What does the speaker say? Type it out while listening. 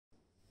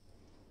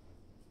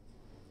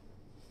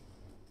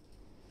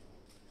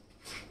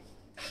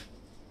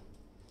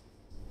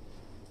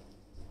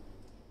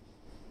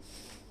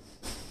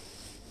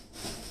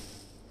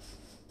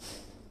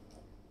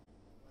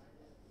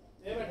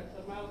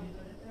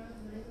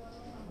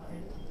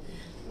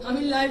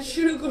আমি লাইভ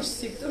শুরু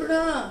করছি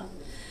তোরা।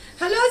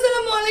 হ্যালো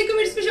আসসালামু আলাইকুম,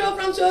 it's me Shobha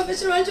from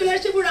shovafashionworld। চলে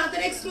আসছে পুরো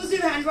রাতের এক্সক্লুসিভ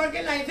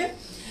হ্যান্ডওয়ার্কের লাইভে।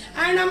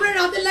 এন্ড আমরা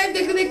রাতের লাইভ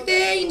দেখতে দেখতে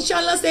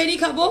ইনশাআল্লাহ সেহরি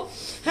খাবো।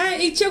 হ্যাঁ,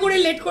 ইচ্ছা করে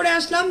লেট করে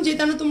আসলাম,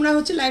 যেটা তোমরা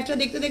হচ্ছে লাইভটা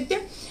দেখতে দেখতে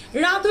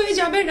রাত হয়ে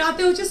যাবে।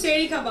 রাতে হচ্ছে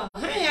সেহরি খাবা,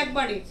 হ্যাঁ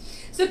একবারে।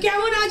 সো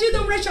কেমন আছো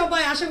তোমরা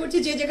সবাই? আশা করছি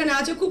যে যেখানে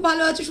আছো খুব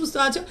ভালো আছো, সুস্থ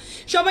আছো।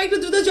 সবাই একটু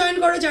দ্রুত জয়েন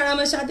করো, যারা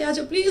আমার সাথে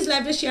আছো প্লিজ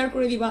লাইভটা শেয়ার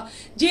করে দিবা,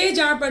 যে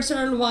যার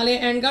পার্সোনাল ওয়ালে।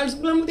 অ্যান্ড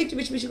গার্লসগুলোর মধ্যে একটু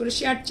বেশি বেশি করে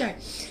শেয়ার চাই।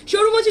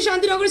 শোরুম হচ্ছে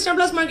শান্তিনগর স্টার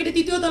প্লাস মার্কেটের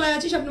 3য় তলায়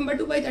আছে, শপ নাম্বার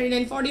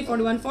 2/39 40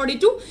 41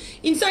 42।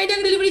 ইনসাইড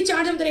টাকা ডেলিভারি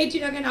চার্জ আমাদের 80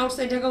 টাকা,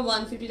 আউটসাইড টাকা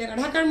 150 টাকা।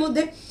 ঢাকার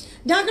মধ্যে,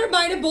 ঢাকার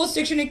বাইরে বোথ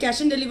সেকশনে ক্যাশ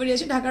অন ডেলিভারি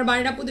আছে। ঢাকার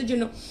বাইরে আপনাদের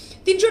জন্য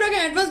 300 টাকা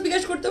অ্যাডভান্স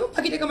বিকাশ করতে হবে,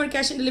 বাকি টাকা আমার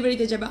ক্যাশ অন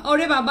ডেলিভারিতে যাবে।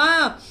 ওরে বাবা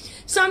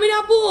সামির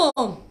আপু,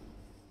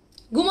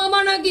 ঘুমাবা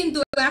না কিন্তু,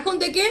 এখন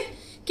থেকে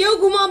কেউ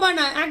ঘুমাবা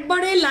না,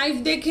 একবারে লাইভ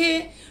দেখে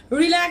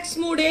রিল্যাক্স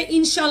মোডে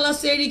ইনশাল্লাহ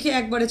সেহরি খেয়ে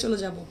একবারে চলে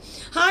যাব।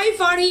 হাই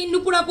ফারহিন,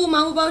 নুপুর আপু,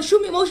 মাহবুবা,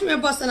 মৌসুমি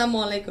আপু, আসসালামু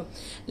আলাইকুম।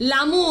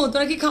 লামু,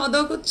 তোরা কি খাওয়া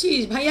দাওয়া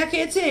করছিস? ভাইয়া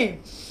খেয়েছে?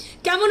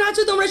 কেমন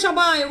আছো তোমরা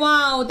সবাই?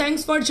 Wow,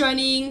 thanks for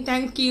joining,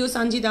 thank you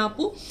Sanjida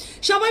আপু।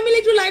 সবাই মিলে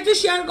একটু লাইভটা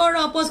শেয়ার করো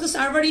আপু, আজকে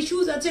সার্ভার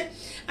ইস্যুজ আছে।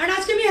 আর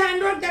আজকে আমি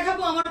হ্যান্ডওয়ার্ক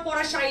দেখাবো, আমার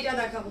পরা শাড়িটা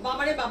দেখাবো।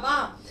 বাবারে বাবা,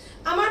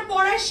 আমার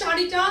পরার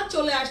শাড়িটা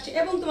চলে আসছে।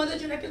 এবং তোমাদের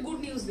জন্য একটা গুড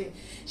নিউজ দেই,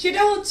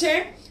 সেটা হচ্ছে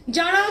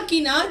যারা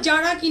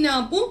কিনা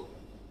আপু,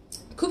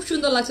 খুব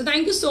সুন্দর লাগছে।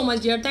 Thank you so much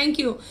dear, thank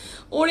you.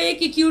 ওরে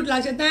কি কিউট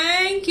লাগছে,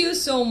 thank you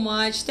so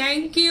much,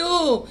 thank you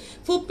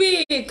ফুপি।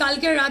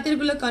 কালকের রাতের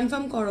গুলো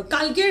কনফার্ম করো।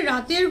 কালকের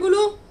রাতের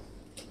গুলো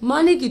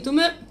মানে কি?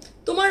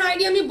 তোমার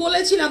আইডি আমি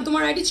বলেছিলাম,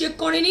 তোমার আইডি চেক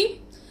করেনি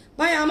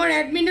ভাই। আমার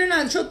অ্যাডমিনরা না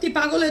সত্যি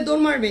পাগলে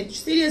দৌড় মারবে,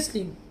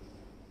 সিরিয়াসলি।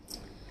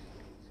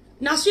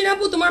 নাসরিন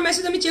আপু, তোমার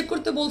মেসেজ আমি চেক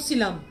করতে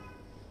বলছিলাম,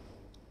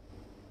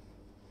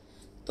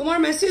 তোমার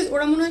মেসেজ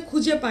ওরা মনে হয়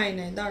খুঁজে পায়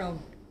নাই। দাঁড়াও,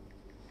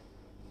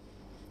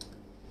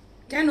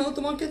 কেন?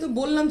 তোমাকে তো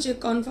বললাম চেক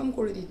কনফার্ম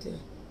করে দিতে।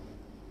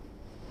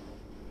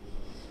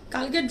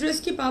 কালকের ড্রেস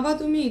কি পাবা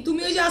তুমি?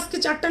 তুমি ওই যে আজকে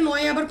 4টা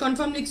 9 আবার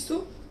কনফার্ম লিখছো।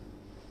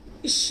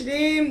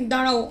 ইসরে,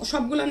 দাঁড়াও,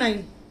 সবগুলো নাই।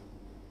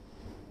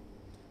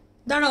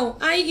 দাঁড়াও,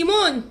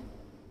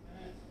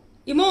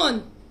 ইমন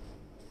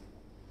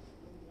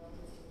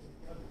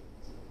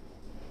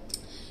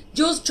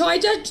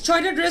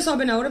 6টা ড্রেস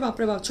হবে না? ওরে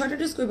বাপরে বাপ, 6টা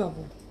ড্রেস কই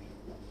পাবো?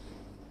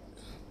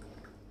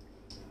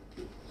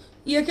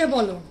 ইয়েকে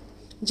বলো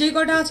যে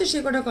কটা আছে সে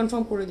কটা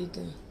কনফার্ম করে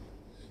দিতে,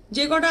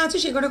 যে কটা আছে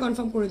সে কটা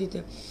কনফার্ম করে দিতে।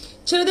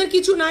 ছেলেদের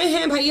কিছু নাই?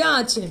 হ্যাঁ ভাইয়া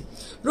আছে।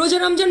 রোজা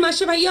রমজান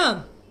মাসে ভাইয়া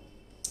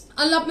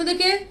আল্লাহ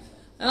আপনাদেরকে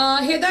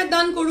হেদায়েত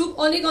দান করুক।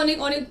 অনেক অনেক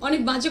অনেক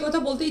অনেক বাজে কথা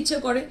বলতে ইচ্ছে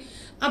করে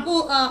আপু।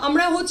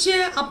 আমরা হচ্ছে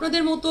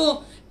আপনাদের মতো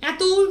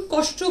এত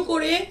কষ্ট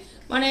করে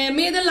মানে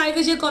মেয়েদের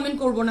লাইভে যে কমেন্ট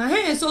করবো না।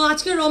 হ্যাঁ, সো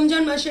আজকে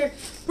রমজান মাসের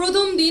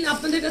প্রথম দিন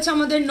আপনাদের কাছে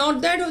আমাদের নট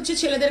দ্যাট হচ্ছে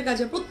ছেলেদের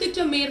কাছে,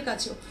 প্রত্যেকটা মেয়ের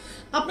কাছেও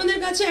আপনাদের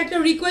কাছে একটা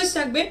রিকোয়েস্ট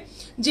থাকবে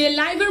যে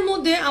লাইভের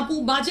মধ্যে আপু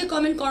বাজে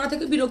কমেন্ট করা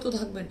থেকে বিরক্ত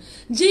থাকবেন।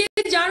 যে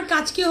যার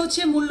কাজকে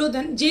হচ্ছে মূল্য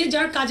দেন, যে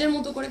যার কাজের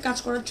মতো করে কাজ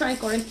করার ট্রাই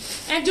করেন,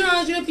 একজন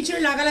আরেকজনের পিছনে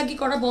লাগালাগি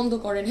করা বন্ধ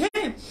করেন।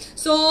 হ্যাঁ,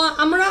 সো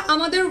আমরা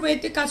আমাদের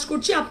ওয়েতে কাজ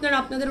করছি, আপনারা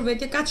আপনাদের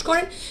ওয়েতে কাজ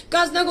করেন।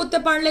 কাজ না করতে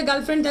পারলে,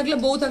 গার্লফ্রেন্ড থাকলে,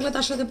 বউ থাকলে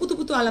তার সাথে পুতু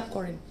পুতু আলাপ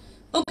করেন।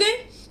 ওকে,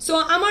 সো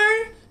আমার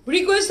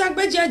রিকোয়েস্ট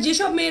থাকবে যে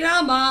যেসব মেয়েরা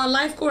বা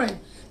লাইভ করেন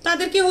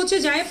তাদেরকে হচ্ছে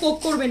যায় পোক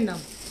করবেন না।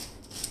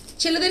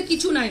 ছেলেদের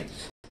কিছু নাই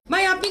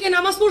ভাই। আপনি কে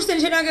নামাজ পড়ছেন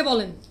সেটা আগে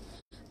বলেন।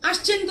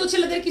 আসছেন তো,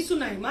 ছেলেদের কিছু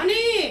নাই মানে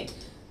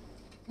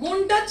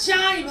মনটা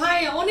চাই ভাই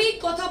অনেক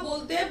কথা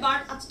বলতে, বাট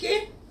আজকে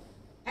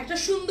একটা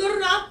সুন্দর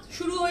রাত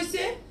শুরু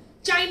হয়েছে,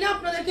 চাই না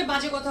আপনাদেরকে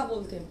বাজে কথা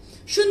বলতে।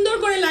 সুন্দর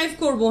করে লাইভ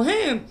করব।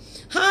 হ্যাঁ,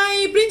 হাই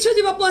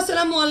প্রিন্সজি বাপু,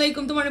 আসসালামু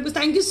আলাইকুম। তোমার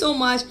থ্যাংক ইউ সো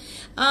মাচ।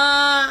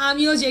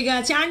 আমিও জেগে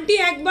আছি। আন্টি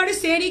একবারে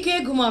সেহরি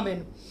খেয়ে ঘুমাবেন,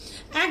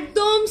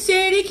 একদম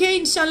সেহরি খেয়ে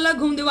ইনশাল্লাহ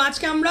ঘুম দেবো।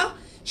 আজকে আমরা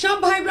সব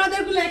ভাই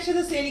ব্রাদার গুলো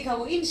একসাথে সেহরি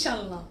খাবো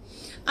ইনশাল্লাহ,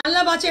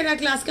 আল্লাহ বাঁচিয়ে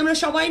রাখলে। আজকে আমরা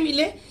সবাই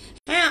মিলে।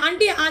 হ্যাঁ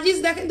আন্টি, আজিজ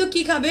দেখেন তো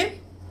কি খাবে,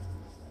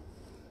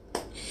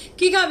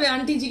 কি খাবে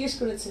আন্টি জিজ্ঞেস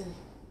করেছে।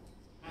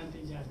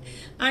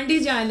 আন্টি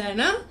যায়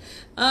না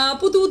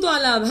পুতু পুতু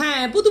আলাপ।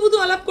 হ্যাঁ, পুতু পুতু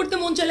আলাপ করতে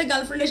মন চাইলে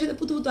গার্লফ্রেন্ডের সাথে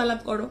পুতু পুতু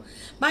আলাপ করো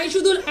ভাই।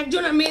 শুধু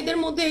একজন মেয়েদের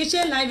মধ্যে এসে,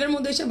 লাইভের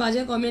মধ্যে এসে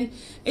বাজে কমেন্ট,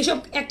 এসব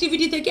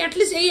অ্যাক্টিভিটি থেকে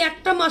অ্যাটলিস্ট এই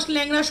একটা মাস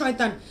ল্যাংড়া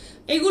শয়তান,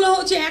 এগুলো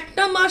হচ্ছে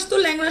একটা মাস তো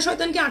ল্যাংড়া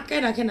শয়তানকে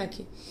আটকায় রাখে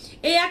নাকি?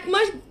 এই এক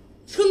মাস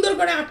সুন্দর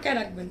করে আটকায়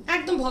রাখবেন,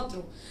 একদম ভদ্র।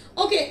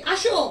 ওকে,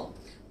 আসো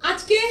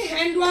আজকে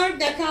হ্যান্ডওয়ার্ক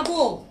দেখাবো,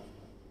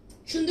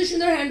 সুন্দর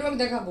সুন্দর হ্যান্ডওয়ার্ক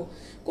দেখাবো।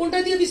 কোনটা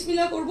দিয়ে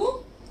বিসমিল্লাহ করবো?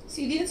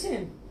 সি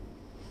দিয়েছেন?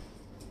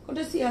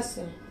 কোনটা সি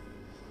আছে?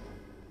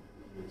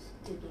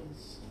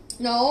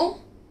 নো,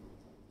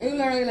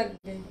 এগুলো আগে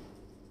লাগবে।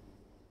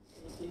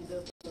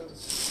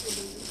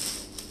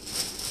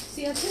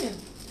 সি আছে?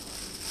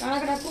 কারা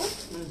রাখো।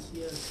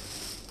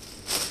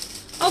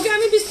 ওকে,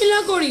 আমি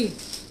বিসমিল্লাহ করি।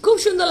 খুব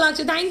সুন্দর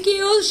লাগছে, thank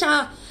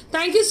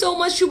you so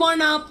much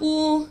Suborna আপু,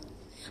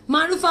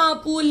 মারুফা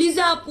আপু,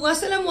 লিজা আপু,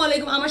 আসসালামু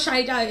আলাইকুম। আমার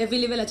শাড়িটা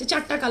অ্যাভেলেবেল আছে,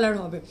 4টা কালার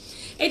হবে।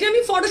 এটা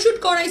আমি ফটোশুট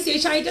করাইছি, এই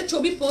শাড়িটার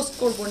ছবি পোস্ট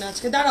করবো না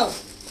আজকে। দাঁড়াও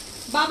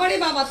বাবারে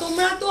বাবা,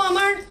 তোমরা তো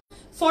আমার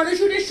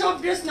ফটোশুটের সব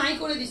ড্রেস নাই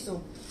করে দিছো।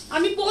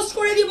 আমি পোস্ট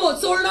করে দিব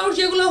সোল্ড আউট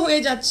যেগুলো হয়ে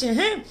যাচ্ছে।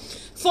 হ্যাঁ,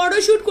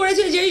 ফটোশুট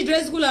করেছে যেই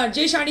ড্রেসগুলার,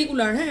 যেই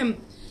শাড়িগুলার। হ্যাঁ,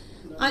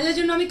 আজের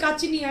জন্য আমি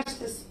কাচ্চি নিয়ে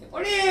আসতেছি।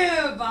 ওরে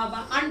বাবা,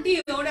 আন্টি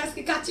ওরে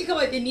আজকে কাচ্চি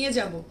খাওয়াইতে নিয়ে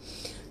যাব।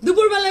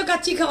 দুপুরবেলায়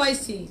কাচ্চি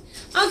খাওয়াইছি।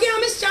 ওকে,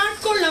 আমি স্টার্ট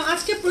করলাম।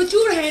 আজকে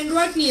প্রচুর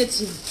হ্যান্ডওয়ার্ক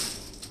নিয়েছি,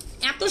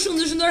 এত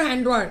সুন্দর সুন্দর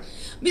হ্যান্ডওয়ার্ক।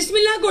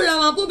 বিসমিল্লাহ করলাম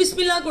আপু,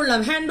 বিসমিল্লাহ করলাম।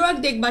 হ্যান্ডওয়ার্ক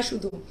দেখবা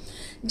শুধু,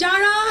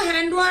 যারা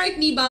হ্যান্ডওয়ার্ক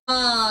নিবা,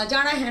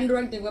 যারা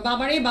হ্যান্ডওয়ার্ক দেখবা,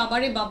 বাবারে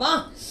বাবারে বাবা।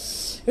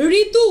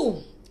 ঋতু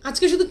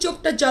আজকে শুধু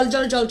চোখটা জল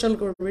জল জল জল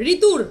করবে।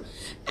 ঋতুর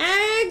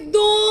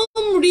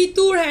একদম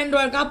ঋতুর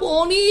হ্যান্ডওয়ার্ক আপু,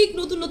 অনেক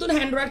নতুন নতুন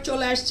হ্যান্ডওয়ার্ক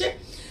চলে আসছে।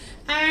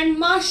 অ্যান্ড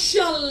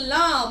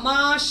মাশাল্লাহ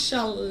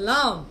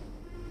মাশাল্লাহ,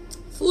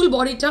 ফুল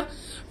বডিটা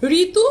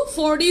ঋতু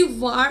 40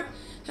 ওয়ার্ক।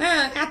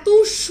 হ্যাঁ, এত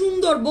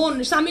সুন্দর। বোন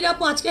সামিরা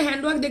আপু আজকে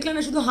হ্যান্ডওয়ার্ক দেখলে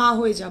না শুধু হা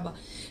হয়ে যাবা,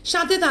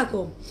 সাথে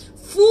থাকো।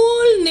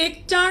 ফুল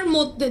নেকটার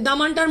মধ্যে,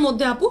 দামানটার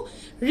মধ্যে আপু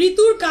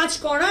ঋতুর কাজ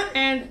করা।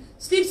 অ্যান্ড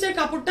স্লিভসের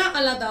কাপড়টা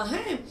আলাদা।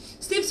 হ্যাঁ,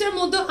 স্লিভসের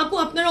মধ্যে আপু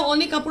আপনারা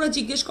অনেক কাপড়া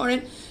জিজ্ঞেস করেন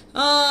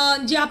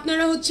যে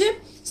আপনারা হচ্ছে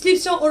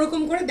স্লিভসটা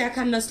ওরকম করে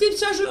দেখান না।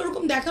 স্লিভসটা আসলে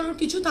ওরকম দেখানোর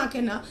কিছু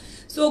থাকে না।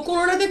 সো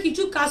কোনোটাতে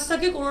কিছু কাজ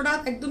থাকে, কোনোটা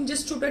একদম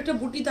জাস্ট ছোট একটা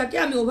বুটি থাকে,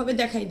 আমি ওভাবে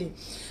দেখাই দিই।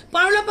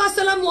 পারুলা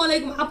আসসালামু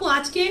আলাইকুম আপু,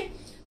 আজকে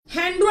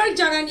হ্যান্ডওয়ার্ক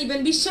যারা নেবেন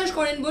বিশ্বাস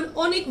করেন বোন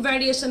অনেক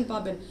ভ্যারিয়েশন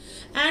পাবেন।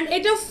 অ্যান্ড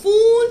এটা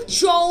ফুল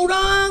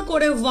চওড়া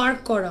করে ওয়ার্ক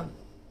করা,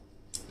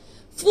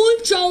 ফুল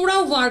চওড়া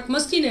ওয়ার্ক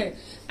মাস্কিনের।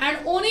 অ্যান্ড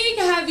অনেক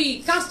হ্যাভি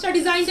কাজটা।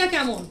 ডিজাইনটা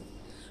কেমন,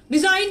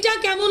 ডিজাইনটা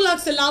কেমন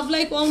লাগছে? লাভ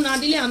লাইক ওয়াও না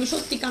দিলে আমি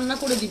সত্যি কান্না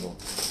করে দিব,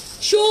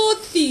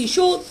 সত্যি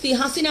সত্যি।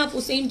 হাসিনা আপু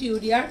same to you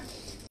dear,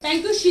 thank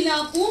you. শিলা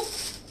আপু,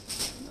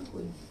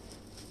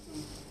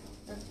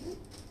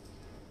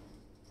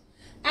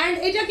 অ্যান্ড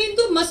এটা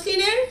কিন্তু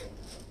মাসলিনের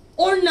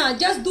ওড়না,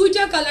 জাস্ট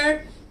দুইটা কালার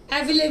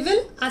অ্যাভেলেবেল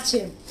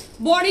আছে।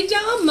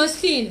 বডিটা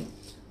মাসলিন,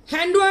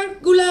 হ্যান্ডওয়ার্ক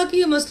গুলা কি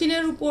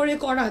মাসলিনের উপরে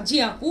করা? জি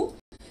আপু,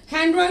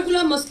 হ্যান্ডওয়ার্ক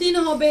গুলা মাসলিন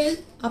হবে,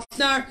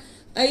 আপনার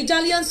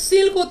ইটালিয়ান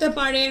সিল্ক হতে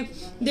পারে,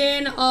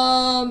 দেন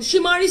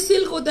শিমারি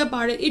সিল্ক হতে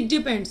পারে, ইট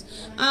ডিপেন্ডস।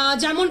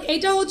 যেমন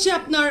এটা হচ্ছে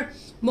আপনার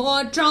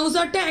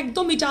ট্রাউজারটা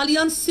একদম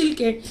ইটালিয়ান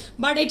সিল্কের,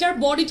 বাট এটার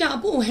বডিটা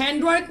আপু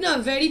হ্যান্ডওয়ার্ক না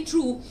ভেরি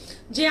ট্রু,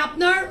 যে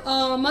আপনার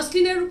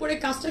মাসলিনের উপরে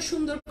কাজটা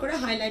সুন্দর করে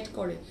হাইলাইট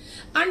করে।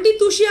 আন্টি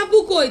তুষি আপু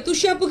কই?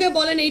 তুষি আপুকে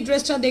বলেন এই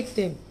ড্রেসটা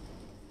দেখতে।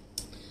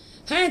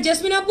 হ্যাঁ,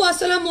 জেসমিন আপু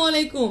আসসালামু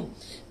আলাইকুম।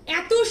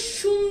 এত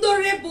সুন্দর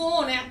রে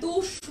বোন, এত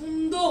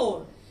সুন্দর,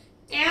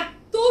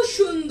 এত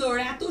সুন্দর,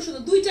 এত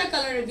সুন্দর। দুইটা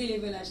কালার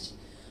অ্যাভেলেবেল আসছে।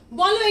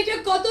 বলো এটা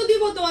কত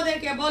দিব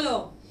তোমাদেরকে, বলো।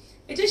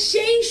 এটা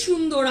সেই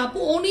সুন্দর আপু,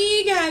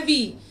 অনেক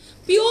হ্যাভি,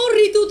 পিওর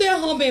ঋতুতে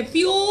হবে।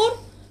 পিওর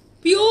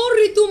পিওর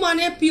ঋতু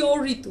মানে পিওর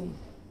ঋতু।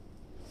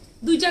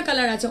 দুইটা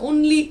কালার আছে,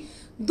 অনলি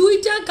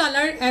দুইটা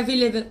কালার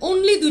অ্যাভেলেবেল,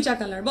 অনলি দুইটা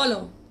কালার। বলো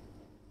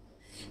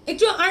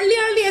একটু আর্লি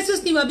আর্লি এসেস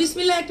নিবা।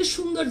 বিসমিল্লাহ, একটা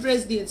সুন্দর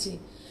ড্রেস দিয়েছি।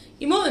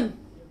 ইমন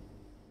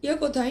ইয়ে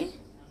কোথায়?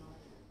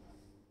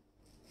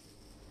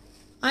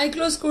 আই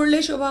ক্লোজ করলে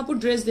শোভা আপু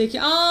ড্রেস দেখি।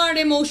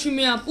 আরে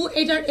মৌসুমি আপু,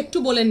 এটার একটু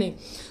বলে নে।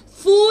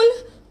 ফুল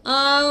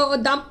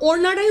দাম,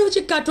 ওড়নাটাই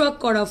হচ্ছে কাটওয়ার্ক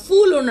করা,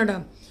 ফুল ওড়নাটা।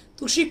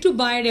 তুষি একটু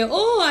বাইরে,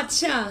 ও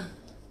আচ্ছা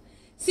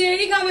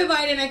সেরি খাবে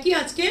বাইরে নাকি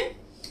আজকে?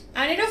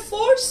 আর এটা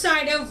ফোর্থ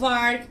সাইডে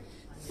ওয়ার্ক,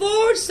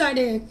 ফোর্থ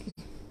সাইডে।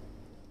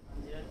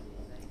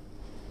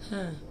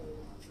 হ্যাঁ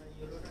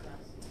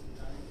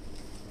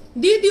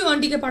দিয়ে দিও,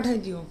 আন্টিকে পাঠাই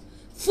দিও।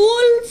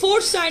 ফুল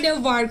ফোর্থ সাইডে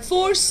ওয়ার্ক,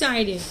 ফোর্থ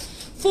সাইডে,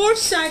 ফোর্থ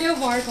সাইডে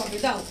ওয়ার্ক হবে।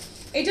 দাও,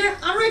 এটার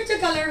আরো একটা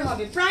কালার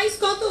হবে। প্রাইস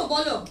কত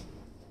বলো?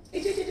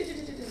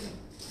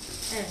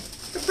 হ্যাঁ,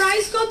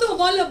 প্রাইস কত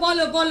বলো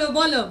বলো বলো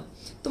বলো।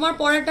 তোমার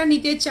পড়াটা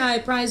নিতে চাই,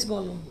 প্রাইস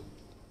বলো।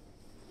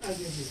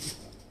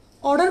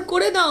 অর্ডার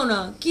করে দাও না,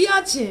 কি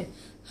আছে?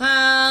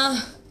 হ্যাঁ,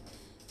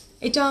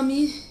 এটা আমি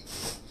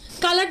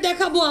কালার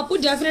দেখাবো আপু,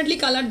 ডেফিনেটলি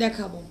কালার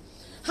দেখাবো।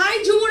 হাই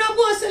ঝুমুর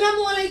আপু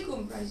আসসালামু আলাইকুম।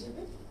 প্রাইস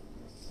হবে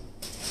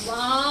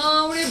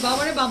বাবা রে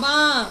বাবা রে বাবা,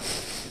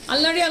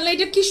 আল্লাহ রে আল্লাহ,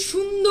 এটা কি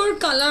সুন্দর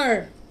কালার,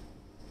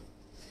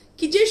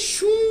 কি যে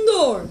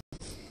সুন্দর,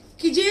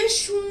 কি যে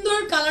সুন্দর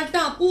কালারটা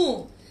আপু।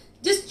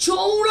 Just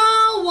Chaura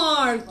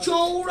work,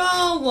 Chaura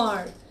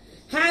work,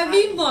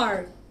 heavy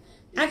work,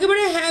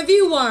 একেবারে হ্যাভি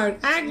ওয়ার্ক,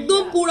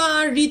 একদম পুরা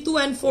ঋতু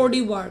and 4D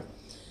work,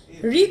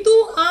 Ritu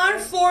R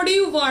 4D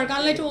work.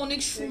 আল্লাহ, এটা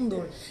অনেক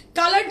সুন্দর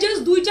কালার। জাস্ট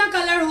দুইটা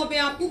কালার হবে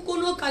আপু,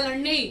 কোনো কালার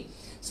নেই।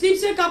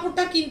 স্লিভসের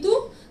কাপড়টা কিন্তু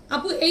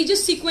আপু এই যে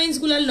সিকোয়েন্স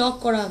গুলা লক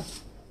করা।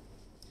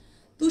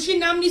 তুষির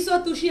নাম নিছো,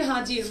 তুষি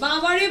হাজির।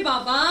 বাবারে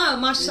বাবা,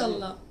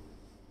 মাশাআল্লাহ,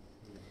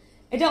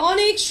 এটা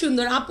অনেক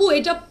সুন্দর আপু,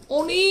 এটা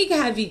অনেক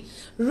হ্যাভি,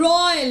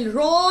 রয়্যাল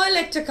রয়্যাল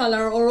একটা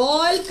colour,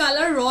 royal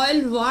colour, royal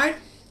work,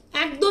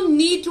 একদম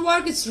NEET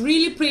work. It's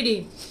really pretty,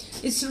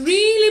 it's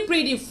really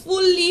pretty,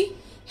 fully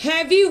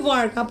heavy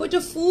work আপু,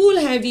 এটা ফুল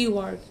হেভি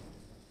ওয়ার্ক,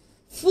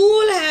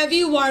 ফুল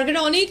হেভি ওয়ার্ক।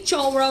 এটা অনেক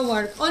চওড়া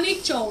ওয়ার্ক, অনেক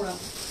চওড়া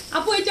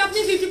আপু। এটা আপনি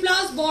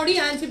 50+ বডি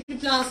অ্যান্ড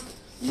 50+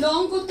 লং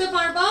করতে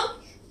পারবা।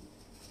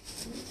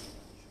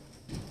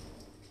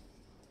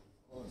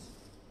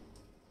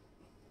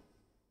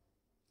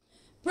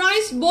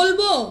 প্রাইস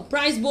বলবো,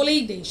 প্রাইস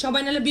বলেই দেই,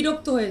 সবাই নাহলে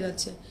বিরক্ত হয়ে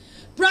যাচ্ছে।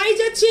 প্রাইস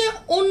আছে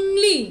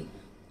অনলি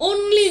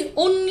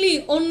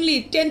only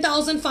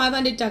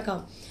 10,500 টাকা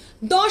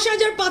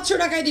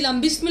 10,500 টাকায় দিলাম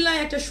বিসমিল্লাহ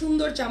একটা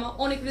সুন্দর জামা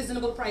অনেক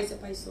রিজনেবল প্রাইসে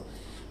পাইছো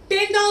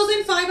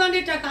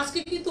 10,500 টাকা আজকে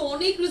কিন্তু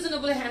অনেক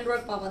রিজনেবল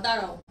হ্যান্ডওয়ার্ক পাবা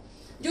দাঁড়াও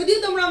যদিও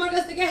তোমরা আমার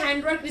কাছ থেকে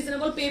হ্যান্ডওয়ার্ক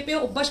রিজনেবল পেয়ে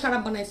অভ্যাস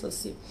খারাপ বানাই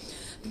ফেলছি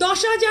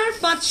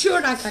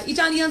 10,500 টাকা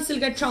ইটালিয়ান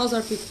সিল্কের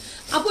ট্রাউজার পিস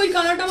আপু এই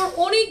কালারটা আমার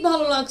অনেক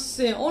ভালো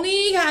লাগছে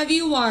অনেক হ্যাভি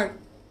ওয়ার্ক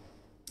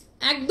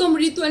একদম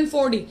ঋতু এন্ড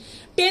 4D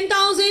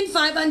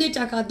 10,500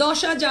 টাকা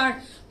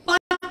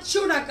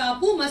 10,500 টাকা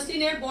আপু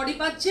মাসলিনের বডি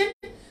পাচ্ছেন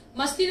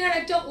মাসলিনের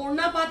একটা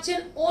ওড়না পাচ্ছেন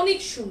অনেক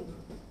সুন্দর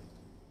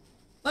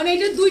মানে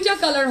এটা দুইটা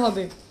কালার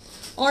হবে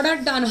অর্ডার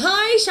ডান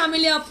হাই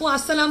শামিলি আপু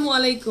আসসালামু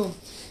আলাইকুম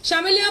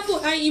শামিলি আপু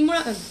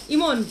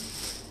ইমন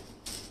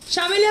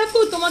শামিলি আপু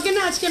তোমাকে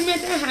না আজকে আমি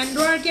একটা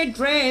হ্যান্ডওয়ার্কের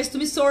ড্রেস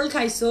তুমি সোল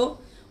খাইছো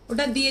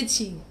ওটা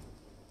দিয়েছি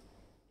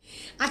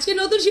আজকে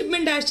নতুন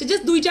শিপমেন্ট আসছে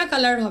জাস্ট দুইটা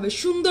কালার হবে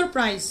সুন্দর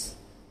প্রাইস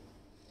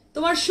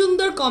তোমার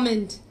সুন্দর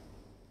কমেন্ট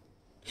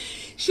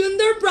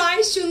সুন্দর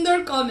প্রাইস সুন্দর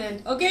কমেন্ট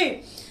ওকে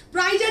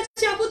প্রাইস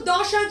আছে আপু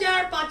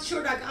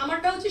 10,500 টাকা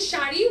আমারটা হচ্ছে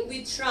শাড়ি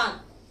উইথ শ্রাগ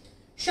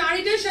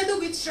শাড়িটার সাথে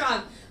উইথ শ্রাগ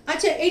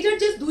আচ্ছা এইটার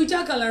জাস্ট দুইটা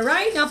কালার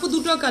রাইট আপু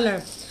দুটো কালার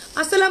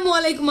আসসালামু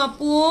আলাইকুম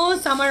আপু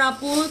সামার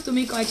আপু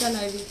তুমি কয়টা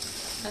লাইভে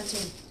আচ্ছা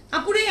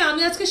আপুরে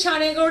আমি আজকে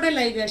 11:30টায়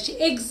লাইভে আসছি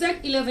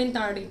এক্স্যাক্ট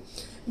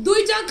 11:30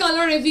 দুইটা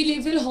কালার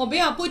अवेलेबल হবে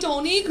আপু এটা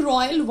অনেক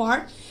royal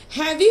work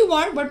heavy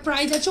work but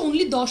price আছে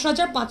অনলি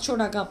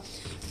 10,500 টাকা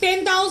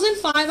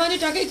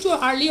 10,500 টাকা একটু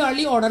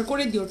আর্লি অর্ডার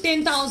করে দিও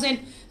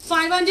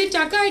 10,500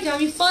 টাকা এটা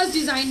আমি ফার্স্ট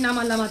ডিজাইন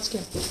নামালাম আজকে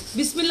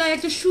বিসমিল্লাহ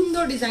একটা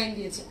সুন্দর ডিজাইন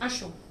দিয়েছে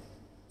আসো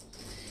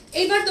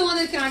এইবার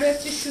তোমাদেরকে আরো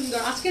একটা সুন্দর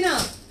আজকে না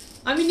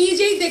আমি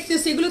নিজেই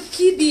দেখতেছি এগুলো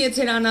কি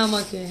দিয়েছে রানা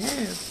আমাকে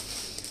হ্যাঁ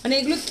মানে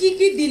এগুলো কি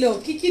দিল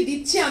কি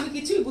দিচ্ছে আমি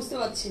কিছুই বুঝতে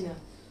পারছি না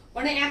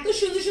মানে এত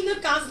সুন্দর সুন্দর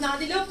কাজ না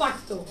দিলেও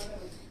পারতো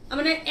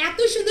মানে এত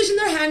সুন্দর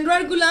সুন্দর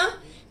হ্যান্ডওয়ার্ক গুলা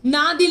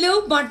না দিলেও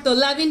পারতো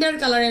ল্যাভেন্ডার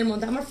কালারের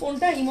মধ্যে আমার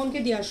ফোনটা ইমনকে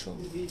দিয়ে আসো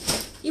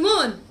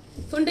ইমন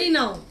ফোনটাই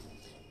নাও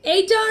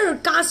এইটার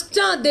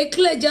কাজটা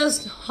দেখলে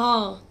জাস্ট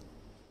হ্যাঁ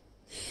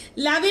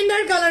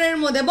ল্যাভেন্ডার কালারের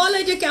মধ্যে বলো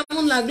এটা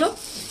কেমন লাগলো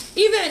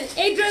ইভেন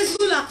এই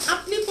ড্রেসগুলা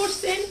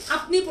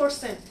আপনি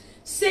পরছেন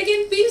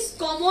সেকেন্ড পিস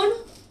কমন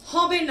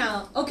হবে না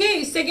ওকে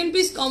সেকেন্ড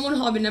পিস কমন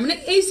হবে না মানে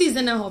এই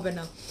সিজনে হবে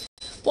না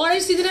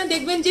পরের সিজনে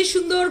দেখবেন যে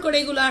সুন্দর করে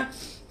এগুলার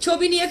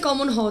ছবি নিয়ে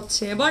কমন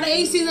হচ্ছে বাট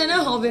এই সিজনে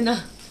হবে না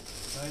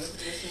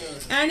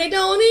এন্ড এটা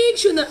অনেক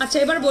সুন্দর আচ্ছা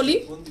এবার বলি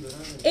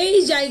এই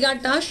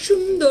জায়গাটা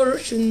সুন্দর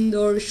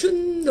সুন্দর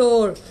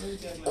সুন্দর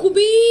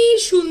খুবই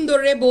সুন্দর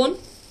রে বোন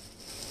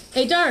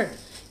এটার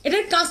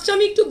কাজটা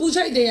আমি একটু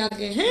বুঝাই দেই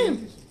আগে হ্যাঁ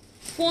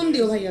ফোন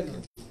দিও ভাইয়াকে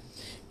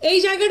এই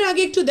জায়গাটা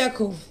আগে একটু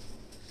দেখো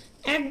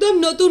একদম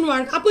নতুন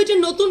ওয়ার্ক আপু এটা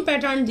নতুন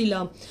প্যাটার্ন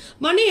দিলাম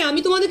মানে আমি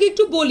তোমাদেরকে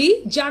একটু বলি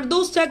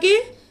জারদোসটাকে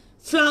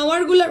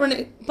ফ্লাওয়ারগুলো মানে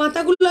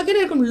পাতাগুলোকে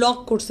এরকম লক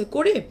করছে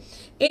করে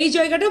এই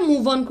জায়গাটা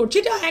মুভ অন করছে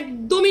এটা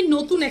একদমই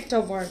নতুন একটা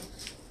ওয়ার্ক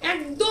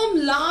একদম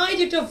লাইট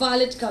একটা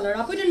ভায়োলেট কালার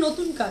আপু এটা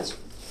নতুন কাজ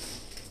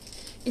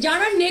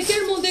যারা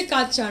নেকের মধ্যে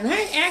কাজ চান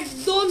হ্যাঁ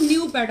একদম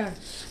নিউ প্যাটার্ন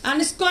আর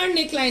স্কোয়ার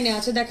নেক লাইনে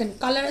আছে দেখেন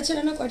কালার আছে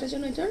না কয়টা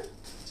জন্য এটার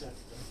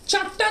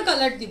 4টা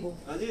কালার দিব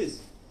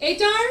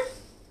এটার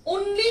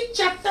অনলি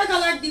 4টা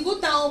কালার দিব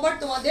তাও আবার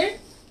তোমাদের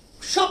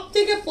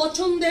সবথেকে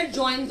পছন্দের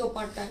জয়েন্ট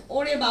দোপাট্টা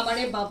ওরে বাবা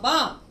রে বাবা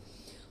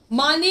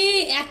মানে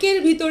একের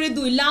ভিতরে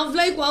দুই লাভ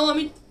লাইক ওয়াও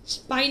আমি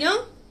পাই না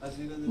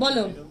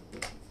বলো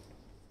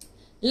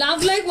লাভ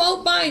লাইক ওয়াও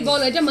পাই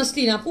বলো এটা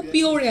মসলিন আপু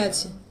পিওরে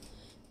আছে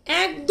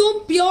একদম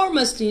পিওর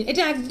মসলিন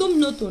এটা একদম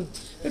নতুন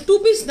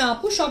 2 পিস না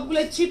আপু সবগুলো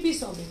 3 পিস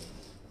হবে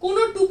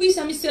কোনো 2 পিস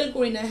আমি সেল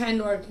করি না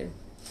হ্যান্ডওয়ার্কের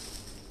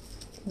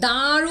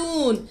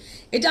দারুন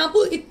এটা আপু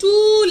একটু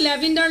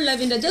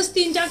ল্যাভেন্ডার জাস্ট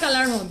 3টা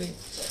কালার হবে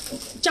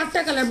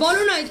 4টা কালার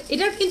বলো না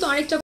এটার কিন্তু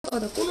আরেকটা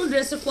কথা কোনো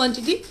ড্রেসের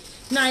কোয়ান্টিটি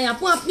নাই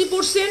আপু আপনি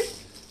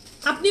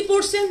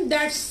পড়ছেন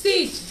দ্যাটস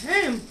ইট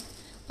হ্যাঁ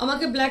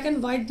আমাকে ব্ল্যাক এন্ড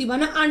হোয়াইট দিবা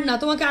না আর না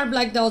তোমাকে আর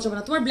ব্ল্যাক দেওয়া যাবে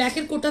না তোমার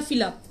ব্ল্যাকের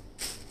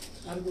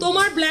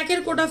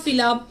কোটা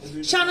ফিল আপ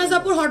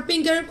শাহনাজাপুর হট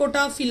পিঙ্কের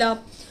কোটা ফিল আপ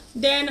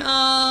দেন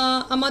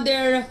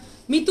আমাদের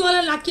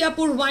মিতুয়ালা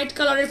লাকিয়াপুর হোয়াইট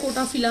কালারের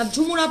কোটা fill up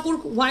ঝুমুরাপুর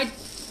white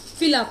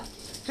fill up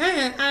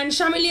হ্যাঁ অ্যান্ড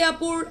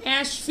শামিলিয়াপুর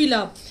অ্যাশ ফিল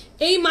আপ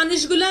এই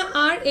মানুষগুলা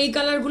আর এই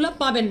কালারগুলা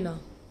পাবেন না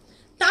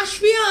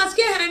তাসফিয়া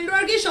আজকে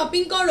হ্যান্ডওয়ার্কে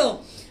শপিং করো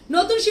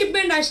নতুন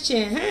শিপমেন্ট আসছে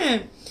হ্যাঁ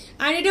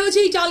আর এটা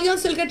হচ্ছে ইটালিয়ান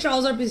সিল্কের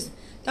ট্রাউজার পিস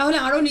তাহলে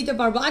আরো নিতে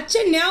পারবো আচ্ছা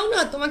নাও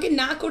না তোমাকে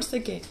না করছে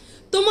কে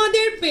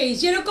তোমাদের পেজ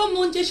যেরকম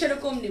মন চায়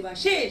সেরকম নিবা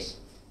শেষ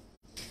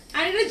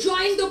আর এটা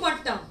জয়েন্ট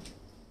দোপাট্টা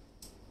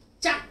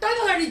 4টা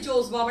কালারই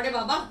জোস বাবারে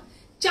বাবা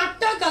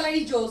 4টা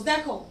কালারই জোস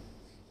দেখো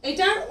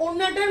এটার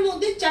ওড়নাটার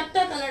মধ্যে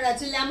 4টা কালার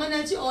আছে লেমন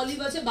আছে অলিভ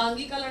আছে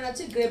বাঙ্গি কালার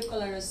আছে গ্রেপ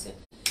কালার আছে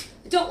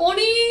এটা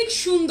অনেক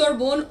সুন্দর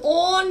বোন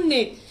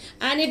অনেক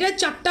এন্ড এটা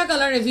 4টা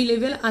কালার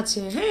अवेलेबल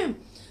আছে হ্যাঁ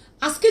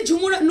আজকে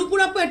নুপুর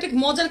আপু একটা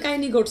মজার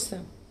কাহিনী ঘটছে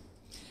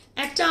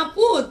একটা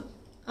আপু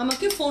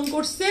আমাকে ফোন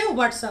করছে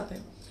হোয়াটসঅ্যাপে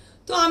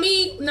তো আমি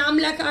নাম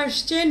লেখা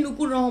আসছে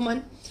নুপুর রহমান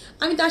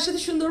আমি তার সাথে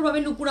সুন্দরভাবে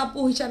নুপুর আপু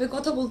হিসাবে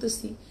কথা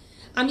বলতেছি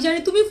আমি জানি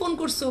তুমি ফোন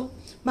করছো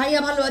ভাইয়া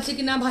ভালো আছে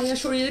কিনা, ভাইয়া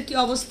শরীরের কি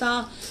অবস্থা,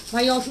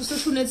 ভাইয়া অসুস্থ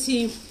শুনেছি।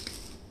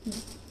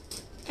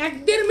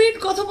 1-1.5 মিনিট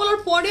কথা বলার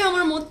পরে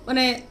আমার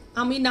মানে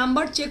আমি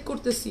নাম্বার চেক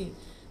করতেছি,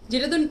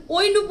 যেটা তো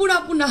ওই নুপুর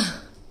আপু না,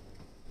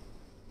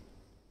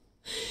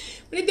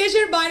 মানে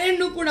দেশের বাইরের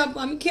নুপুর আপু,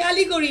 আমি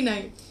খেয়ালই করি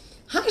নাই।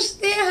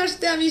 হাসতে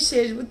হাসতে আমি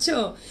শেষ, বুঝছো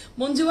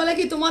মঞ্জুবালা,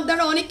 কি তোমার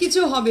দ্বারা অনেক কিছু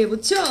হবে,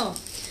 বুঝছো।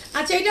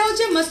 আচ্ছা, এটা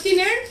হচ্ছে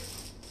মসলিনের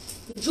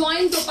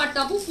জয়েন্ট দোপাট্টা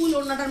আপু, ফুল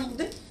ওড়নাটার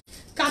মধ্যে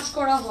কাজ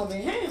করা হবে।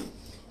 হ্যাঁ,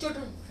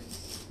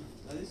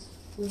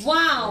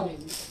 ওয়াও,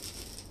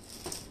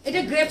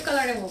 এটা গ্রেপ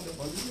কালারের হবে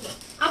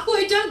আপু,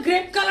 এটা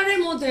গ্রেপ কালারের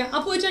মধ্যে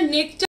আপু। এটা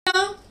নেকটা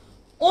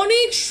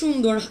অনেক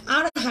সুন্দর,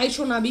 আর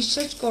হাইশো না,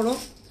 বিশ্বাস করো।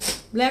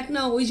 ব্ল্যাক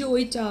না, ওই যে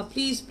ওইটা,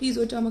 প্লিজ প্লিজ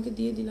ওইটা আমাকে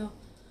দিয়ে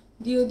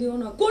দিও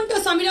না। কোনটা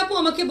সামির আপু,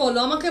 আমাকে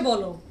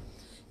বলো।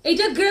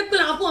 এইটা গ্রেপ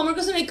কালার আপু, আমার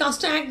কাছে এই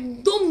কাজটা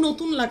একদম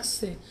নতুন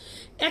লাগছে,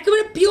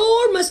 একেবারে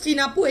পিওর মসলিন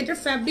আপু। এটার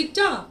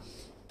ফ্যাব্রিকটা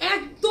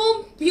একদম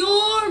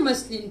পিওর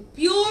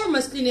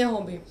মসলিনে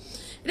হবে।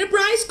 এটা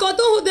প্রাইস কত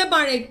হতে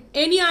পারে,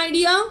 এনি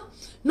আইডিয়া?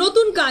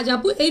 নতুন কাজ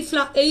আপু,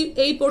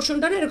 এই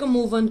পোর্শনটা না এরকম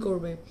মুভ অন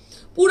করবে,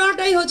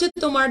 পুরাটাই হচ্ছে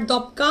তোমার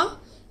দপকা,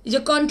 এই যে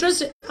কন্ট্রাস্ট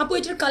আপু।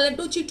 এটার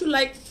কালারটা হচ্ছে একটু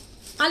লাইক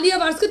আলিয়া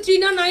ভার্সকে,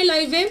 ত্রিনা নাই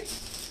লাইভে।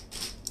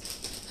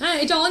 হ্যাঁ,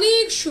 এটা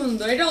অনেক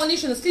সুন্দর,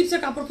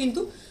 স্লিপসের কাপড়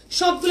কিন্তু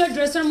সবগুলো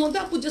ড্রেসের মধ্যে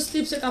আপু, জাস্ট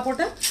স্লিপসের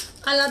কাপড়টা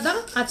আলাদা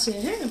আছে।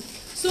 হ্যাঁ,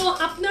 সো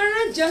আপনারা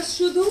জাস্ট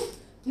শুধু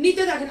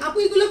নিতে থাকেন আপু।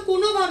 এগুলো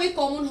কোনোভাবে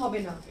কমন হবে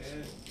না,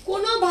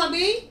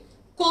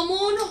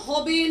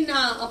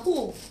 আপু।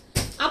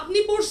 আপনি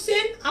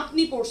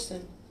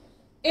পড়ছেন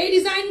এই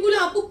ডিজাইনগুলো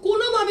আপু,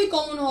 কোনোভাবে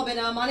কমন হবে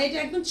না, মানে এটা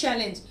একদম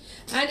চ্যালেঞ্জ।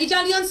 এন্ড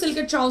ইটালিয়ান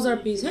সিল্কের ট্রাউজার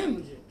পিস। হ্যাঁ,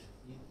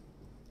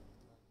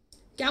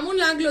 কেমন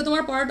লাগলো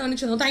তোমার পড়াটা? অনেক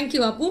সুন্দর, থ্যাংক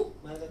ইউ আপু।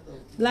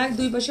 ব্ল্যাক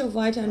দুই পাশে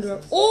হোয়াইট হ্যান্ড,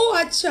 ও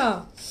আচ্ছা,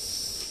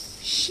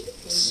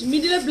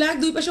 মিডিলে ব্ল্যাক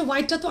দুই পাশে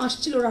হোয়াইটটা তো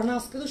আসছিল রানা,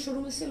 আজকে তো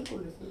শোরুমে সেল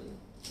করলে।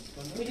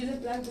 মিডিলে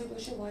ব্ল্যাক দুই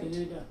পাশে হোয়াইট,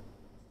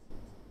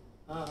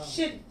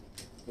 শিট,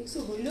 দেখছো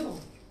হইলো?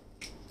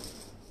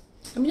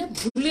 আমি না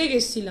ভুলে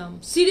গেছিলাম,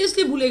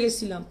 সিরিয়াসলি ভুলে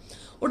গেছিলাম।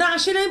 ওটা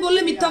আসে নাই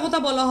বললে মিথ্যা কথা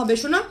বলা হবে,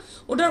 শোনা।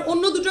 ওটার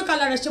অন্য দুটো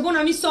কালার আসছে বোন,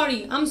 আমি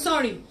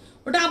সরি।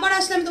 ওটা আবার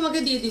আসলে আমি তোমাকে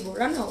দিয়ে দিব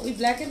রানা। ওই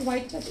ব্ল্যাক এন্ড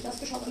হোয়াইটটা যেটা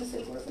আজকে সকালে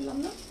সেল করে ফেললাম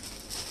না,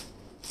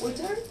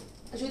 ওইটার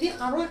যদি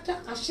আরো একটা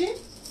আসে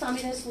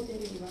সামিরাইজ মতো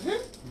দিয়ে দিবা।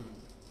 হ্যাঁ,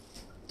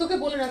 তোকে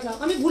বলে রাখলাম,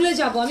 আমি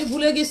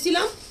ভুলে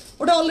গেছিলাম।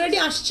 ওটা অলরেডি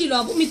আসছিল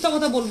আপু, মিথ্যা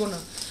কথা বলবো না,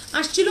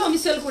 আসছিল, আমি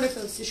সেল করে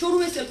ফেলছি,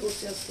 শোরুমে সেল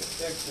করছি আজকে।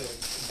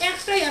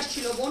 একটাই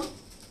আসছিল বোন,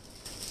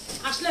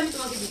 আসলে আমি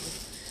তোমাকে দিব।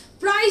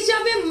 প্রাইস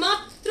যাবে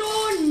মাত্র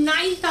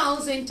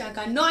 9000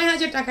 টাকা,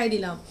 9000 টাকায়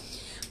দিলাম।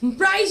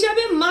 প্রাইস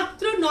যাবে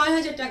মাত্র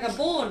 9000 টাকা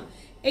বোন।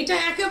 এটা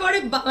একেবারে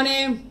মানে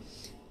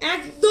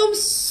একদম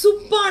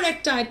সুপার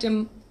একটা আইটেম,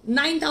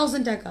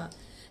 9000 টাকা।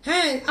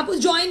 হ্যাঁ আপু,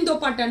 জয়েন্ট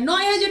দোপাট্টা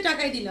 9000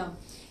 টাকায় দিলাম।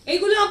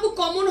 এইগুলো আপু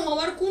কমন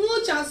হওয়ার কোনো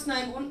চান্স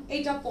নাই বোন।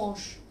 এটা পশ,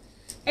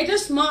 এটা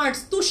স্মার্ট।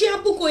 তুষি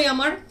আপু কই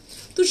আমার?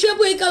 তুষি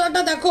আপু এই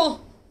কালারটা দেখো,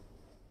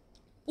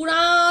 পুরা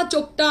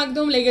চোখটা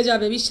একদম লেগে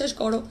যাবে, বিশ্বাস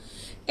করো।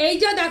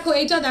 এইটা দেখো,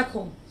 এটা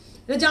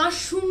যা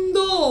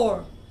সুন্দর,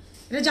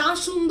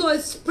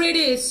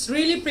 pretty,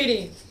 really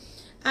pretty.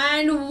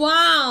 And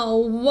wow,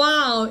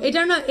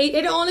 এটা না,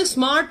 এটা অনেক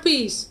স্মার্ট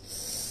পিস।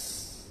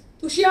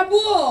 তুষি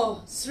আপু,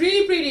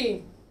 রিয়েলি প্রিটি।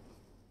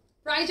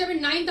 প্রাইস যাবে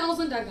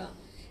 9000 টাকা।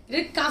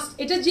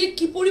 এটা যে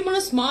কি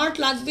পরিমাণে স্মার্ট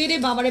লাগবে রে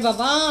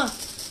বাবা,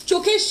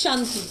 চোখের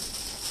শান্তি।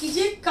 কি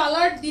যে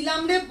কালার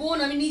দিলাম রে বোন,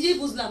 আমি নিজেই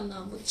বুঝলাম না,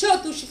 বুঝছো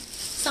তুষি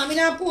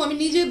সামিনা আপু, আমি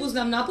নিজেই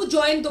বুঝলাম না আপু।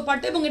 জয়েন্ট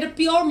দোপাট্টা এবং এটা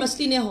পিওর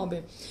মসলিনে হবে।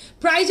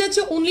 প্রাইস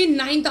আছে অনলি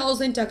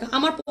 9000 টাকা।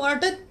 আমার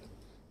পরাটা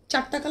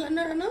 4টা কালার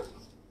না,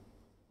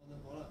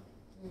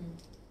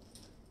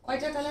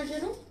 কয়টা কালার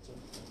যেন?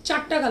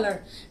 4টা কালার।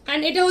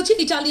 অ্যান্ড এটা হচ্ছে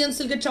ইটালিয়ান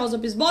সিল্কের ট্রাউজার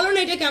পিস। বলো না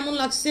এটা কেমন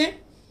লাগছে?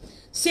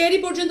 সেহরি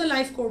পর্যন্ত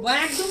লাইভ করবো,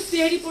 একদম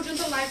সেহরি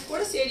পর্যন্ত লাইভ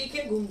করে সেহরিকে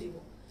ঘুম দিব।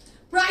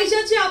 প্রাইস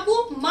আছে আপু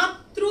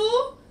মাত্র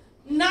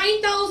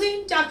 9000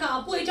 টাকা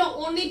আপু। এটা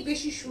অনেক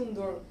বেশি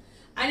সুন্দর,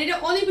 আর এটা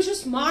অনেক বেশি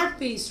স্মার্ট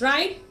পিস,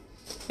 রাইট?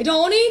 এটা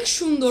অনেক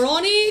সুন্দর,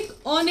 অনেক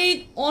অনেক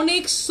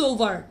অনেক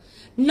সোভার।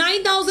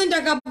 9000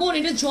 টাকা বোন।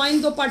 এটা জয়েন্ট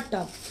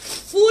দোপাট্টা,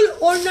 ফুল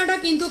ওড়নাটা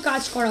কিন্তু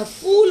কাজ করা,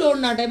 ফুল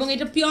ওড়নাটা, এবং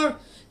এটা পিওর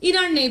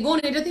ইনার নেই বোন,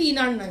 এটাতে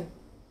ইনার নাই।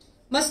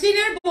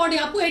 মসলিনের বডি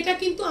আপু, এটা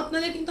কিন্তু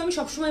আপনাদের কিন্তু আমি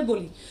সবসময়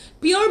বলি,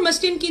 পিওর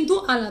মসলিন কিন্তু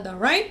আলাদা,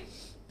 রাইট?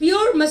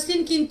 পিওর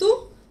মসলিন কিন্তু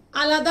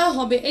আলাদা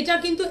হবে। এটা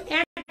কিন্তু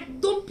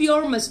একদম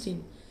পিওর মসলিন,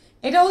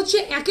 এটা হচ্ছে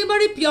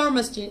একেবারে পিওর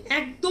মসলিন,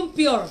 একদম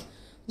পিওর,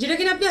 যেটা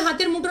কিনা আপনি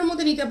হাতের মুঠোর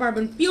মধ্যে নিতে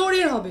পারবেন,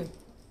 পিওরের হবে।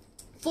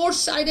 4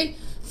 সাইডে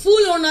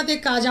ফুল ওড়নাতে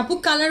কাজ আপু।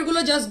 কালারগুলো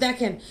জাস্ট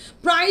দেখেন।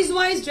 প্রাইস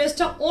ওয়াইজ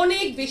ড্রেসটা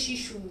অনেক বেশি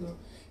সুন্দর।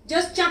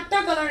 জাস্ট 4টা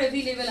কালার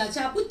অ্যাভেলেবেল আছে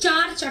আপু,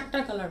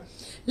 4টা কালার।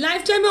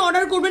 লাইফ টাইমে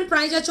অর্ডার করবেন,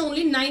 প্রাইস আছে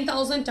অনলি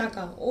 9000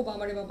 টাকা। ও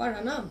বাবারে বাবা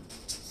রানা,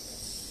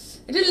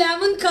 এটা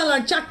লেমন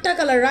কালার, 4টা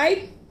কালার,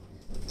 রাইট?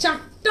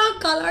 4টা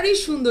কালারই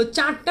সুন্দর,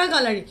 4টা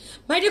কালারই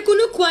ভাই। এটা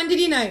কোনো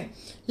কোয়ান্টিটি নাই।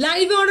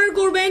 লাইভে অর্ডার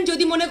করবেন,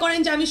 যদি মনে করেন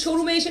যে আমি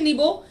শোরুমে এসে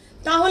নিব,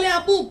 তাহলে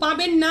আপু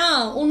পাবেন না,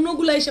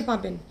 অন্যগুলো এসে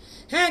পাবেন।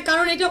 হ্যাঁ,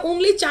 কারণ এটা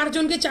অনলি 4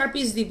 জনকে 4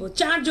 পিস দিব,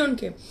 4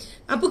 জনকে।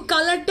 আপু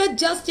কালারটা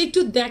জাস্ট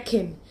একটু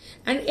দেখেন,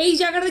 অ্যান্ড এই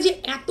জায়গাটা যে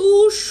এত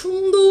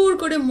সুন্দর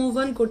করে মুভ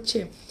অন করছে,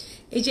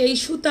 এই যে এই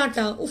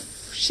সুতাটা, উফ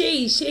সেই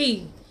সেই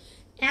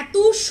এত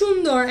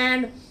সুন্দর।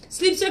 অ্যান্ড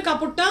স্লিভসের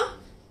কাপড়টা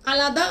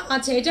আলাদা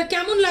আছে। এটা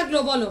কেমন লাগলো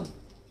বলো,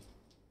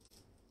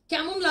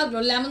 কেমন লাগলো?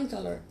 লেমন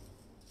কালার,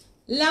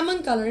 লেমন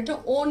কালার, এটা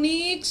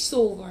অনেক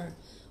সোভার,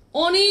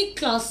 অনেক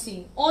ক্লাসি,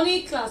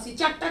 অনেক ক্লাসি।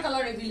 4টা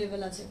কালার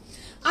অ্যাভেলেবেল আছে।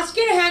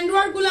 আজকের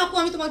হ্যান্ডওয়ার্কগুলো আপু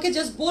আমি তোমাকে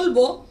জাস্ট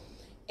বলবো,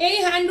 এই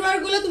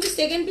হ্যান্ডওয়ার্কগুলো তুমি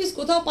সেকেন্ড পিস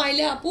কোথাও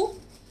পাইলে আপু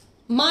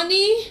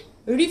মানি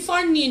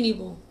রিফান্ড নিয়ে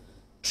নিব,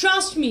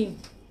 ট্রাস্ট মি।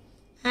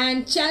 অ্যান্ড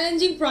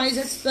চ্যালেঞ্জিং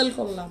প্রাইসে সেল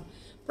করলাম,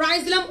 প্রাইস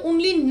দিলাম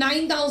অনলি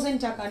 9000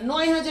 টাকা,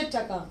 9000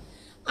 টাকা।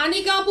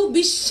 আনিকা আপু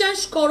বিশ্বাস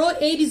করো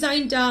এই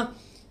ডিজাইনটা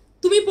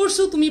তুমি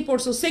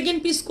পড়ছো সেকেন্ড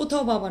পিস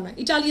কোথাও পাবা না।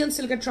 ইটালিয়ান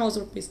সিল্কের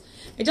ট্রাউজার পিস,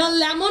 এটা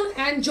লেমন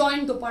অ্যান্ড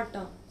জয়েন্ট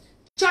দোপাট্টা,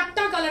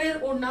 4টা কালারের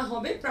ওড়না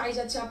হবে। প্রাইস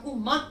আছে আপু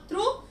মাত্র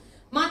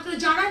মাত্র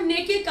যারা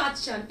নেকে কাজ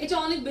চান, এটা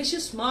অনেক বেশি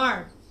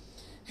স্মার্ট,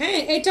 হ্যাঁ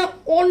এটা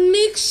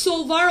অনেক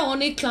সোভার,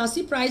 অনেক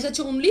ক্লাসি। প্রাইস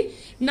আছে অনলি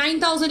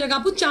 9000 টাকা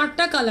আপু,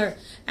 4টা কালার।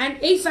 অ্যান্ড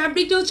এই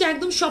ফ্যাব্রিকটা হচ্ছে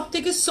একদম সব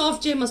থেকে সফট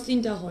যে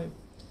মাসলিনটা হয়,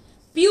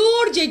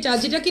 পিওর যেটা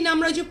যেটা কিনা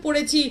আমরা যে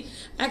পড়েছি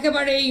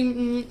একেবারে এই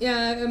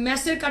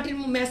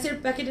ম্যাসের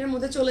প্যাকেটের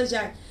মধ্যে চলে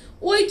যায়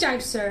ওই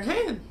টাইপ স্যার।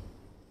 হ্যাঁ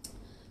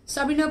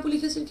সাবিনা আপু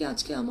লিখেছেন কি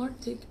আজকে আমার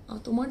থেকে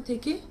তোমার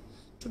থেকে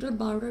টোটাল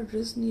 12টা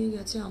ড্রেস নিয়ে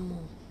গেছে আম্মু।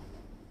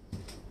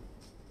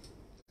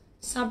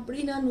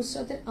 সাবরিনা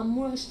নুসরাতের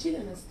আম্মু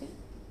আসছিলেন আজকে?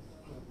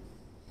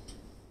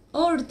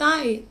 ওর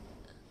তাই,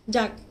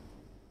 যাক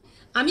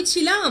আমি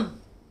ছিলাম,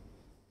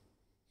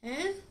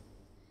 হ্যাঁ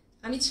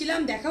আমি ছিলাম,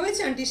 দেখা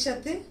হয়েছে আন্টির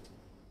সাথে।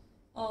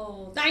 ও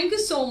থ্যাংক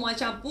ইউ সো মাচ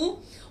আপু।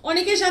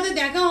 অনেকের সাথে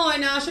দেখা হয়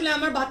না আসলে,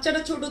 আমার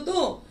বাচ্চাটা ছোট তো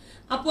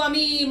আপু,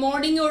 আমি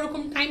মর্নিংয়ে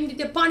ওরকম টাইম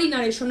দিতে পারি না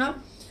রে শোনা।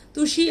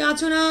 তুষি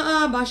আছো না?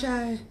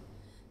 বাসায়,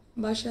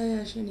 বাসায়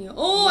আসেনি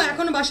ও,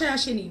 এখনো বাসায়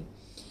আসেনি।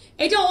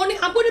 এটা অনেক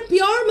আপু, এটা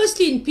pure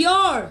muslin,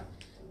 pure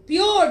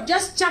pure,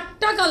 just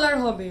 4টা কালার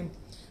হবে।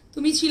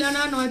 তুমি ছিল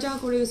না, 9 টাকা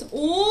করে গেছে।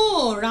 ও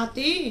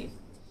রাতে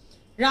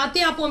রাতে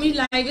আপু আমি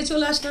লাইভে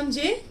চলে আসলাম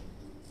যে,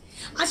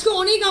 আজকে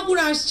অনেক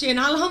আপুরা আসছেন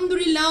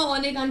আলহামদুলিল্লাহ,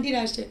 অনেক আন্টিরা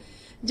আসছে।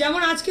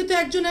 যেমন আজকে তো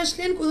একজন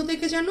আসলেন, কোথা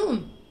থেকে জানো,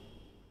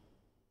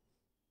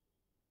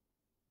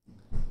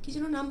 কি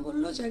যেন নাম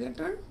বললো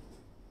জায়গাটার,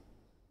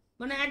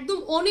 মানে একদম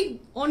অনেক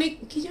অনেক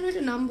কি যেন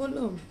একটা নাম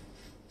বললো,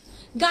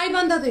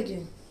 গাইবান্ধা থেকে।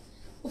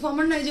 উফ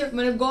আমার না এই যে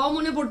মানে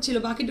মনে পড়ছিল,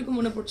 বাকিটুকু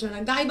মনে পড়ছিল না।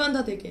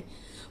 গাইবান্ধা থেকে,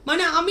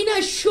 মানে আমি না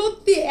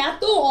সত্যি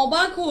এত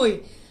অবাক হই,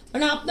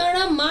 মানে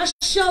আপনারা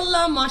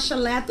মাশাল্লাহ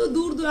মাশাল্লাহ এত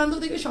দূর দূরান্ত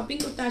থেকে শপিং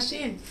করতে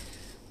আসেন,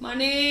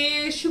 মানে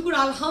শুকুর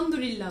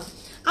আলহামদুলিল্লাহ।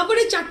 আবার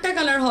এই 4টা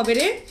কালার হবে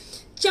রে,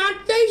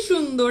 4টাই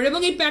সুন্দর,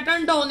 এবং এই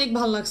প্যাটার্নটা অনেক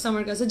ভালো লাগছে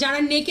আমার কাছে। যারা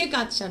নেকে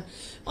কাজ চান,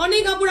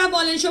 অনেক আপুরা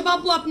বলেন শোভা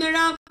আপু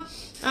আপনারা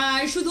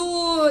শুধু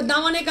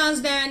দামানে কাজ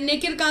দেন,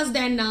 নেকের কাজ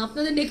দেন না।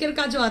 আপনাদের নেকের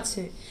কাজও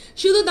আছে,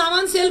 শুধু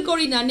দামান সেল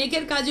করি না,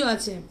 নেকের কাজও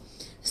আছে।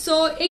 সো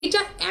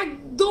এইটা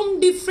একদম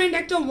ডিফারেন্ট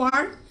একটা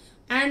ওয়ার্ক।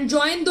 অ্যান্ড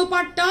জয়েন্ট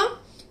দোপাট্টা,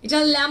 এটা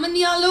লেমন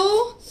ইয়েলো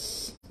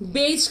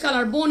বেজ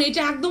কালার, বোন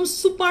এটা একদম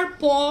super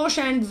posh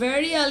and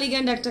very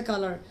elegant একটা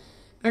colour.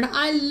 And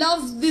I love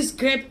this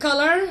grape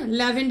colour,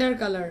 lavender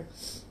colour.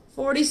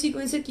 4D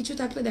সিকোয়েন্সের কিছু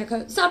থাকলে দেখা।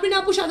 সাবরিনা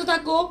আপু সাথে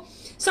থাকো।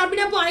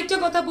 সাবরিনা আপু আরেকটা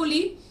কথা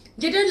বলি,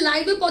 যেটা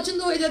লাইভে পছন্দ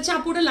হয়ে যাচ্ছে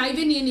আপু ওটা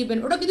লাইভে নিয়ে নেবেন,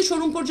 ওটা কিন্তু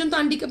শোরুম পর্যন্ত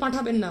আন্টিকে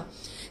পাঠাবেন না।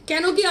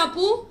 কেন কি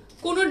আপু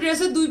কোনো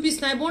ড্রেসের 2 পিস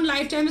নাই বোন,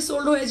 লাইফ টাইমে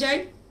সোল্ড হয়ে যায়।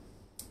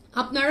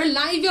 আপনারা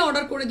লাইভে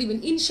অর্ডার করে দিবেন,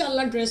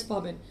 ইনশাল্লাহ ড্রেস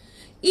পাবেন,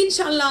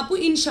 ইনশাল্লাহ আপু,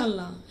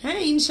 ইনশাল্লাহ।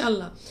 হ্যাঁ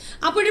ইনশাল্লাহ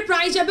আপু, এর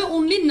প্রাইস যাবে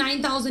অনলি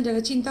 9000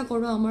 টাকা। চিন্তা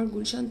করো আমার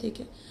গুলশান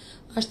থেকে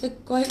আসতে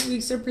কয়েক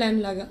উইক্সের প্ল্যান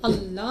লাগে।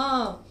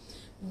 আল্লাহ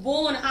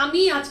বোন,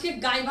 আমি আজকে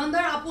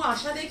গাইবান্ধার আপু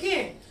আসা দেখে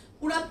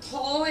পুরা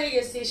হয়ে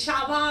গেছে।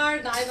 Savar,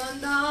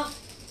 Gaibandha,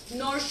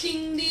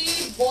 Narsingdi,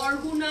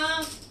 Barguna,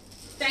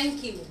 thank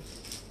you,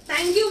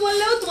 thank you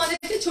বললেও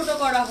তোমাদেরকে ছোট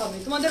করা হবে।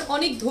 তোমাদের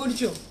অনেক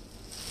ধৈর্য,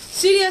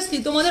 সিরিয়াসলি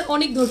তোমাদের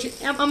অনেক ধৈর্য।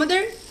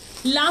 আমাদের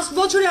লাস্ট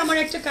বছরে আমার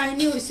একটা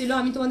কাহিনী হয়েছিল,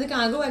 আমি তোমাদেরকে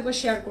আগেও একবার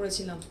শেয়ার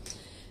করেছিলাম।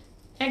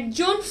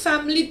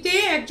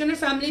 একজনের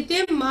ফ্যামিলিতে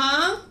মা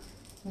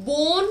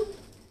বোন,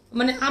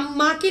 মানে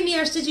মাকে নিয়ে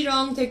আসছে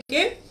চিরং থেকে,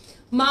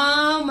 মা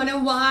মানে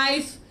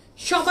ওয়াইফ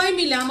সবাই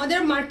মিলে আমাদের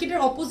মার্কেটের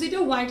অপোজিটে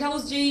হোয়াইট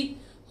হাউস যেই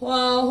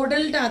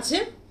হোটেলটা আছে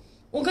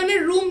ওখানে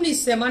রুম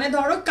নিচ্ছে। মানে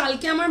ধরো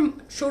কালকে আমার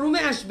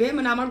শোরুমে আসবে,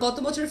 মানে আমার গত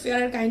বছরের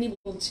ফেয়ারের কাহিনী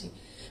বলছি,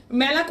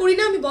 মেলা করি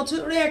না আমি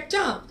বছরে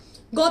একটা,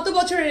 গত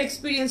বছরের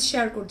এক্সপিরিয়েন্স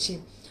শেয়ার করছি।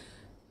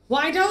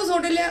 হোয়াইট হাউস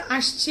হোটেলে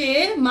আসছে,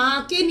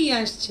 মাকে নিয়ে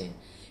আসছে,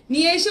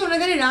 নিয়ে এসে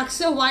ওনাখানে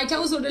রাখছে। হোয়াইট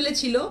হাউস হোটেলে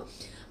ছিল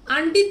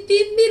আন্টি,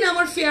 3 দিন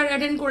আমার ফেয়ার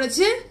অ্যাটেন্ড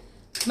করেছে।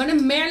 মানে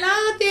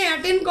মেলাতে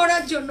অ্যাটেন্ড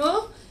করার জন্য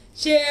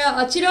সে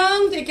চিরং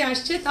থেকে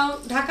আসছে, তাও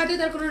ঢাকাতে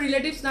তার কোনো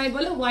রিলেটিভস নাই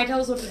বলে হোয়াইট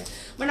হাউস হোটেলে,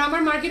 মানে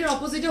আমার মার্কেটের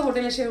অপোজিটে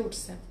হোটেলে সে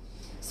উঠছে।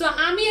 সো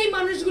আমি এই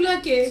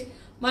মানুষগুলোকে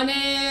মানে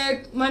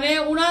মানে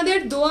ওনাদের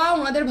দোয়া,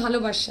 ওনাদের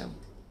ভালোবাসা,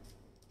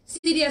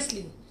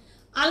 সিরিয়াসলি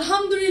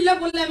আলহামদুলিল্লাহ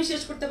বললে আমি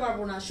শেষ করতে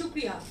পারবো না,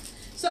 শুক্রিয়া।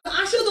 সো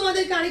আসো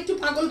তোমাদেরকে আরেকটু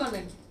পাগল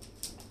বানাই,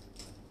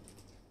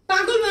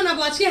 পাগল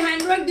বানাবো আজকে,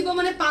 হ্যান্ডওয়ার্ক দিব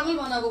মানে পাগল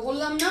বানাবো,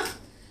 বললাম না?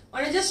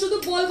 মানে জাস্ট শুধু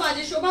বলবা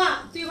যে শোভা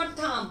তুই এবার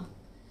থাম,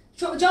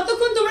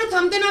 যতক্ষণ তোমরা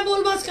থামতে না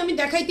বলবো আজকে আমি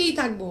দেখাইতেই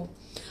থাকবো।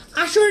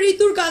 আসল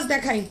ঋতুর কাজ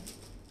দেখাই,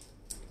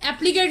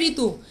 অ্যাপ্লিকের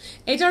ঋতু,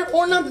 এটার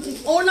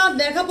ওড়না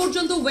দেখা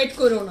পর্যন্ত ওয়েট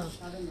করো না,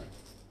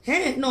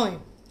 হ্যাঁ নয়,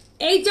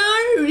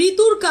 এইটার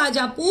ঋতুর কাজ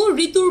আপু,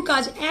 ঋতুর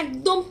কাজ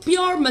একদম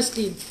পিওর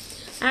মাসলিন।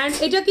 অ্যান্ড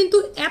এটা কিন্তু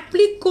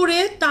অ্যাপ্লিক করে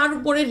তার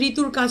উপরে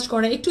ঋতুর কাজ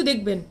করে, একটু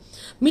দেখবেন।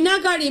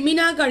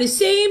 মিনাকারি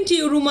সেম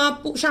টিউ, রুমা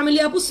আপু,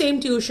 শামিলি আপু সেম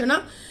টিউশন।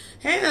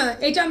 হ্যাঁ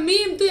এটা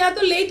মিম, তুই এত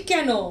লেট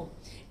কেন?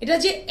 এটা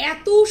যে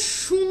এত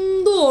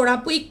সুন্দর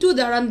আপু, একটু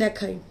দাঁড়ান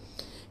দেখাই।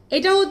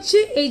 এটা হচ্ছে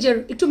এই যে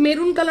একটু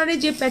মেরুন কালারের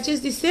যে প্যাচেস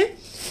দিচ্ছে,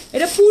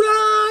 এটা পুরা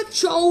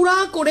চওড়া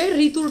করে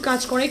ঋতুর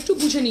কাজ করে, একটু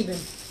বুঝে নিবেন।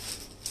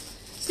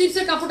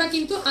 স্লিপসের কাপড়টা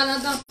কিন্তু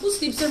আলাদা আপু,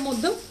 স্লিপসের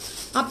মধ্যেও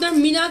আপনার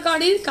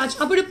মিনাকারির কাজ,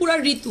 আপরে পুরা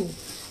ঋতু।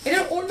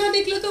 এটার ওড়না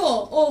দেখলে তো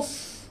ওফ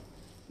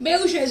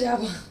বেহুশ হয়ে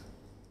যাব।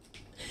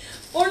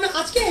 ওড়না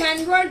আজকে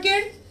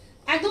হ্যান্ডওয়ার্কের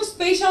একদম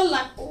স্পেশাল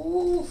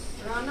উফ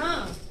রানা,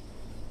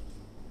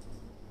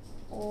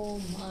 ও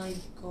মাই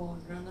গড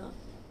রানা,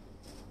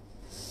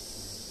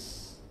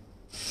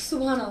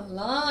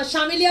 সুবহানাল্লাহ।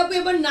 শামিলি আপু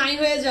এবার 9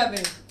 হয়ে যাবে।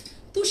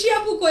 তুষি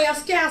আপু কই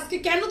আজকে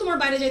কেন তোমার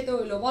বাইরে যেতে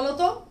হইলো বলো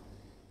তো?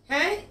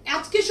 হ্যাঁ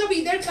আজকে সব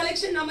ঈদের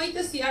কালেকশন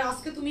নামাইতেছি আর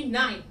আজকে তুমি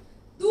 9,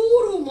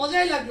 দূর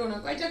মজাই লাগলো না।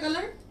 কয়টা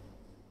কালার?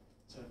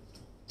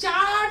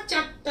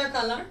 চারটা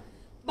কালার,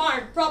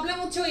 বাট প্রবলেম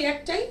হচ্ছে ওই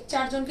একটাই,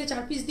 4 জনকে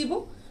 4 পিস দিব,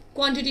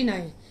 কোয়ান্টিটি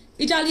নাই।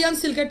 ইটালিয়ান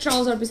সিল্কের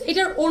ট্রাউজার পিস,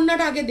 এটার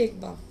ওড়নাটা আগে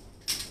দেখবা।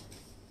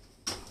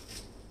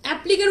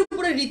 অ্যাপ্লিকের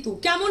উপরে ঋতু,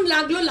 কেমন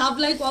লাগলো? লাভ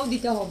লাইক ওয়াও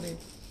দিতে হবে।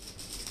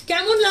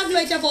 কেমন লাগলো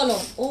এটা বলো?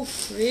 ওফ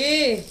রে,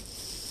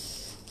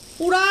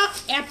 পুরা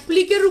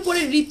অ্যাপ্লিকের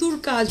উপরে ঋতুর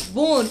কাজ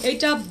বোন,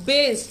 এটা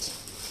বেস্ট।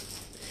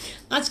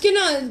 আজকে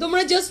না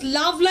তোমরা জাস্ট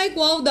লাভ লাইক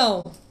ওয়াও দাও।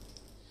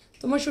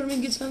 তোমার শোরুমে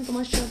গেছিলাম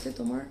তোমার সাথে,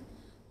 তোমার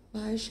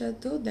ভাইয়ের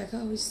সাথেও দেখা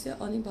হয়েছে,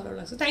 অনেক ভালো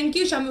লাগছে। থ্যাংক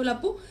ইউ শামিউল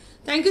আপু,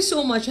 থ্যাংক ইউ সো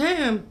মাচ।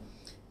 হ্যাঁ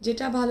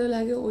যেটা ভালো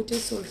লাগে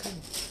ওইটাই সোল খাই।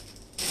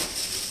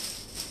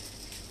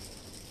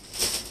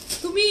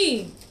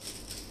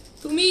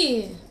 তুমি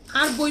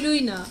আর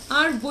বইলই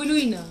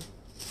না,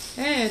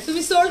 হ্যাঁ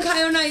তুমি সোল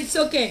খায়ও না, ইটস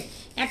ওকে।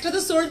 একটা তো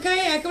সোল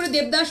খায় একেবারে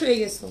দেবদাস হয়ে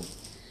গেছো,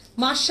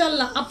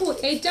 মাশাআল্লাহ আপু।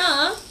 এইটা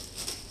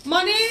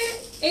মানে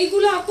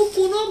এইগুলো আপু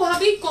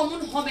কোনোভাবেই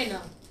কমন হবে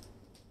না,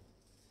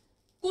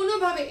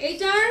 কোনোভাবে।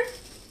 এইটার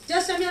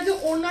জাস্ট আমি আগে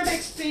ওড়নাটা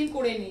এক্সপ্লেন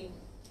করে নিই।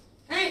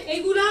 হ্যাঁ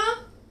এইগুলা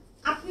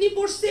আপনি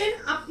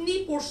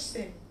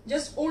পড়ছেন,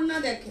 জাস্ট ওড়না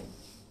দেখেন,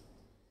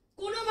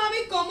 কোনোভাবে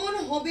কমন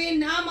হবে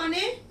না,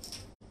 মানে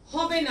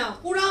হবে না।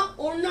 পুরা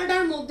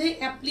ওড়নাটার মধ্যে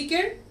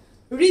অ্যাপ্লিকের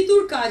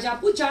ঋতুর কাজ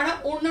আপু, যারা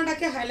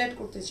ওড়নাটাকে হাইলাইট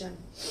করতে চান।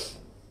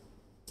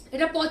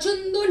 এটা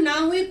পছন্দ না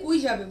হয়ে কই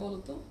যাবে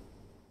বলতো?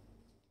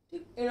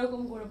 ঠিক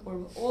এরকম করে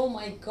পড়বো। ও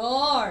মাই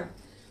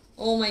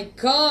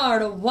গড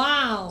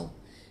ওয়াও,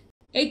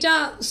 এটা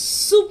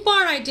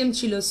সুপার আইটেম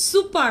ছিল,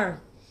 সুপার।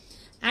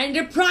 অ্যান্ড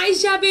এর প্রাইস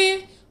যাবে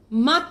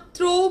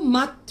মাত্র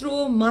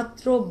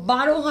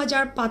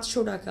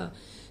 12,500 টাকা,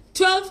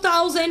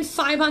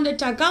 12,500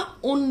 টাকা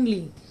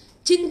অনলি।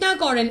 চিন্তা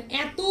করেন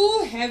এত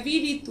হেভি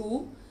ঋতু,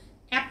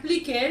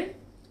 অ্যাপ্লিকের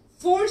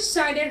 4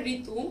 সাইডের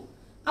ঋতু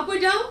আপু,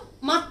 এটা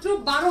মাত্র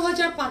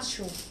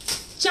 12,500।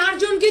 4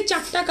 জনকে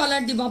 4টা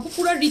কালার দিব আপু,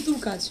 পুরো ঋতুর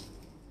কাজ।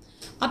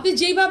 আপনি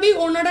যেইভাবেই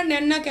ওড়নাটা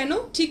নেন না কেন,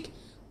 ঠিক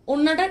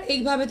ওড়নাটার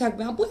এইভাবে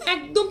থাকবে আপু,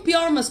 একদম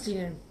পিওর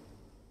মাসলিনের।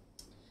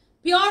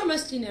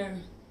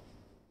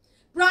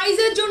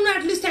 প্রাইজের জন্য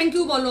অ্যাটলিস্ট থ্যাংক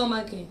ইউ বলো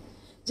আমাকে,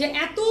 যে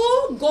এত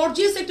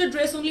গর্জিয়াস একটা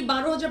ড্রেস অনলি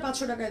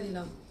 12,500 টাকায়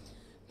দিলাম।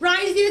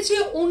 প্রাইস দিয়েছে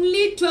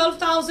অনলি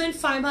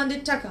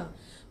 12,500 টাকা।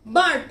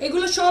 বাট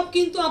এগুলো সব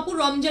কিন্তু আপু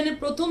রমজানের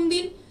প্রথম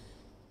দিন,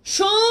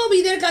 সব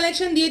ঈদের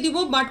কালেকশন দিয়ে দিব,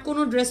 বাট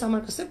কোনো ড্রেস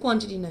আমার কাছে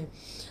কোয়ান্টিটি নাই।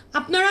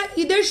 আপনারা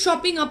ঈদের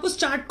শপিং আপু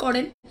স্টার্ট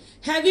করেন,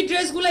 হেভি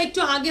ড্রেসগুলো একটু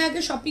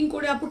আগে শপিং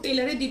করে আপু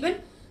টেলারে দিবেন,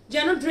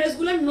 যেন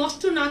ড্রেসগুলো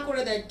নষ্ট না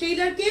করে দেয়।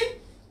 টেলারকে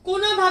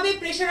কোনোভাবে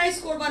প্রেশারাইজ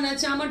করবা না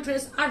যে আমার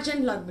ড্রেস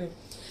আর্জেন্ট লাগবে।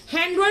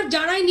 হ্যান্ডওয়ার্ক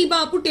যারাই নিবা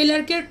আপু,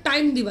 টেলারকে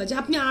টাইম দিবা যে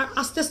আপনি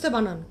আস্তে আস্তে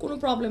বানান, কোনো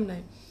প্রবলেম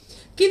নাই।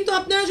 কিন্তু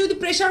আপনারা যদি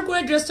প্রেশার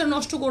করে ড্রেসটা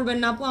নষ্ট করবেন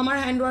না আপু। আমার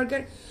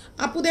হ্যান্ডওয়ার্কের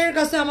আপুদের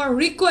কাছে আমার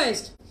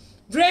রিকোয়েস্ট,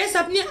 ড্রেস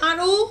আপনি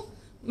আরও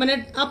মানে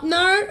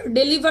আপনার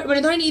ডেলিভার,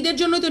 মানে ধরেন ঈদের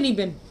জন্য তো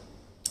নিবেন,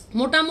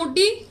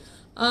 মোটামুটি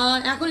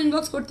এখন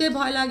ইনবক্স করতে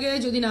ভয় লাগে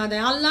যদি না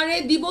দেয়। আল্লাহ রে,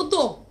 দিব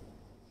তো।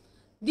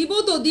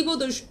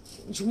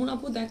 ঝুমুর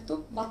আপু দেখতো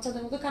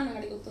বাচ্চাদের মতো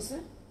কান্নাকাটি করতেছে।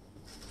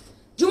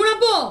 ঝুমুর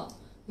আপু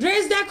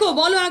ড্রেস দেখো,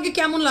 বলো আগে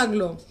কেমন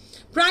লাগলো।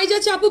 প্রাইস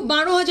আছে আপু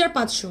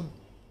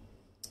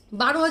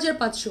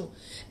 12,500।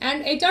 অ্যান্ড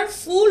এটার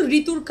ফুল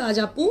ঋতুর কাজ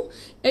আপু।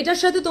 এটার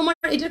সাথে তোমার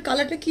এটার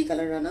কালারটা কি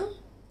কালার রানা?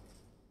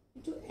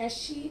 একটু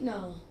অ্যাশি না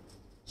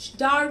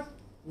ডার্ক,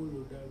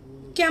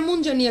 কেমন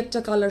জানি একটা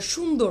কালার,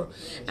 সুন্দর।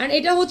 অ্যান্ড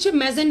এটা হচ্ছে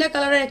ম্যাজেন্ডা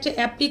কালারের একটা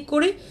অ্যাপ্লিক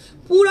করে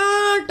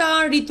পুরাটা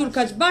ঋতুর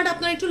কাজ। বাট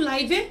আপনার একটু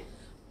লাইভে,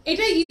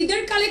 এটা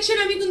ঈদের কালেকশন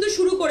আমি কিন্তু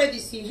শুরু করে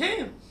দিছি।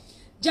 হ্যাঁ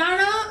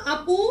যারা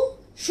আপু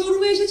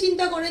শোরুমে এসে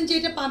চিন্তা করেন যে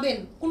এটা পাবেন,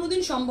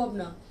 কোনোদিন সম্ভব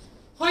না,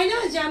 হয় না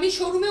যে আমি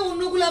শোরুমে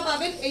অন্যগুলা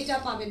পাবেন, এইটা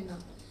পাবেন না।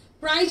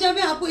 প্রাইস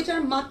যাবে আপু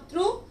এটার মাত্র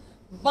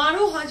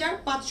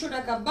 12,500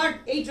 টাকা। বাট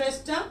এই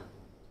ড্রেসটা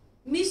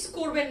মিস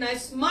করবেন না,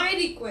 ইটস মাই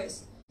রিকোয়েস্ট।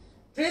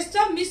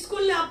 ড্রেসটা মিস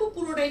করলে আপু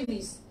পুরোটাই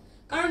মিস,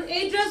 কারণ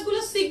এই ড্রেসগুলো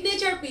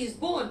সিগনেচার পিস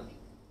বোন।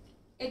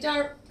 এটার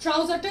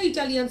ট্রাউজারটা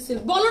ইটালিয়ান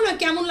সিল্ক। বলো না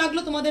কেমন লাগলো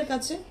তোমাদের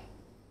কাছে?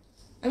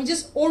 আমি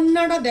জাস্ট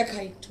ওড়নাটা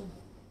দেখাই একটু,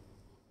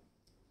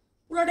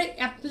 পুরোটাই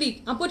অ্যাপ্লিক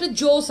আপু। এটা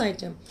জোস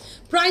আইটেম।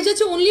 প্রাইস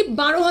আছে অনলি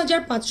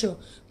 12,500।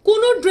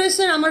 কোনো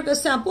ড্রেসের আমার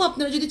কাছে আপু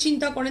আপনারা যদি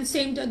চিন্তা করেন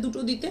সেমটা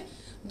দুটো দিতে,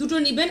 দুটো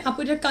নিবেন আপু।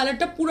 এটার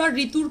কালারটা পুরো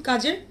ঋতুর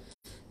কাজের।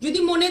 যদি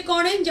মনে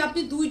করেন যে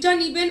আপনি দুইটা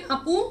নিবেন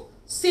আপু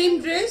সেম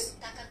ড্রেস,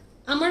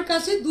 আমার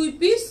কাছে 2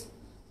 পিস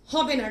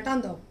হবে না, টান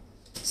দাও।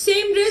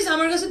 সেম ড্রেস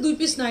আমার কাছে 2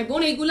 পিস নাই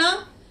বোন। এগুলা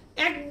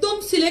একদম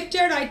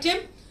সিলেক্টেড আইটেম,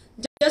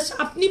 জাস্ট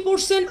আপনি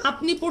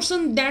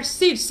পড়ছেন দ্যাটস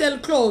ইট, সেল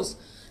ক্লোজ।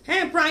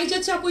 হ্যাঁ, প্রাইস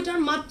আছে আপু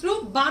এটার মাত্র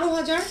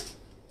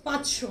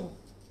 12,500।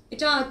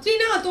 এটা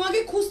ত্রিনা তোমাকে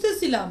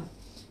খুঁজতেছিলাম,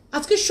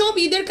 আজকে সব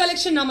ঈদের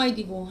কালেকশন নামাই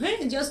দিব। হ্যাঁ,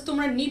 জাস্ট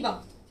তোমরা নিবা,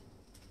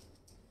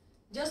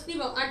 জাস্ট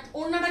নিবা। আর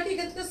ওড়নাটাকে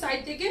এখান থেকে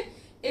সাইড থেকে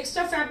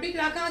এক্সট্রা ফ্যাব্রিক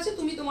রাখা আছে,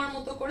 তুমি তোমার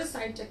মতো করে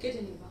সাইডটা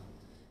কেটে নিবা।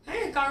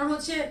 হ্যাঁ, কারণ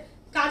হচ্ছে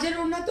কাজের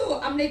ওড়না তো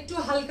আমরা একটু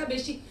হালকা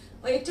বেশি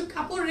একটু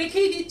কাপড়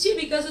রেখেই দিচ্ছি,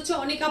 বিকজ হচ্ছে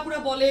অনেক কাপড়া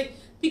বলে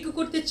পিকু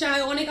করতে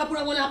চায়, অনেক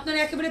কাপড়া বলে আপনারা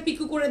একেবারে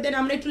পিকু করে দেন,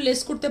 আমরা একটু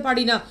লেস করতে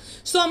পারি না।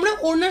 সো আমরা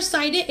ওড়নার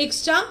সাইডে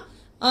এক্সট্রা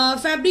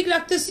ফ্যাব্রিক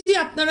রাখতেছি।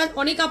 আপনারা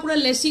অনেক কাপড়া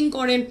লেসিং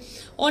করেন,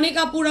 অনেক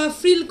কাপড়া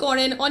ফ্রিল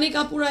করেন, অনেক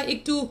কাপড়া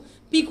একটু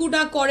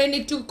পিকুটা করেন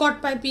একটু কট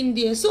পাইপিং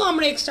দিয়ে। সো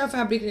আমরা এক্সট্রা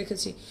ফ্যাব্রিক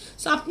রেখেছি।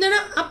 সো আপনারা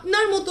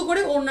আপনার মতো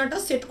করে ওড়নাটা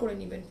সেট করে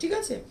নেবেন, ঠিক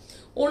আছে?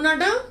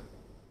 ওড়নাটা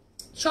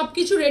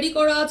সবকিছু রেডি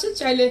করা আছে,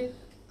 চাইলে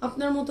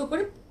আপনার মতো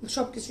করে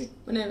সবকিছু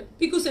মানে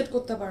পিকু সেট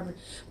করতে পারবেন।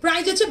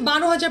 প্রাইস আছে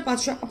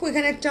 12,500 আপু।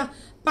 এখানে একটা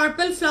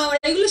পার্পল ফ্লাওয়ার,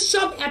 এগুলো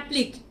সব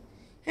অ্যাপ্লিক।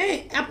 হ্যাঁ,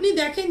 আপনি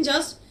দেখেন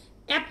জাস্ট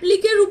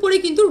অ্যাপ্লিকের উপরে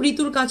কিন্তু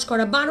ঋতুর কাজ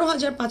করা।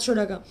 12,500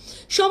 টাকা।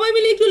 সবাই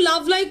মিলে একটু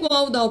লাভ লাইক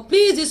ওয়াও দাও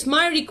প্লিজ, ইটস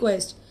মাই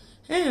রিকোয়েস্ট।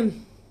 হ্যাঁ,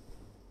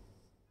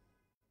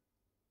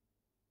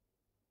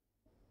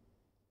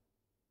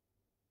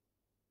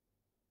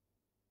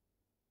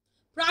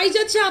 প্রাইস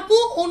আছে আপু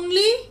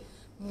অনলি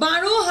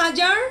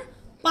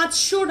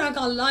 12,500 টাকা।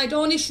 আল্লাহ, এটা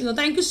অনেক সুন্দর,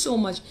 থ্যাংক ইউ সো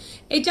মাচ।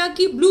 এটা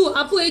কি ব্লু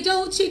আপু? এটা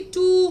হচ্ছে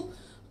একটু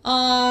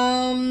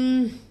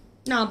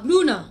না ব্লু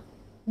না,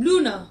 ব্লু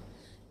না,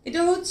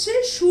 এটা হচ্ছে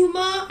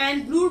সুরমা অ্যান্ড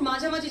ব্লুর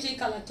মাঝামাঝি যে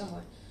কালারটা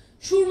হয়,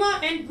 সুরমা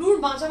অ্যান্ড ব্লুর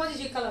মাঝামাঝি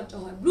যে কালারটা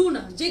হয়, ব্লু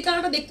না, যে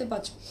কালারটা দেখতে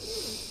পাচ্ছ।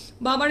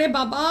 বাবারে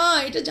বাবা,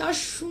 এটা যা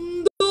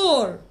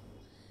সুন্দর।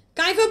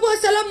 কাইফাপু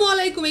আসসালামু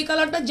আলাইকুম। এই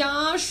কালারটা যা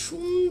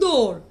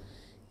সুন্দর,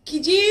 কি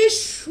যে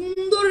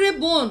সুন্দর রে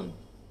বোন,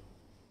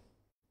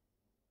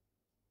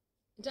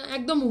 এটা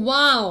একদম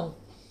ওয়াও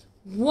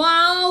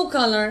ওয়াও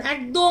কালার,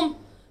 একদম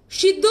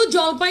সিদ্ধ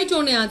জলপাই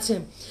টোনে আছে।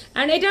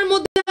 এন্ড এটার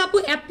মধ্যে আপু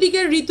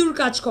অ্যাপ্লিকের ঋতুর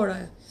কাজ করা।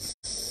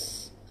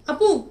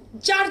 আপু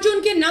 4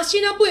 জনকে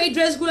নাসরিন আপু এই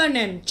ড্রেসগুলো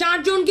নেন, 4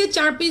 জনকে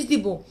 4 পিস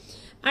দিব।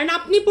 এন্ড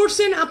আপনি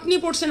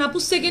পড়ছেন আপু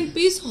সেকেন্ড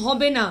পিস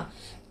হবে না,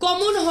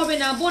 কমন হবে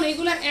না বোন।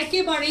 এগুলা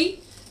একেবারেই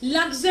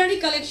লাক্সারি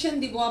কালেকশন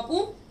দিব আপু,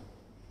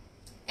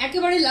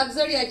 একেবারে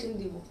লাক্সারি আইটেম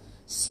দিব,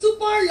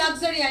 সুপার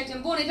লাক্সারি আইটেম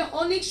বোন। এটা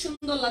অনেক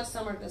সুন্দর লাগছে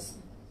আমার কাছে,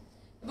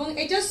 এবং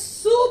এটা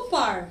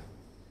সুপার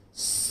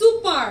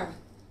সুপার।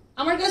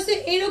 আমার কাছে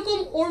এরকম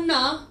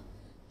ওড়না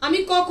আমি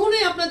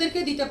কখনোই আপনাদেরকে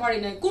দিতে পারি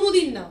না,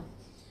 কোনোদিন না।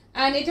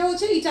 এন্ড এটা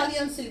হচ্ছে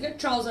ইটালিয়ান সিল্কের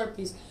ট্রাউজার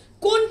পিস।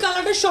 কোন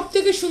কালারটা সব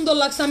থেকে সুন্দর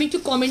লাগছে আমি একটু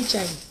কমেন্ট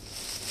চাই।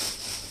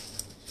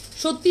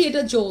 সত্যি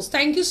এটা জোস,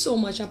 থ্যাংক ইউ সো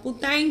মাচ আপু,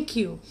 থ্যাংক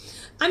ইউ।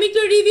 আমি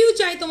একটু রিভিউ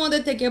চাই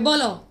তোমাদের থেকে,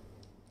 বলো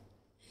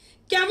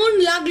কেমন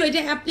লাগলো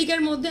এটা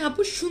অ্যাপ্লিকের মধ্যে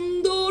আপু?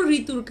 সুন্দর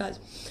ঋতুর কাজ।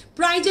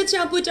 প্রাইস আছে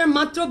আপু এটার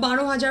মাত্র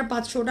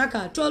 12,500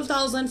 টাকা,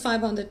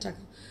 12,500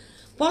 টাকা।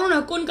 বলো না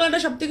কোন কালারটা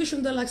সব থেকে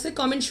সুন্দর লাগছে,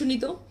 কমেন্ট শুনি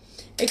তো।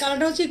 এই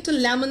কালারটা হচ্ছে একটু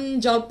লেমন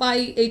জলপাই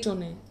এই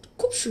টোনে,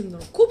 খুব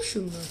সুন্দর খুব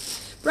সুন্দর।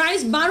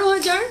 প্রাইস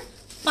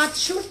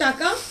 12,500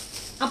 টাকা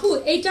আপু।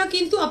 এইটা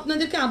কিন্তু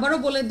আপনাদেরকে আবারও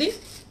বলে দিই,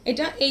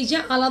 এটা এই যে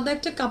আলাদা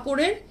একটা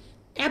কাপড়ের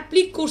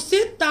অ্যাপ্লিক করছে,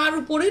 তার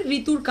উপরে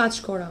ঋতুর কাজ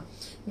করা।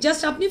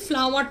 জাস্ট আপনি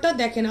ফ্লাওয়ারটা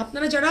দেখেন।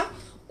 আপনারা যারা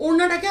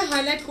ওড়নাটাকে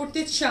হাইলাইট করতে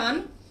চান,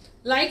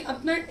 লাইক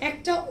আপনার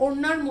একটা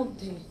ওড়নার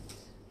মধ্যে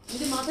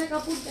যদি মাথায়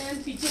কাপড় দেন,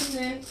 পিঠে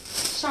নেন,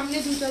 সামনে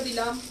দুটো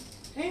দিলাম।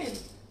 হ্যাঁ,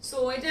 সো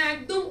এটা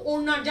একদম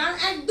ওড়না যার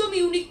একদম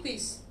ইউনিক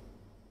পিস।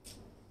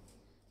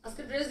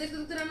 আজকে ড্রেস দেখতে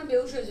দেখতে রান্না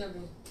বেহুশ হয়ে যাবে।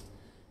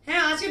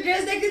 হ্যাঁ, আজকে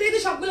ড্রেস দেখতে দেখতে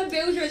সবগুলো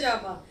বেহুশ হয়ে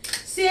যাবা।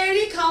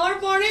 সেরি খাওয়ার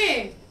পরে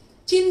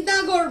চিন্তা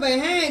করবে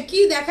হ্যাঁ কি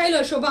দেখাইলো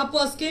শোভা আপু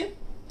আজকে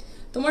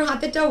তোমার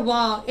হাতেটা।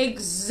 Wow,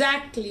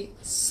 exactly,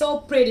 so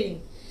pretty,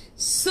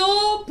 so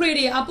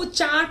pretty আপু।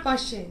 4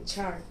 পাশে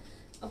ছাড়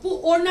আপু,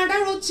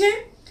 ওড়নাটার হচ্ছে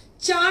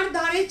 4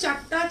 ধারে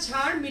 4টা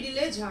ছাড়,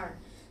 মিডিলে ঝাড়।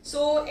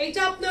 সো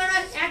এটা আপনারা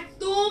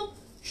একদম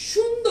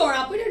সুন্দর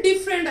আপু, এটা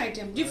ডিফারেন্ট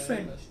আইটেম,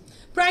 ডিফারেন্ট।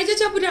 প্রাইস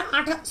আছে আপু এটা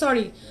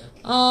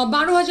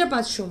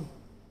 12,500।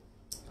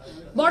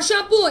 বর্ষা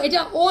আপু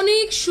এটা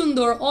অনেক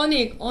সুন্দর,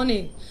 অনেক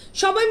অনেক।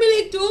 সবাই মিলে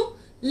একটু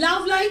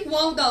লাভ লাইক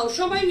ওয়াও দাও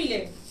সবাই মিলে।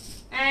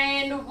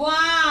 এন্ড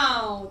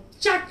ওয়াও,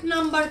 4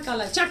 নাম্বার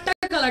কালার, 4টা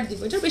কালার দিব,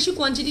 এটা বেশি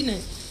কোয়ান্টিটি নাই।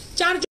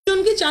 4 জন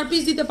চারজনকে 4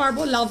 পিস দিতে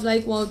পারবো লাভ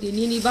লাইক ওয়াও দিয়ে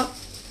নিয়ে নিবা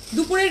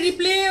দুপুরের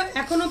রিপ্লে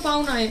এখনো পাও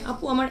নাই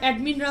আপু আমার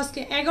অ্যাডমিন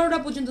রাজকে 11টা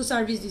পর্যন্ত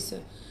সার্ভিস দিছে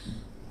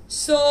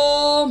সো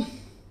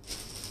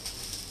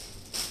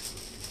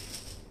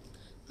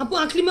আপু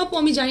আকরিম আপু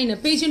আমি জানি না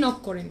পেজে নক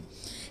করেন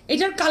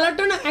এটার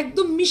কালারটা না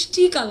একদম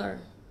মিষ্টি কালার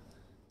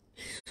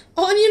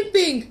অনিয়ন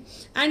পিঙ্ক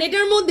এন্ড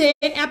এটার মধ্যে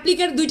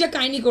অ্যাপ্লিকের দুইটা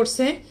কাহিনী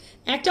করছে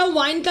একটা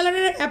ওয়াইন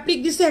কালারের অ্যাপ্লিক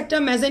দিছে একটা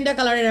ম্যাজেন্ডা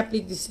কালারের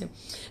অ্যাপ্লিক দিছে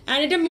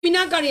এন্ড এটা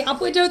মিনাকারি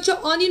আপু এটা হচ্ছে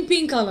অনিয়ন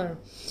পিঙ্ক কালার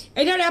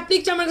এটার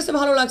অ্যাপ্লিকটা আমার কাছে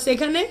ভালো লাগছে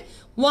এখানে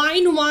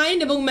ওয়াইন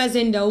এবং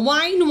ম্যাজেন্ডা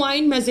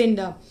ওয়াইন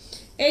ম্যাজেন্ডা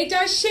এটা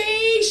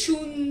সেই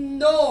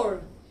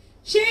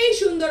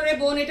সুন্দর রে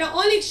বোন এটা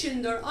অনেক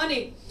সুন্দর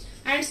অনেক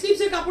এন্ড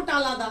স্লিভসের কাপড়টা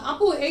আলাদা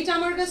আপু এইটা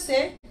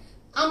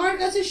আমার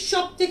কাছে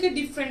সব থেকে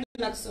ডিফারেন্ট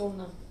লাগছে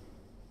ওনা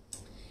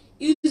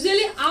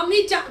ইউজুয়ালি আমি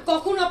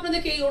কখনো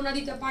আপনাদেরকে এই ওড়না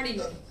দিতে পারি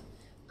না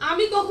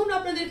আমি কখনো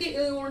আপনাদেরকে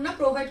এই ওড়না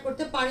প্রোভাইড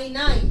করতে পারি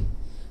নাই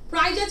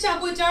প্রাইস আছে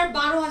আপু এটার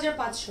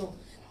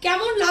 12,500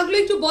 কেমন লাগলো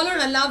একটু বলো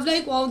না লাভ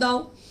লাইক ওয়াও দাও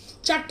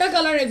 4টা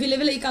কালার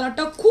अवेलेबल এই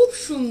কালারটা খুব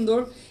সুন্দর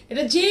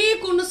এটা যে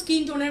কোনো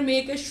স্কিন টোনের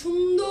মেয়েকে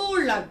সুন্দর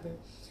লাগবে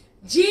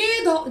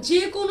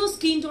যে কোনো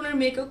স্কিন টোনের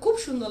মেয়েকে খুব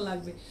সুন্দর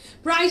লাগবে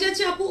প্রাইস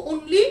আছে আপু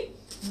অনলি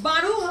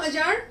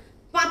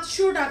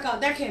 12,500 টাকা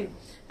দেখেন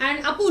এন্ড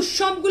আপু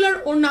সবগুলোর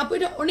ওড়না আপু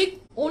এটা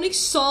অনেক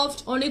সফট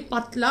অনেক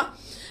পাতলা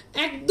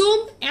একদম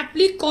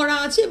অ্যাপ্লিক করা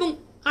আছে এবং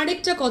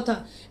আরেকটা কথা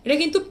এটা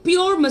কিন্তু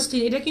পিওর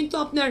মাসলিন এটা কিন্তু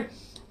আপনার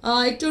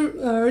একটু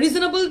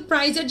রিজনেবল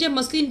প্রাইসের যে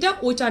মাসলিনটা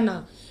ওইটা না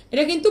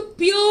এটা কিন্তু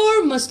পিওর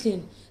মাসলিন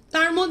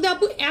তার মধ্যে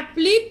আপু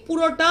অ্যাপ্লিক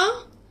পুরোটা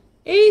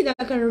এই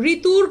দেখেন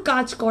ঋতুর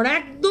কাজ করা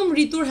একদম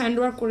ঋতুর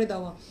হ্যান্ডওয়ার্ক করে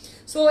দেওয়া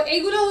সো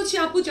এইগুলো হচ্ছে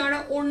আপু যারা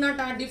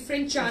ওড়নাটা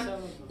ডিফারেন্ট চান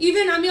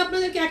ইভেন আমি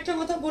আপনাদেরকে একটা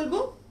কথা বলবো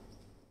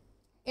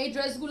এই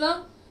ড্রেসগুলো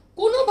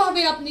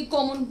কোনোভাবে আপনি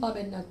কমন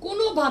পাবেন না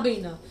কোনোভাবেই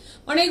না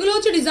মানে এগুলো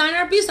হচ্ছে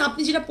ডিজাইনার পিস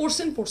আপনি যেটা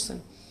পরছেন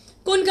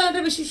কোন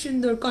কালারটা বেশি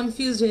সুন্দর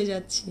কনফিউজ হয়ে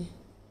যাচ্ছে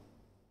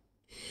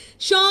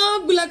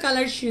সবগুলা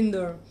কালার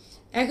সুন্দর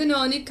এখনো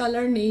অনেক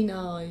কালার নেই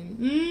নাই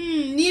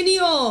নিয়ে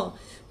নিও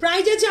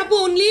প্রাইস আছে আপু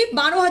অনলি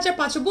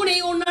 12,500 বোন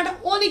এই ওড়নাটা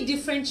অনেক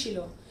ডিফারেন্ট ছিল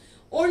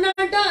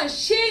ওড়নাটা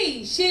সেই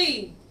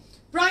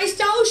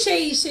প্রাইসটাও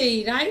সেই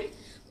রাইট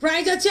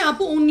প্রাইস আছে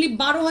আপু অনলি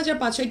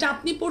 12,500 এটা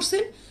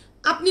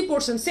আপনি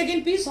পড়ছেন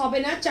সেকেন্ড পিস হবে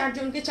না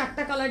চারজনকে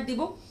 4টা কালার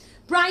দিব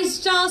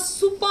প্রাইসটা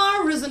সুপার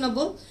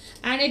রিজনেবল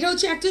এন্ড এটা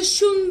হচ্ছে একটা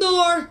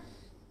সুন্দর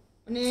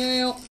মানে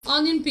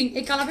অনিয়ন পিঙ্ক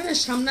এই কালারটা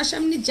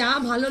সামনাসামনি যা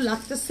ভালো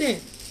লাগতেছে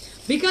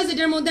বিকজ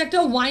এটার মধ্যে একটা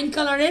ওয়াইন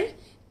কালারের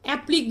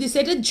অ্যাপ্লিক দিছে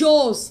এটা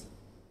জোস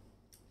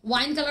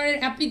ওয়াইন কালারের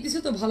অ্যাপ্লিক দিছে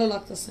তো ভালো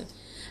লাগতেছে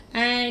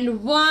and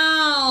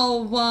wow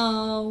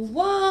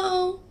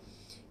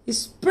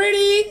it's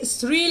pretty it's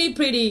really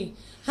pretty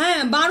হ্যাঁ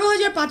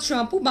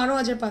 12,500 আপু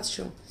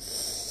 12,500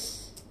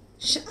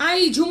 আই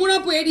ঝুমুর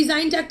আপু এই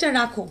ডিজাইনটা একটা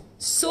রাখো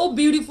সো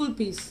বিউটিফুল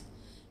পিস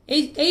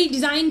এই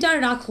ডিজাইনটা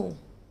রাখো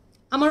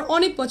আমার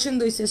অনেক পছন্দ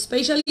হয়েছে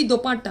স্পেশালি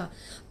দোপাট্টা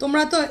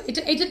তোমরা তো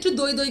এটা একটু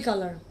দই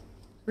কালার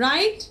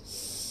রাইট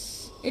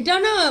এটা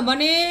না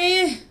মানে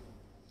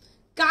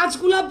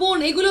কাজগুলা বোন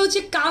এগুলো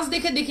হচ্ছে কাজ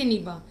দেখে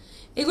নিবা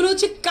এগুলো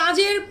হচ্ছে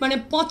কাজের মানে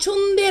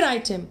পছন্দের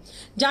আইটেম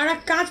যারা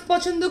কাজ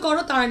পছন্দ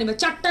করো তারা নিবা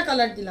 4টা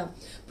কালার দিলাম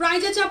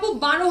প্রাইস আছে আপু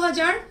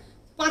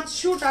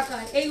 12,500 টাকা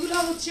এইগুলো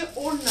হচ্ছে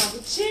ওড়না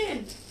বুঝছেন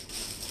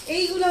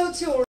এইগুলো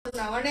হচ্ছে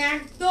ওড়না মানে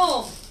একদম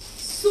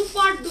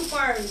সুপার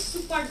ডুপার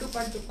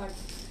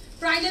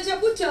প্রাইস আছে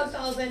আপু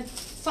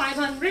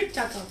 12,500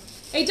 টাকা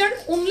এইটার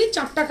অনলি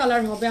 4টা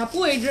কালার হবে আপু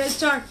এই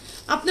ড্রেসটার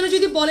আপনারা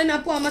যদি বলেন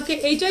আপু আমাকে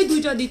এইটাই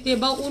 2টা দিতে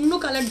বা অন্য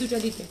কালার 2টা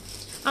দিতে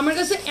আমার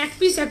কাছে এক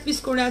পিস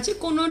করে আছে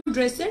কোনো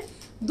ড্রেসের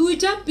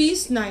 2টা পিস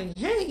নাই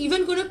হ্যাঁ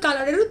ইভেন কোনো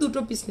কালারেরও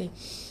 2টো পিস নেই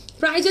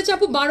প্রাইস আছে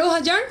আপু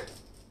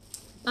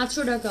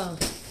 12,500 টাকা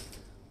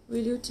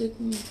will you take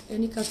me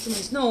any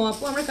customize no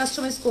আপু আমরা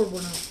কাস্টমাইজ করব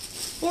না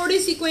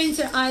 40 sequence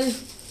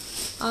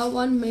I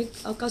want make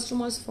a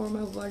customize for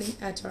my wedding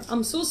attire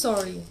I'm so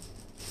sorry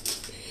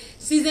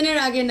সিজনের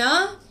আগে না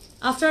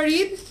after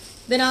Eid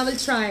then I will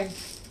try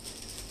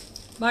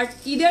but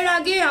ঈদের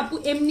আগে আপু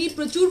এমনি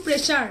প্রচুর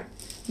প্রেসার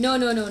নো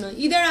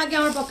ঈদের আগে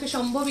আমার পক্ষে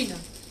সম্ভবই না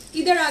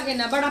ঈদের আগে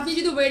না বাট আপনি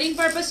যদি ওয়েডিং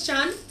পারপাস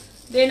চান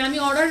দেন আমি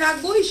অর্ডার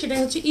রাখবোই সেটা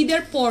হচ্ছে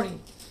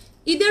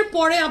ঈদের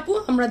পরে আপু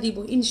আমরা দিব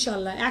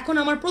ইনশাল্লাহ এখন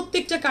আমার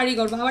প্রত্যেকটা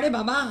কারিগর বাবারে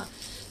বাবা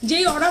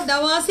যেই অর্ডার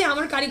দেওয়া আছে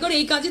আমার কারিগর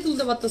এই কাজে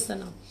তুলতে পারতেছে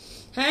না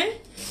হ্যাঁ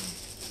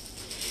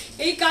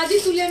এই কাজই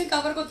তুলে আমি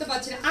কভার করতে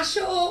পারছি না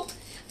আসো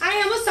আয়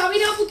আমার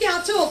সামিরা আপু কি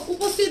আছো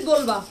উপস্থিত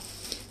বলবা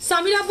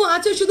সামিরা আপু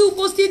আছো শুধু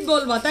উপস্থিত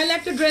বলবা তাহলে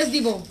একটা ড্রেস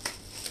দিব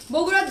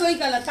বগুড়ার দই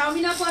কালা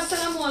তামিনা আপু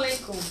আসসালামু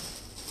আলাইকুম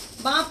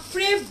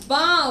বাপরে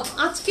বাপ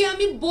আজকে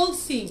আমি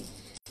বলছি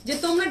যে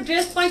তোমরা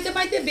ড্রেস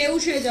পাইতে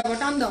বেহুশ হয়ে যাবে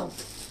টান দাও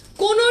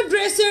কোন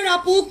ড্রেসের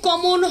আপু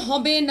কমন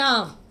হবে না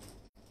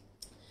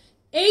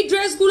এই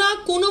ড্রেসগুলা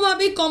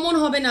কোনোভাবেই কমন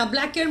হবে না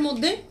ব্ল্যাকের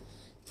মধ্যে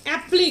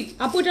অ্যাপ্লিক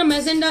আপু এটা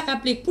ম্যাজেন্ডা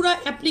অ্যাপ্লিক পুরো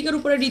অ্যাপ্লিকের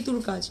উপরে ঋতুর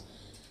কাজ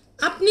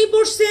আপনি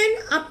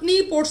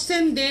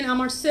পড়ছেন দেন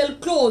আমার সেল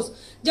ক্লোজ।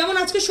 যেমন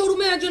আজকে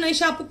শোরুমে একজন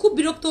এসে আপু খুব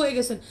বিরক্ত হয়ে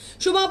গেছেন,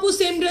 শোভা আপু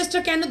সেম ড্রেসটা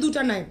কেন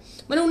দুটা নাই,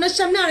 মানে ওনার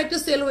সামনে আরেকটা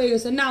সেল হয়ে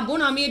গেছে। না বোন,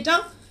 আমি এটা,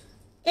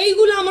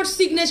 এইগুলো আমার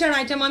সিগনেচার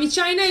আইটেম, আমি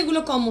চাই না এগুলো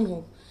কমন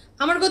হোক।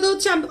 আমার কথা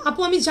হচ্ছে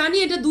আপু আমি জানি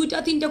এটা 2টা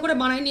 3টা করে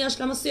বানাই নিয়ে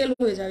আসলে আমার সেল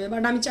হয়ে যাবে,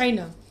 বাট আমি চাই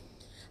না।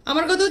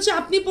 আমার কথা হচ্ছে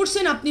আপনি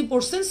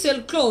পড়ছেন সেল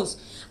ক্লোজ।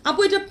 আপু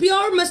এটা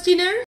পিওর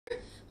মাসলিনের,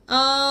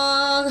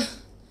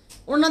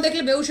 ওনা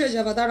দেখলে বেউস হয়ে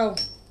যাবা, দাঁড়াও।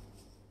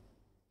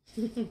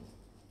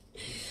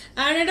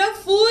 আর এটা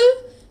ফুল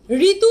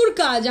ঋতুর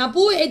কাজ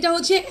আপু, এটা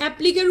হচ্ছে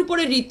অ্যাপ্লিকের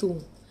উপরে ঋতু,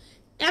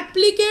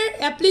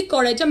 অ্যাপ্লিক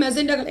করে, এটা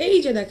ম্যাজেন্ডা কালার, এই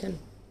যে দেখেন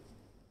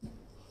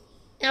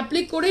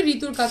অ্যাপ্লিক করে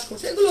ঋতুর কাজ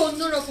করছে, এগুলো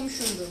অন্যরকম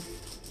সুন্দর।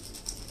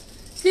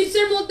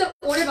 স্লিপসের মধ্যে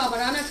ওরে বাবা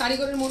না,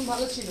 কারিগরের মন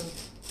ভালো ছিল,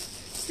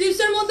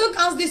 স্লিপসের মধ্যেও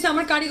কাজ দিছে,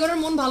 আমার কারিগরের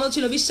মন ভালো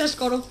ছিল, বিশ্বাস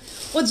করো।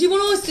 ও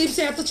জীবনেও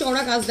স্লিপসে এত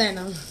চওড়া কাজ দেয়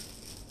না,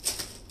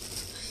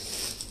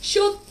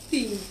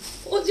 সত্যি।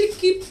 ও যে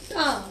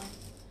কিপটা,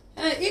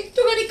 হ্যাঁ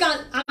একটুখানি কাজ,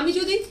 আমি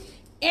যদি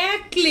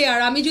 1 লেয়ার,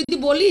 আমি যদি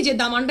বলি যে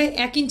দামানটা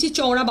 1 ইঞ্চি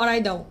চওড়া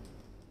বাড়াই দাও,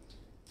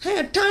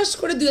 হ্যাঁ ঠাস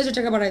করে 2000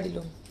 টাকা বাড়াই দিল।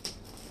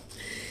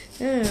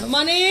 হ্যাঁ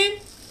মানে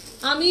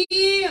আমি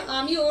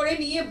ওরে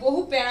নিয়ে বহু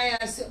প্যারায়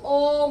আছে। ও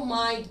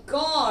মাই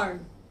গড,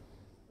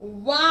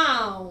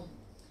 ওয়াও,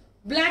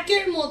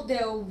 ব্ল্যাকের মধ্যে,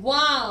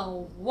 ওয়াও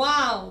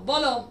ওয়াও,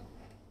 বলো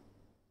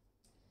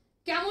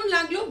কেমন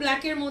লাগলো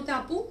ব্ল্যাকের মধ্যে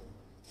আপু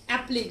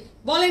অ্যাপ্লিক,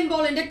 বলেন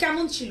এটা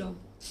কেমন ছিল,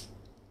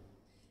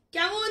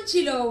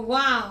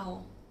 ওয়াও।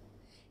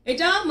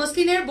 এটা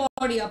মাসলিনের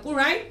বডি আপু,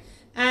 রাইট,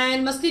 অ্যান্ড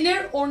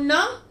মাসলিনের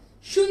ওড়না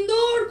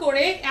সুন্দর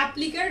করে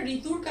অ্যাপ্লিকের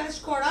ঋতুর কাজ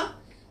করা,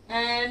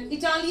 অ্যান্ড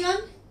ইটালিয়ান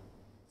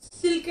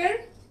সিল্কের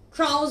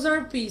ট্রাউজার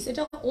পিস।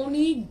 এটা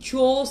অনেক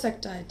জোস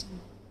একটা আইটেম,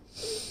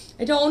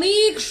 এটা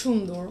অনেক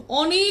সুন্দর,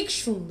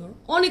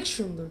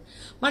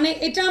 মানে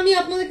এটা আমি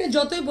আপনাদেরকে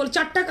যতই বল,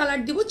 4টা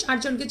কালার দিব, 4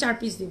 জনকে 4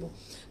 পিস দিব।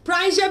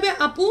 প্রাইস যাবে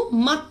আপু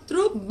মাত্র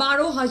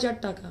 12,000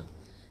 টাকা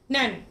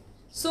নেন।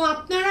 সো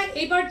আপনারা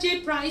এবার যে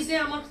প্রাইসে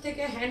আমার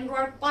থেকে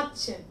হ্যান্ডওয়ার্ক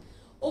পাচ্ছেন,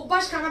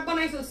 অভ্যাস খারাপ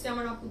বানাই ফেলছে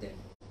আমার আপুদের,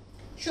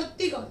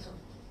 সত্যি কথা,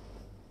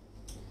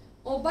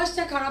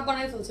 অভ্যাসটা খারাপ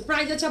বানাই ফেলছে।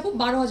 প্রাইস আছে আপু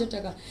 12,000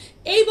 টাকা।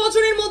 এই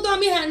বছরের মতো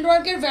আমি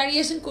হ্যান্ডওয়ার্কের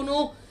ভ্যারিয়েশন কোনো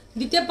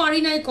দিতে পারি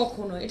নাই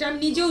কখনো, এটা আমি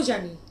নিজেও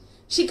জানি,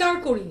 স্বীকার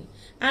করি।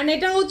 অ্যান্ড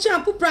এটা হচ্ছে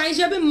আপু প্রাইস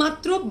যাবে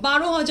মাত্র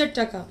 12,000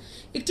 টাকা।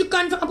 একটু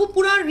কনফার্ম আপু,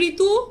 পুরা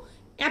ঋতু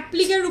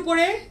অ্যাপ্লিকের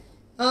উপরে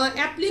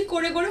অ্যাপ্লিক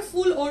করে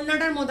ফুল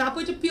ওড়নাটার মধ্যে আপু,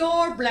 এটা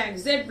পিওর ব্ল্যাক,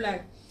 জেড ব্ল্যাক,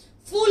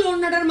 ফুল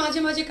ওড়নাটার মাঝে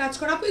মাঝে কাজ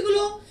করা আপু,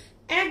 এগুলো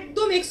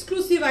একদম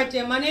এক্সক্লুসিভ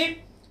আইটেম, মানে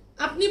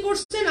আপনি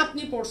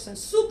পড়ছেন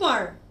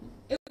সুপার,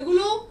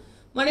 এগুলো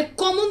মানে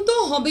কমন তো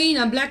হবেই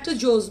না। ব্ল্যাকটা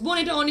জোস বোন,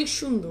 এটা অনেক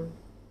সুন্দর,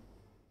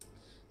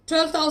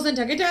 12,000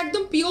 টাকা। এটা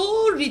একদম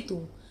pure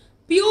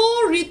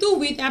Ritu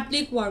with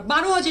applique work,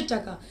 12,000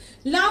 টাকা।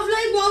 লাভ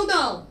লাইক ওয়াও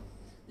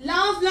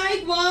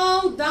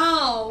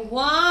দাও,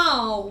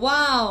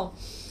 ওয়াও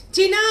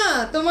চিনা,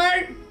 তোমার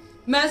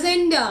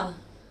ম্যাজেন্ডা,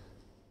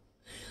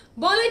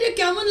 বলো এটা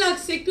কেমন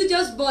লাগছে, একটু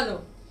জাস্ট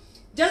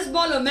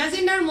বলো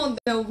ম্যাজেন্ডার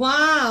মধ্যে,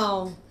 ওয়াও।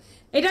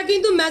 এটা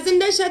কিন্তু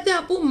ম্যাজেন্ডার সাথে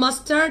আপু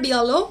মাস্টার্ড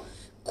ইয়েলো,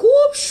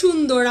 খুব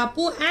সুন্দর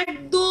আপু,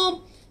 একদম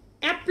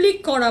অ্যাপ্লিক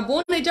করা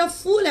বোন, এটা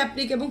ফুল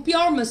অ্যাপ্লিক এবং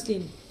পিওর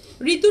মাসলিন,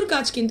 ঋতুর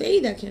কাজ কিন্তু, এই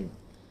দেখেন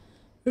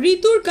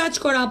ঋতুর কাজ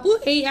করা আপু,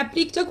 এই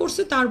অ্যাপ্লিকটা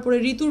করছে, তারপরে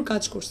ঋতুর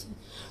কাজ করছে।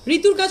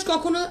 ঋতুর কাজ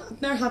কখনো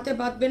আপনার হাতে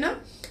বাঁধবে না।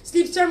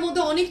 স্লিপসটার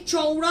মধ্যে অনেক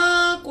চওড়া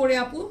করে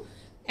আপু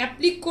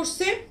অ্যাপ্লিক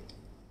করছে,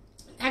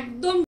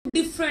 একদম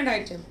ডিফারেন্ট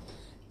আইটেম,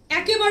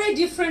 একেবারে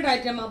ডিফারেন্ট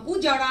আইটেম আপু,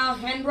 যারা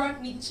হ্যান্ডওয়ার্ক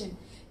নিচ্ছেন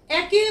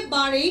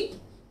একেবারেই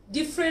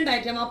ডিফারেন্ট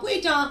আইটেম আপু।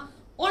 এটা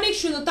অনেক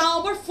সুন্দর, তাও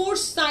আবার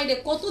ফোর্স সাইডে,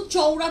 কত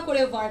চওড়া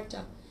করে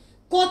ওয়ার্কটা,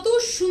 কত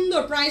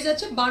সুন্দর। প্রাইস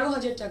আছে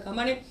 12,000 টাকা।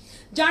 মানে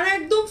যারা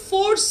একদম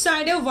ফোর্স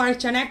সাইডে ওয়ার্ক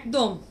চান,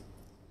 একদম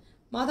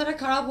মাথাটা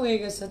খারাপ হয়ে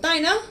গেছে তাই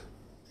না,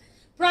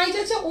 প্রাইস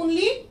আছে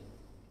অনলি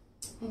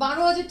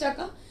 12,000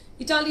 টাকা।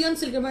 ইটালিয়ান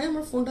সিল্কের, ভাই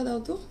আমার ফোনটা দাও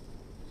তো।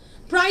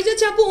 প্রাইস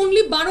আছে আপু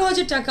অনলি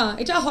 12,000 টাকা।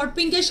 এটা হট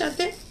পিঙ্কের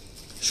সাথে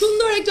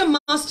সুন্দর একটা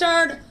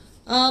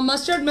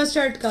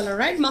mustard colour,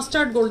 right,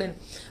 mustard golden.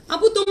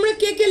 আপু তোমরা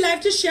কে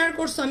লাইভটা শেয়ার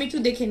করছো আমি একটু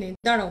দেখে নিই,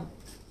 দাঁড়াও।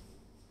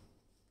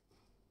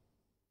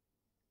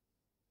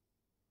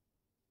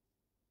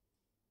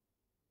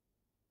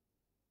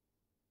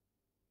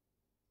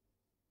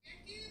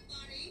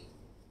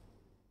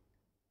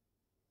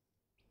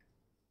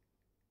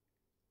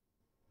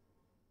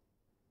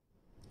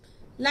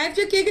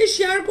 লাইভটা কে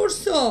শেয়ার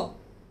করছো,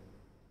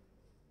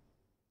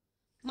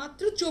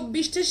 মাত্র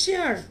 24টা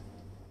শেয়ার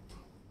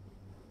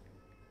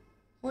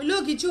হইলো,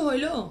 কিছু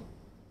হইলো?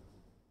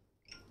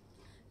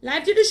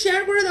 লাইভটা একটু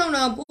শেয়ার করে দাও না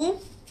আপু,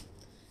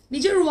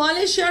 নিজের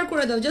ওয়ালে শেয়ার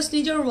করে দাও, জাস্ট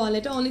নিজের ওয়াল,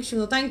 এটা অনেক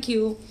সুন্দর, থ্যাংক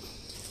ইউ।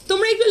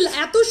 তোমরা একটু,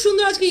 এত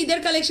সুন্দর আজকে ঈদের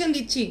কালেকশন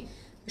দিচ্ছি,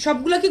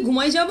 সবগুলা কি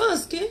ঘুমাই যাবো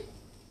আজকে?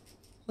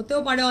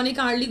 হতেও পারে অনেক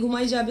আর্লি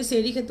ঘুমাই যাবে,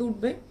 সেরি খেতে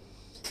উঠবে,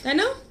 তাই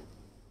না?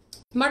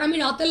 বাট আমি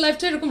রাতের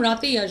লাইফটা এরকম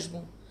রাতেই আসবো,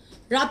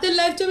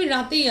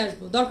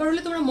 দরকার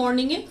হলে তোমরা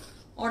মর্নিংয়ে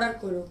অর্ডার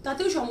করো,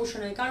 তাতেও সমস্যা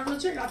নাই। কারণ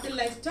হচ্ছে রাতের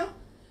লাইফটা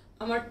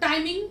আমার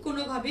টাইমিং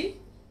কোনোভাবেই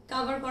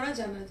কভার করা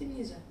যাবে না,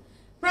 নিয়ে যা।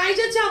 প্রাইস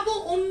আছে আপু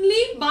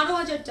অনলি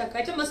 12,000 টাকা।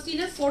 এটা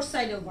মাসলিনের 4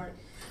 সাইড ওভার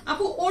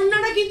আপু।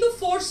 ওড়নাটা কিন্তু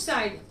 4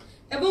 সাইড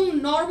এবং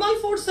নরমাল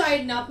 4 সাইড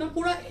না, আপনার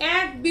পুরো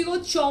এক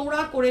বিগত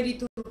চওড়া করে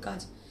ঋতুর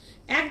কাজ,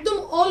 একদম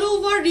অল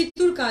ওভার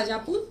ঋতুর কাজ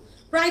আপু।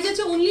 প্রাইস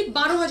আছে অনলি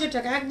 12,000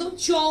 টাকা, একদম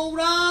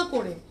চওড়া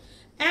করে,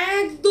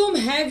 একদম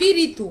হেভি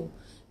ঋতু,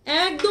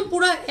 একদম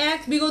পুরো এক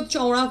বিগত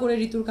চওড়া করে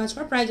ঋতুর কাজ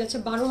করা। প্রাইস আছে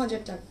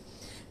 12,000 টাকা।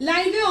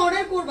 লাইভে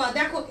অর্ডার করবা।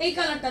 দেখো এই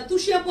কালারটা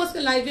তুষি আপু আজকে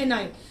লাইভে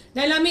নাই,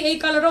 নাহলে আমি এই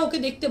কালারটা ওকে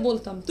দেখতে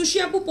বলতাম। তুষি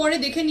আপু পরে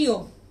দেখে নিও,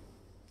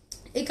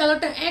 এই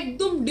কালারটা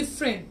একদম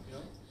ডিফারেন্ট,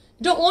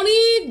 এটা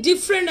অনেক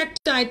ডিফারেন্ট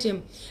একটা আইটেম।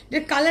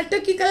 এটার কালারটা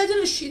কি কালার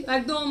জানো?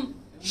 একদম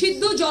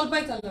সিদ্ধ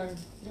জলপাই কালার।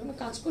 যখন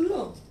কাজ করলো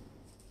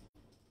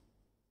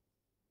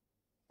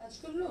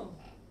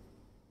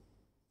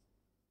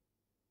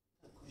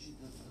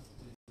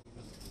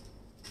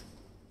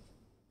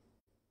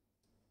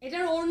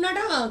এটার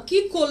ওড়নাটা কি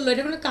করলো,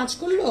 এটা কোনো কাজ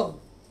করলো?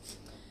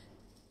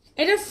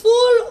 এটার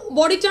ফুল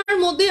বডিটার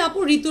মধ্যে আপু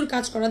ঋতুর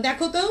কাজ করা।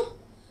 দেখো তো,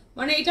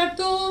 মানে এটার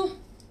তো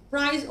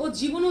প্রাইস ও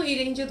জীবনও এই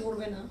রেঞ্জে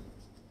ধরবে না।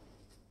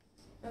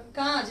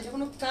 কাজ, এটা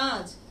কোনো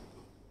কাজ,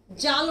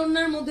 জাল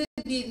ওড়নার মধ্যে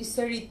দিয়ে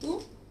দিচ্ছে ঋতু।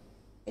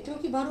 এটাও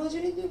কি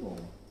 12,000-ই দেবো?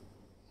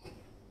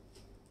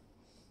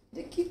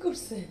 এটা কি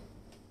করছে?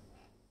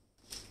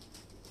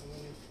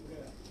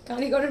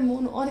 কারিগরের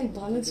মন অনেক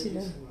ভালো ছিল।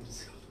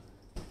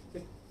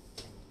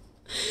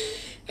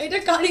 এটা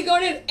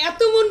কারিগরের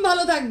এত মন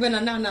ভালো থাকবে না,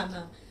 না না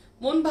না,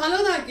 মন ভালো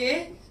থাকে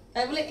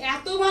তাই বলে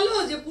এত ভালো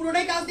যে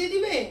পুরোটাই কাজ দিয়ে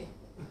দিবে?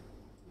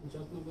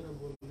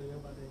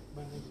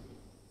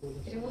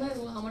 এটা মনে হয়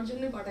আমার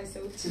জন্য পাঠাইছে,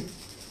 বুঝছি,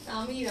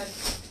 আমি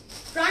রাখি।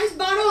 প্রাইস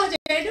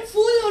 12,000, এটা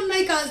ফুল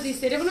অন্যায় কাজ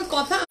দিচ্ছে, এটা কোনো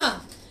কথা?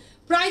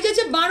 প্রাইস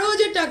আছে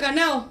 12,000 টাকা।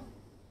 নাও,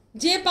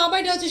 যে পাবা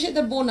এটা হচ্ছে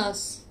সেটা বোনাস।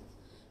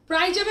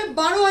 প্রাইস যাবে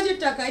 12,000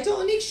 টাকা। এটা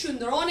অনেক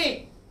সুন্দর, অনেক,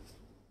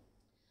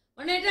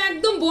 মানে এটা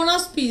একদম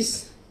বোনাস পিস,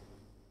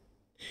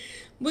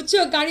 বুঝছো?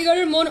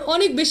 কারিগরের মন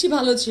অনেক বেশি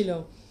ভালো ছিল,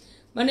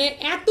 মানে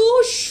এত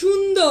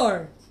সুন্দর,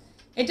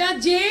 এটা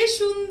যে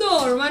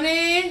সুন্দর, মানে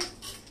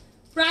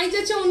প্রাইস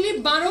আছে অনলি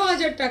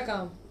 12,000 টাকা,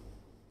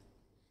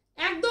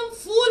 একদম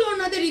ফুল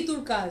ওনাদের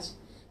ঋতুর কাজ।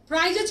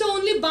 প্রাইস আছে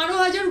অনলি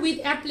 12,000 উইথ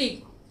অ্যাপ্লিক।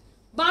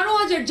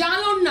 12,000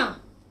 জাল ওড়না,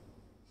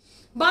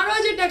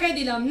 12,000 টাকায়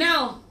দিলাম।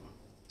 নাও,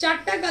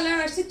 4টা কালার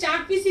আসছে, 4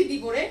 পিসই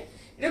দিব রে,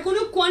 এটা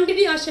কোনো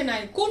কোয়ান্টিটি আসে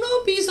নাই, কোনো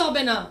পিস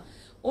হবে না।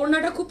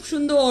 ওড়নাটা খুব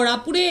সুন্দর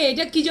আপুরে,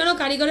 এটা কি যেন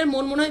কারিগরের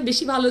মন মনে হয়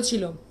বেশি ভালো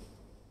ছিল,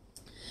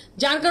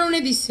 যার কারণে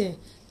দিচ্ছে।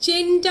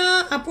 চেনটা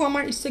আপু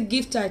আমার ইটস এ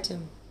গিফট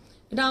আইটেম।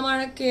 এটা আমার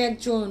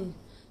একজন,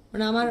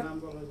 মানে আমার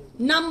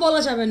নাম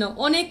বলা যাবে না,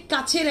 অনেক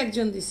কাছের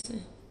একজন দিচ্ছে,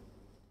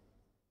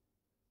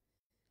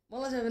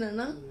 বলা যাবে না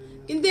না,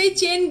 কিন্তু এই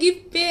চেন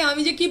গিফট পেয়ে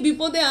আমি যে কি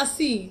বিপদে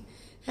আসি,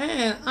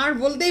 হ্যাঁ আর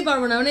বলতেই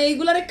পারবো না, মানে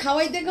এইগুলারে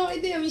খাওয়াইতে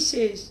খাওয়াইতে আমি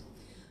শেষ,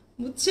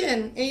 বুঝছেন?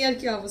 এই আর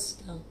কি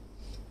অবস্থা,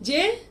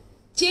 যে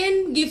চেন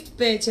গিফট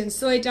পেয়েছেন,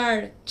 সো এটার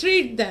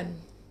ট্রিট দেন।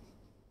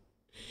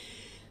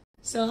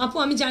 সো আপু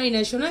আমি জানি না,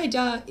 শোনো,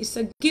 এটা it's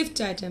a gift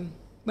item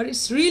but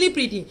it's really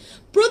pretty.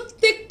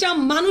 প্রত্যেকটা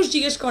মানুষ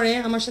জিজ্ঞেস করে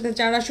আমার সাথে,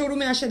 যারা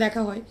শোরুমে আসে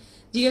দেখা হয়,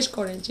 জিজ্ঞেস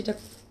করেন যেটা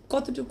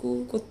কতটুকু,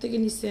 কোত্থেকে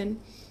নিচ্ছেন,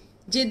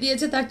 যে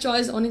দিয়েছে তার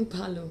চয়েস অনেক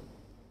ভালো।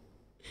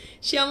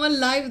 সে আমার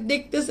লাইভ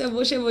দেখতেছে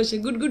বসে বসে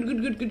good good good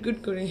good good good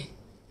করে,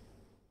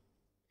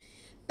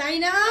 তাই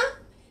না?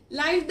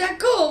 লাইভ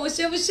দেখো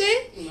বসে বসে।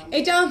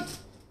 এটা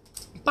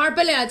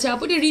পার্পেলে আছে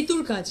আপু, এটা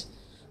ঋতুর কাজ,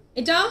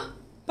 এটা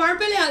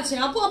পার্পেলে আছে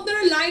আপু।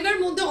 আপনারা লাইভের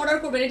মধ্যে অর্ডার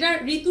করবেন, এটা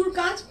ঋতুর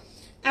কাজ,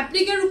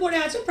 অ্যাপ্লিকের উপরে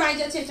আছে। প্রাইস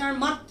আছে এটার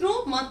মাত্র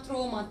মাত্র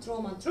মাত্র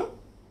মাত্র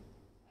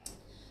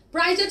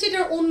প্রাইস আছে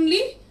এটার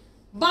অনলি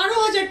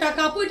 12,000 টাকা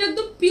আপু। এটা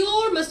একদম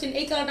পিওর মাসলিন।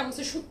 এই কালারটা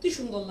আমার সত্যি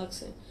সুন্দর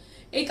লাগছে,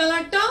 এই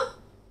কালারটা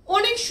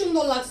অনেক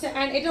সুন্দর লাগছে।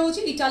 অ্যান্ড এটা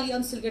হচ্ছে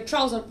ইটালিয়ান সিল্কের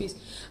ট্রাউজার পিস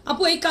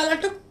আপু। এই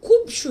কালারটা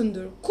খুব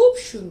সুন্দর, খুব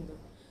সুন্দর,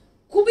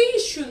 খুবই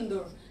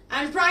সুন্দর।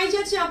 অ্যান্ড প্রাইস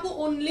আছে আপু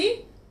অনলি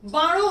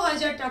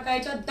 12,000 টাকা।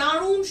 এটা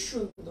দারুণ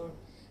সুন্দর।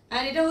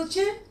 অ্যান্ড এটা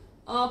হচ্ছে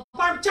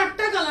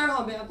 4টা কালার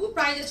হবে আপু।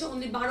 প্রাইস আছে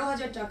অনলি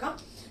 12,000 টাকা।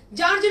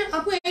 যার যে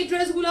আপু এই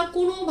ড্রেসগুলো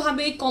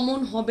কোনোভাবেই কমন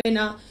হবে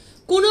না,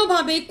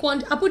 কোনোভাবেই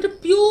আপু এটা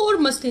পিওর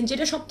মাসলিন,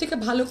 যেটা সব থেকে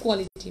ভালো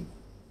কোয়ালিটি,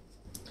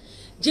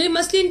 যে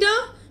মাসলিনটা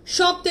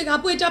সব থেকে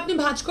আপু, এটা আপনি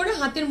ভাঁজ করে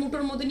হাতের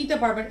মুঠোর মধ্যে নিতে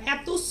পারবেন,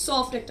 এত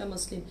সফট একটা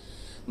মাসলিন।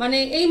 মানে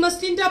এই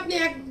মাসলিনটা আপনি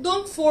একদম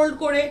ফোল্ড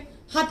করে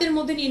হাতের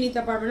মধ্যে নিয়ে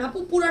নিতে পারবেন আপু।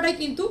 পুরাটাই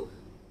কিন্তু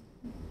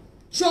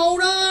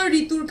চওড়া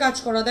ঋতুর কাজ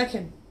করা,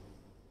 দেখেন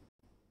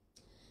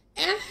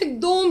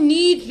একদম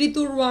নিট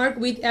ঋতুর ওয়ার্ক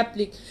উইথ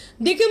অ্যাপ্লিক।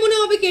 দেখে মনে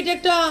হবে কি এটা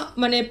একটা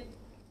মানে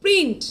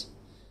প্রিন্ট,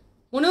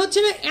 মনে হচ্ছে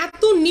না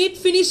এত নিট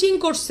ফিনিশিং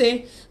করছে,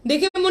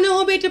 দেখে মনে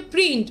হবে এটা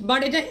প্রিন্ট, বাট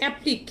এটা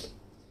অ্যাপ্লিক।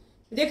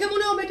 দেখে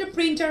মনে হবে এটা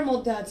প্রিন্টার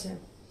মধ্যে আছে,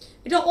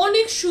 এটা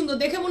অনেক সুন্দর,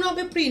 দেখে মনে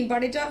হবে প্রিন্ট,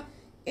 বাট এটা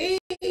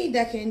এই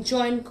দেখেন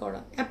জয়েন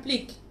করা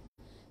অ্যাপ্লিক,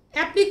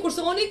 অ্যাপ্লিক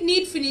করছে, অনেক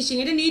নিট ফিনিশিং,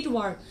 এটা নিট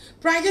ওয়ার্ক।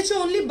 প্রাইস আছে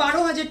অনলি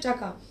 12,000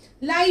 টাকা।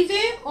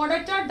 লাইভে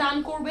অর্ডারটা ডান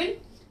করবেন।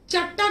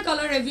 4টা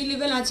কালার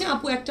অ্যাভেলেবেল আছে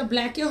আপু, একটা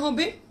ব্ল্যাকে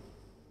হবে,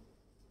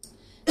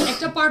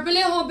 একটা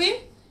পার্পেলে হবে,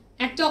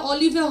 একটা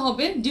অলিভে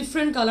হবে,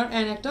 ডিফারেন্ট কালার,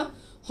 অ্যান্ড একটা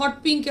হট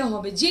পিঙ্কে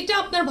হবে, যেটা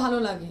আপনার ভালো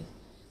লাগে।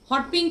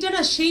 হট পিঙ্কটা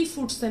না সেই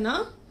ফুটছে না,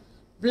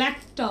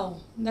 ব্ল্যাকটাও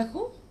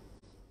দেখো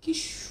কি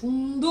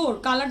সুন্দর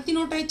কালার,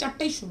 তিনোটাই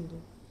চারটাই সুন্দর,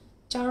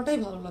 চারোটাই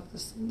ভালো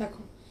লাগতেছে।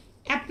 দেখো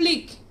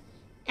অ্যাপ্লিক,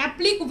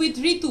 অ্যাপ্লিক উইথ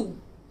ঋতু,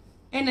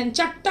 এনেন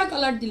চারটা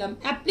কালার দিলাম,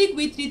 অ্যাপ্লিক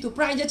উইথ ঋতু।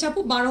 প্রাইস আছে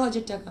আপু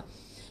 12,000 টাকা।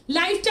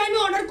 লাইফ টাইমে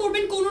অর্ডার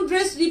করবেন, কোনো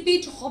ড্রেস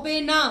রিপিট হবে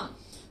না,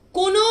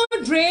 কোনো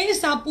ড্রেস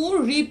আপু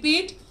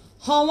রিপিট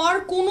হওয়ার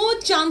কোনো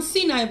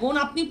চান্সই নাই বোন।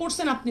 আপনি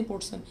পড়ছেন, আপনি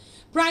পড়ছেন।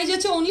 প্রাইস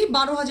আছে অনলি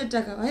 12,000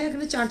 টাকা। ভাই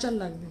এখানে চার্জার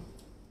লাগবে,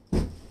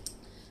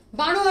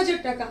 12,000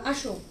 টাকা।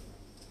 আসো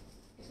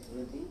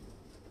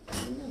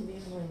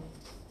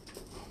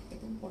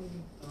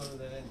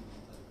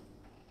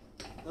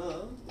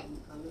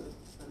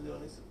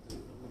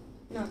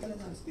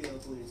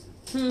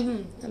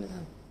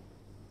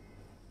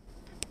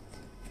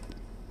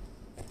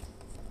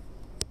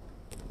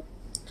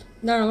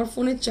দাঁড়া, আমার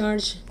ফোনের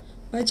চার্জ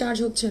ভাই চার্জ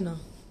হচ্ছে না।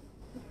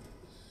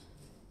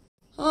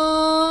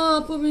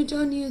 আপু মিটা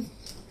নিয়ে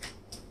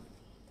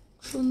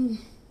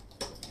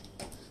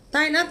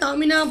তাই না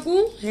তামিনা আপু?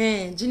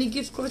 হ্যাঁ, যিনি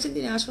গিফট করেছেন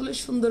তিনি আসলে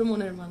সুন্দর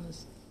মনের মানুষ,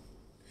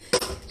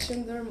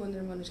 সুন্দর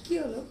মনের মানুষ। কি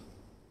হলো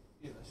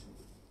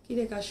কি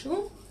রে কাশু?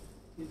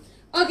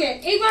 ওকে,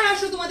 এইবার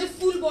আসো তোমাদের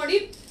ফুল বডি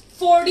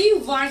 4D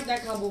ওয়ার্ক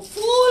দেখাবো।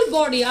 ফুল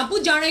বডি আপু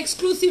যারা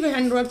এক্সক্লুসিভ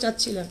হ্যান্ডওয়ার্ক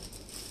চাচ্ছিলেন,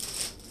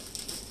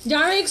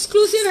 যারা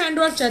এক্সক্লুসিভ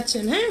হ্যান্ডওয়ার্ক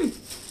চাচ্ছেন, হ্যাঁ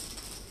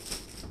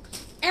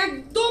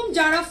একদম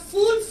যারা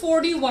ফুল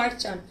 4D ওয়ার্ক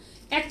চান,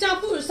 একটা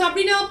আপু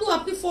সাবরিনা আপু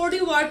আপনি 4D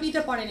ওয়ার্ক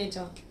নিতে পারেন।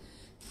 এটা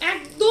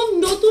একদম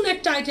নতুন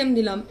একটা আইটেম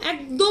দিলাম,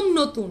 একদম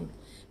নতুন।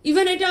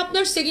 ইভেন এটা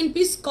আপনার সেকেন্ড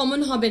পিস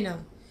কমন হবে না।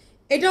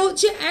 এটা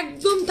হচ্ছে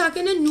একদম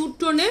থাকে না নিউড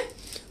টোনে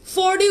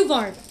 4D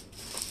ওয়ার্ক,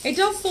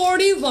 এটা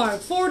 4D ওয়ার্ক,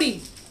 4D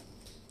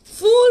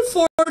ফুল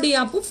 4D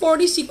আপু,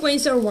 4D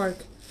সিকোয়েন্সার ওয়ার্ক।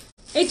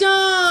 এটা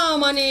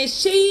মানে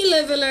সেই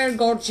লেভেলের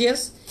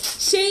গর্জিয়াস,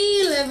 সেই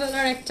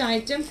লেভেলের একটা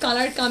আইটেম।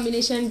 কালার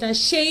কম্বিনেশনটা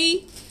সেই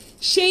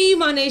সেই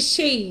মানে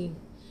সেই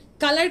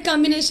কালার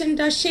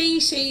কম্বিনেশনটা সেই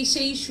সেই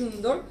সেই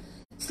সুন্দর।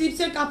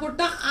 স্লিপসের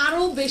কাপড়টা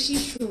আরো বেশি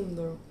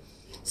সুন্দর।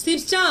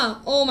 স্লিপসটা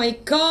ও মাই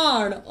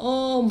গড, ও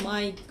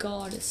মাই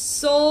গড,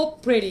 সো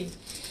প্রিটি।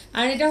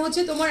 আর এটা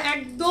হচ্ছে তোমার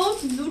একদম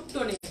নুড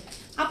টোনে।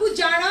 আপু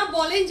যারা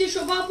বলেন যে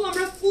শোভা আপু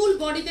আমরা ফুল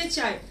বডিতে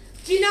চাই,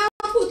 টিনা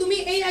আপু তুমি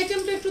এই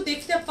আইটেমটা একটু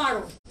দেখতে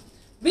পারো,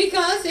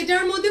 বিকজ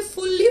এটার মধ্যে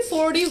ফুললি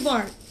 4D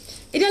ওয়ার্ক।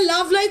 এটা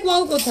লাভ লাইক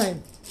ওয়াও কোথায়,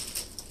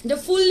 এটা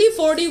ফুললি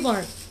 4D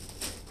ওয়ার্ক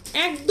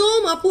একদম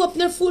আপু,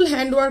 আপনার ফুল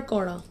হ্যান্ড ওয়ার্ক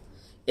করা।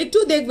 একটু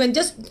দেখবেন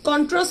জাস্ট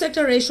কন্ট্রাস্ট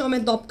একটা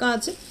রেশমের দপকা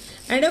আছে,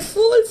 আর এটা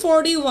ফুল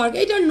 4D ওয়ার্ক।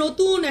 এটা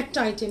নতুন একটা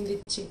আইটেম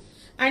দিচ্ছি,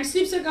 অ্যান্ড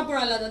স্লিপসের কাপড়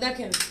আলাদা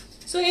দেখেন।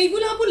 সো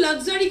এইগুলো আপু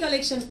লাক্সারি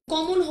কালেকশন,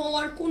 কমন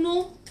হওয়ার কোনো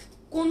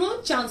কোনো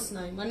চান্স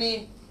নাই। মানে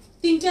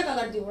তিনটা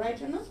কালার দিব, রাইট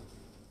না?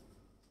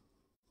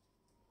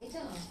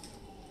 এটা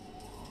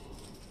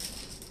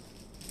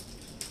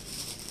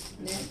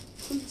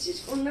খুঁজছিস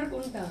কোনটার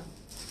কোনটা?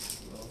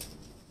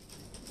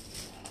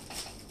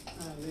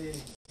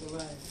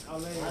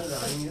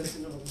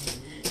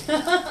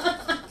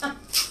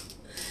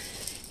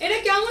 এটা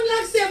কেমন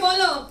লাগছে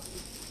বলো?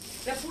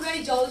 এটা পুরাই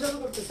জল জল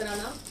করতেছে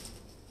না?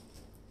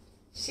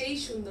 সেই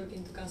সুন্দর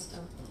কিন্তু কাজটা,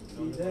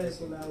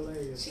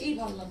 সেই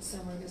ভালো লাগছে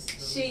আমার কাছে,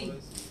 সেই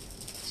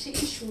সেই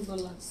সুন্দর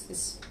লাগছে।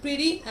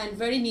 Pretty and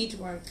very NEET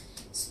work,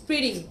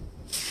 pretty,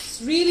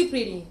 really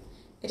pretty.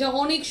 এটা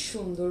অনেক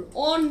সুন্দর,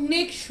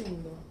 অনেক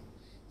সুন্দর,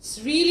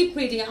 রিয়েলি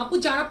প্রিটি। আপু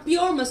যারা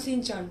পিওর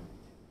মাসলিন চান,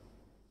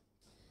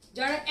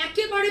 যারা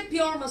একেবারে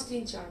পিওর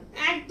মাসলিন চান,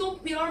 একদম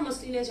পিওর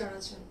মাসলিনে যারা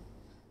চান,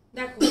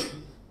 দেখো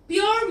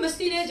পিওর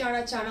মাসলিনে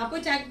যারা চান আপু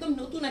এটা একদম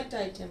নতুন একটা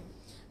আইটেম।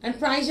 এন্ড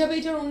প্রাইস হবে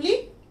এটার অনলি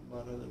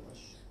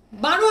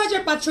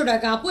 12,500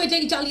 টাকা। আপু এটা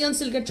ইটালিয়ান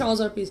সিল্কের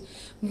ট্রাউজার পিস,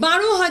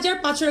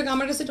 12,500 টাকা।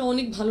 আমার কাছে এটা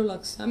অনেক ভালো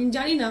লাগছে, আমি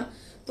জানি না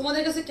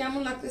তোমাদের কাছে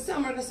কেমন লাগতেছে,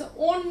 আমার কাছে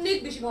অনেক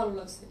বেশি ভালো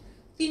লাগছে।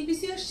 3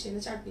 পিসই আসছে না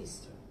 4 পিস?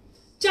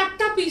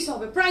 4টা পিস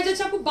হবে। প্রাইস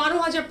আছে আপু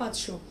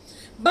 12,500।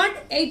 বাট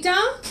এইটা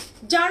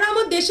যারা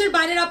আমার দেশের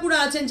বাইরের আপুরা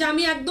আছেন যে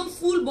আমি একদম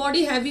ফুল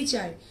বডি হেভি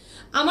চাই,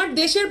 আমার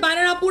দেশের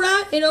বাইরের আপুরা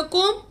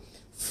এরকম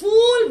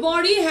ফুল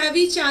বডি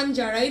হেভি চান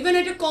যারা, ইভেন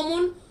এটা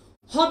কমন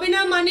হবে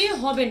না মানে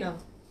হবে না।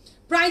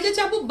 প্রাইস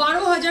আছে আপু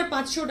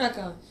 12,500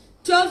 টাকা,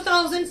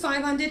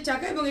 12,500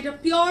 টাকা। এবং এটা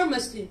পিওর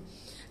মাসলিন,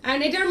 অ্যান্ড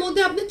এটার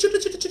মধ্যে আপনি ছোট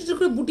ছোট ছোট ছোট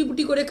করে বুটি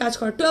বুটি করে কাজ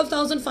করা।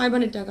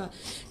 12,500 টাকা।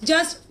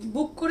 জাস্ট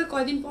বুক করে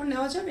কয়দিন পর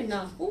নেওয়া যাবে না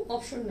আপু?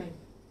 অপশন নাই,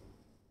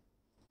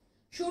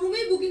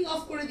 শোরুমেই বুকিং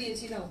অফ করে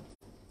দিয়েছি। নাও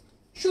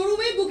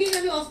শোরুমেই বুকিং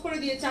আমি অফ করে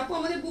দিয়েছি আপু,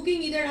 আমাদের বুকিং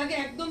ঈদের আগে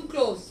একদম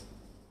ক্লোজ।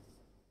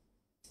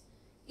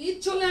 ঈদ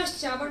চলে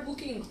আসছে আবার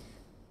বুকিং,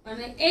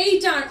 মানে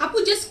এইটার আপু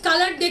জাস্ট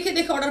কালার দেখে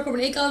দেখে অর্ডার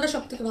করবেন। এই কালারটা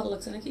সব থেকে ভালো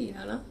লাগছে নাকি?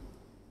 না না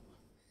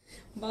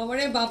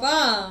বাবারে বাবা,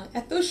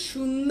 এত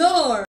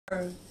সুন্দর,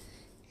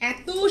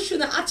 এত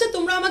সুন্দর। আচ্ছা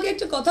তোমরা আমাকে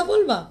একটা কথা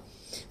বলবা,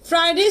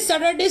 ফ্রাইডে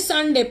স্যাটারডে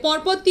সানডে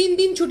পরপর 3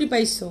 দিন ছুটি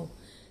পাইছো,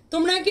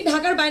 তোমরা কি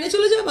ঢাকার বাইরে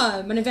চলে যাবা,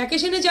 মানে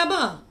ভ্যাকেশনে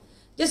যাবা?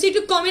 জাস্ট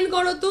একটু কমেন্ট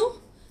করো তো,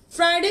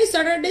 ফ্রাইডে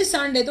স্যাটারডে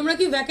সানডে তোমরা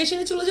কি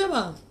ভ্যাকেশনে চলে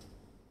যাবা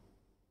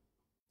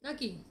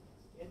নাকি?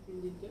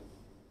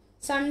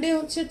 সানডে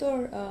হচ্ছে তোর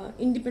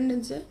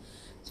ইন্ডিপেন্ডেন্সে,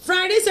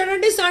 ফ্রাইডে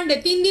স্যাটারডে সানডে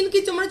 3 দিন কি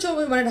তোমরা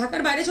মানে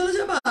ঢাকার বাইরে চলে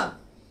যাবা,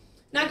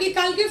 নাকি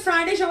কালকে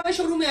ফ্রাইডে সবাই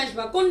শোরুমে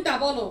আসবা, কোনটা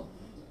বলো?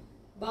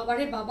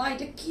 বাবারে বাবা,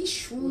 এটা কি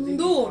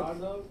সুন্দর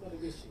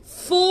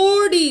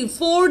 4D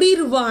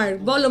ওয়ার্ক।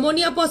 বলো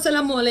মনি আপু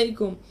আসসালামু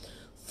আলাইকুম।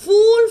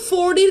 ফুল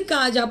 4Dর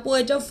কাজ আপু,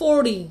 এটা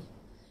 4D,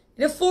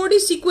 এটা 4D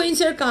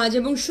সিকোয়েন্সের কাজ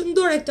এবং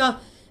সুন্দর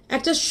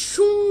একটা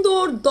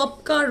সুন্দর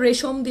দপকার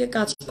রেশম দিয়ে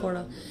কাজ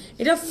করা।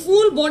 এটা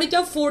ফুল বডিটা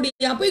 4D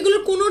আপু,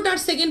 এগুলোর কোনোটার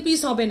সেকেন্ড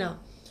পিস হবে না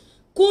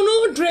কোনো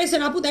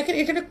ড্রেসের আপু। দেখেন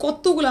এখানে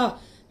কতগুলা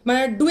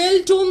মানে ডুয়েল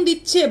টোন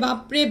দিচ্ছে,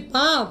 বাপরে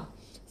বাপ।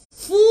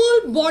 ফুল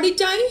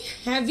বডিটাই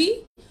হেভি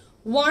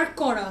ওয়ার্ক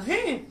করা।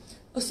 হ্যাঁ,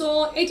 সো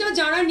এটা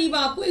যারা নিবা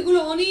আপু, এগুলো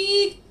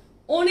অনেক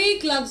অনেক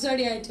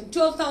লাক্সারি আইটেম।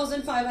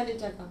 12,500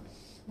 টাকা,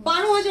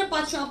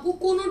 12,500 আপু,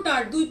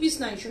 কোনোটার 2 পিস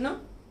নাই শোনা,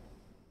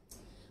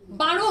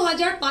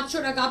 12,500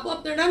 টাকা আপু।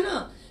 আপনারা না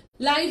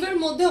লাইভের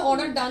মধ্যে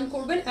অর্ডার ডান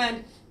করবেন। অ্যান্ড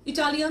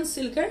ইটালিয়ান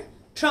সিল্কের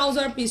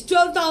ট্রাউজার পিস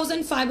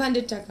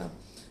 12,500 টাকা,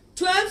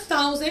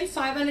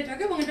 12,500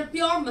 টাকা। এবং এটা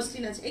পিওর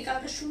মাসলিন আছে, এই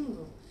কালারটা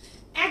সুন্দর,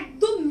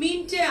 একদম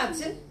মিন্টে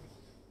আছে,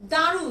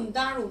 দারুন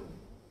দারুন,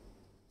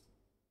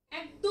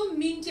 একদম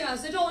মিন্টে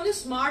আছে। এটা অনেক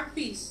স্মার্ট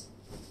পিস,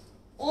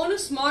 অনেক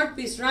স্মার্ট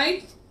পিস,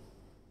 রাইট?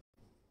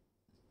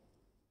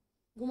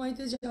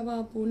 ঘুমাইতে যাবা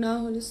আপু, না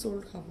হলে সোল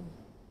খাবো।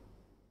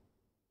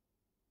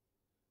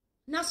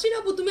 নাসরিন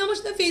আপু তুমি আমার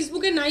সাথে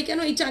ফেসবুকে নাই কেন,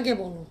 এইটা আগে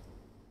বলো।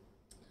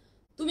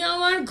 তুমি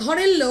আমার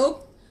ঘরের লোক,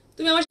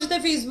 তুমি আমার সাথে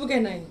ফেসবুকে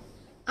নাই।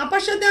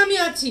 আপার সাথে আমি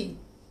আছি,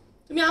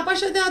 তুমি আপার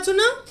সাথে আছো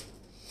না?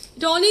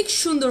 এটা অনেক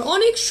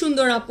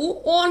সুন্দর আপু,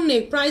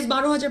 অনেক। প্রাইস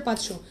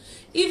 12,500।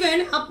 ইভেন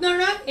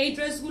আপনারা এই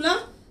ড্রেসগুলা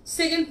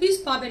সেকেন্ড পিস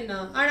পাবেন না।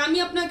 আর আমি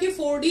আপনাকে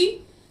 4D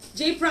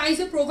যে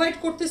প্রাইসে প্রোভাইড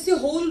করতেছি,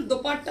 হোল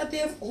দোপাট্টাতে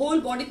হোল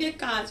বডিতে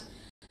কাজ,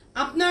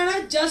 আপনারা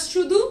জাস্ট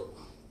শুধু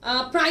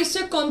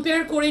প্রাইসটা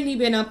কম্পেয়ার করে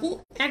নিবেন আপু।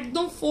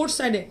 একদম 4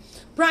 সাইডে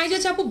প্রাইস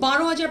আছে আপু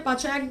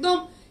 12,500, একদম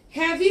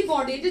হেভি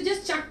বডি। এটা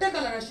জাস্ট 4টা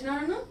কালার আসে না,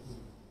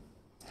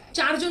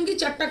 4জনকে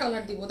 4টা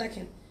কালার দিব।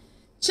 দেখেন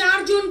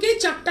 4জনকে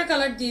 4টা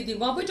কালার দিয়ে দিব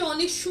আপু, এটা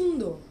অনেক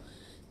সুন্দর।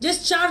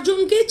 জাস্ট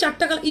 4জনকে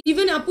 4টা কালার।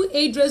 ইভেন আপু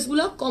এই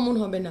ড্রেসগুলো কমন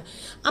হবে না,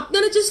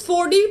 আপনারা জাস্ট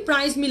 4D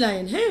প্রাইস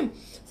মিলায়েন। হ্যাঁ,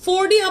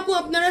 4D আপু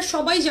আপনারা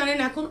সবাই জানেন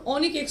এখন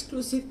অনেক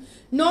এক্সক্লুসিভ।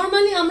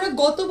 নর্মালি আমরা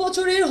গত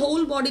বছরের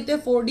হোল বডিতে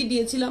 4D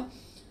দিয়েছিলাম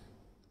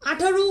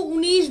 18,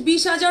 19,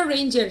 20,000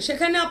 রেঞ্জের,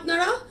 সেখানে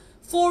আপনারা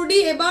 4D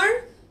এবার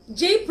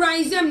যেই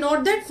প্রাইসে, নট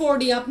দ্যাট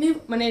 4D, আপনি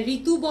মানে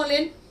ঋতু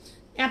বলেন,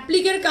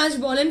 অ্যাপ্লিকের কাজ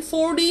বলেন,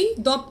 4D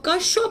দপকা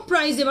সব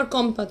প্রাইস এবার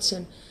কম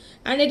পাচ্ছেন।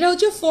 অ্যান্ড এটা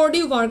হচ্ছে 4D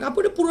ওয়ার্ক আপু,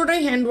 এটা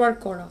পুরোটাই হ্যান্ড ওয়ার্ক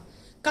করা।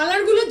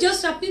 কালারগুলো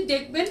জাস্ট আপনি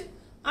দেখবেন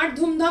আর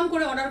ধুমধাম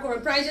করে অর্ডার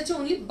করবেন। প্রাইস আছে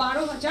অনলি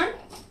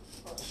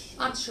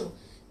 12,500।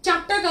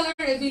 4টা কালার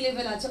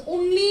অ্যাভেলেবেল আছে,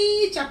 অনলি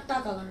 4টা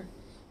কালার,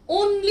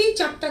 অনলি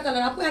 4টা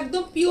কালার আপু,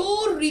 একদম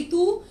পিওর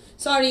ঋতু,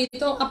 সরি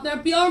তো আপনার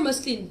পিওর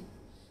মাসলিন।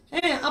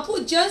 হ্যাঁ আপু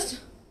জাস্ট,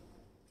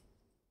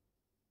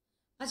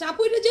 আচ্ছা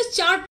আপু এটা জাস্ট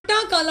 4টা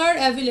কালার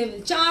অ্যাভেলেবেল,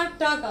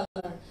 4টা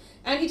কালার।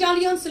 অ্যান্ড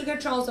ইটালিয়ান সিল্কের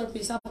ট্রাউজার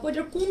পিস আপু,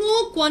 এটার কোনো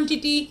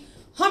কোয়ান্টিটি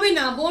হবে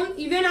না বোন।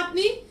 ইভেন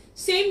আপনি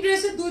সেম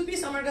ড্রেসের 2 পিস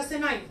আমার কাছে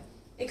নাই।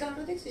 এই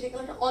কালারটা দেখছি, সেই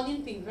কালারটা অনিয়ন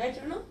পিঙ্ক, রাইট?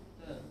 না,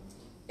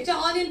 এটা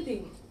অনিয়ন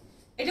পিঙ্ক,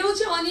 এটা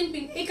হচ্ছে অনিয়ন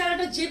পিঙ্ক। এই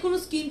কালারটা যে কোনো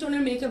স্কিন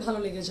টোনের মেয়েকে ভালো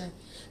লেগে যায়,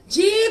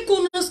 যে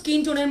কোনো স্কিন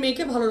টোনের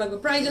মেয়েকে ভালো লাগবে।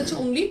 প্রাইস আছে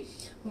অনলি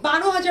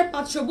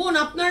 12,500। বোন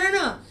আপনারা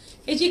না,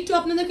 এই যে একটু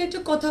আপনাদেরকে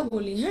একটা কথা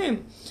বলি, হ্যাঁ,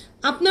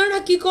 আপনারা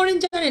কি করেন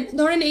জানেন?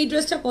 ধরেন এই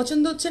ড্রেসটা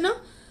পছন্দ হচ্ছে না,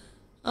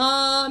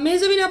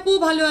 মেহজাবিন আপু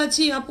ভালো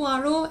আছি আপু,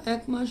 আরো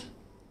 1 মাস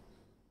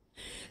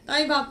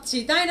তাই ভাবছি,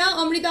 তাই না?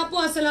 অমৃতা আপু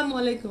আসসালামু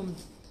আলাইকুম।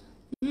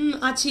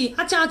 আছি।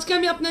 আচ্ছা আজকে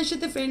আমি আপনার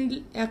সাথে ফ্রেন্ড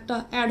একটা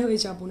অ্যাড হয়ে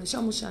যাবো না,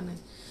 সমস্যা নাই।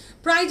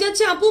 প্রাইস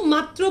আছে আপু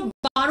মাত্র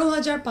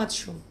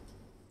 12,500,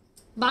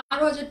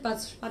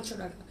 12,500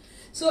 টাকা।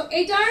 সো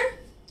এটার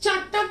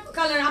 4টা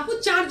কালার আপু,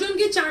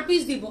 4জনকে 4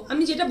 পিস দিব।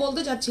 আমি যেটা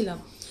বলতে চাচ্ছিলাম,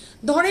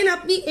 ধরেন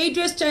আপনি এই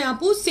ড্রেসটাই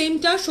আপু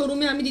সেমটা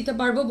শোরুমে আমি দিতে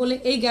পারবো বলে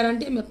এই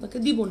গ্যারান্টি আমি আপনাকে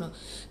দিব না।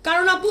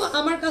 কারণ আপু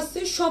আমার কাছে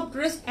সব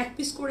ড্রেস 1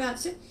 পিস করে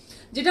আছে,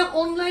 যেটা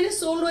অনলাইনে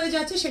সোল্ড হয়ে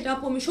যাচ্ছে সেটা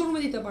আপু আমি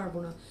শোরুমে দিতে পারবো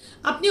না।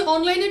 আপনি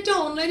অনলাইনেরটা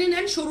অনলাইনে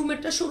নেন,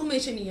 শোরুমেরটা শোরুমে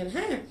এসে নিয়েন।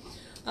 হ্যাঁ,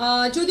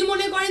 যদি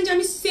মনে করেন যে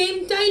আমি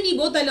সেমটাই নিব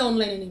তাহলে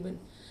অনলাইনে নেবেন,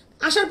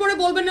 আসার পরে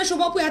বলবেন না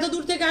শোভা আপু এত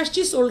দূর থেকে আসছি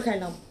সোল্ড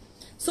খাইলাম।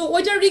 সো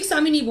ওইটার রিস্ক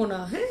আমি নিব না।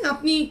 হ্যাঁ,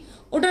 আপনি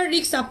ওটার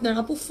রিস্ক আপনার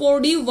আপু।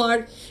 4D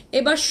ওয়ার্ক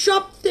এবার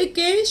সব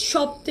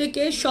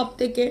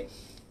থেকে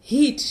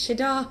হিট,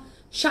 সেটা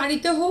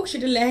শাড়িতে হোক,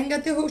 সেটা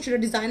লেহেঙ্গাতে হোক, সেটা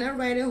ডিজাইনার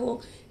ওয়্যারে হোক,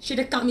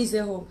 সেটা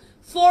কামিজে হোক,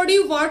 4D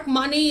ওয়ার্ক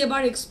মানেই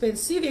এবার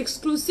expensive,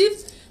 exclusive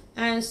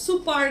and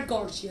super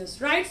gorgeous,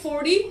 right?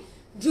 4D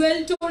Jewel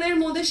টোনের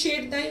মধ্যে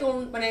শেড দেয়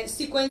মানে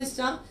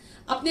সিকোয়েন্সটা।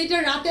 আপনি এটা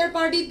রাতের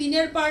পার্টি,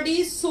 দিনের party,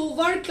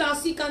 sober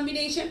classic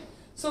combination,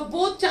 so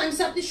both Times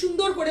আপনি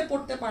সুন্দর করে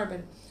পড়তে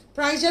পারবেন।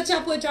 প্রাইস আছে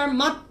আপু এটার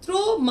মাত্র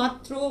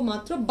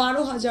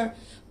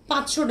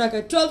 12,500 টাকা,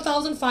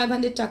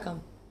 12,500 টাকা।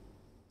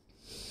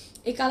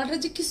 এই কালারটা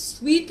যে কি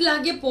সুইট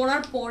লাগে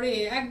পরার পরে,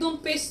 একদম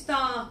পেস্তা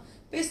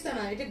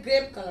না, এটা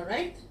grape colour,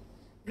 right?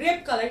 Grape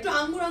colour, একটু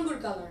আঙ্গুর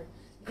কালার,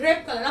 গ্রেপ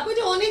কালার আপু,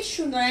 এটা অনেক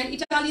সুন্দর অ্যান্ড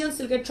ইটালিয়ান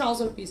সিল্কের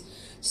ট্রাউজার পিস।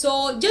 সো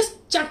জাস্ট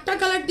 4টা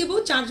কালার দিব,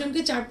 4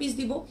 জনকে 4 পিস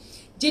দিব,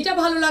 যেটা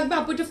ভালো লাগবে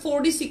আপু। এটা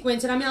 4D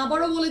সিকোয়েন্সের, আমি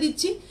আবারও বলে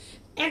দিচ্ছি,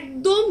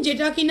 একদম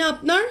যেটা কিনা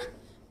আপনার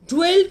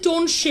ডুয়েল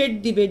টোন শেড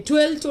দিবে,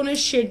 ডুয়েল টোনের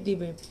শেড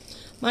দিবে।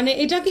 মানে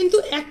এটা কিন্তু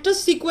একটা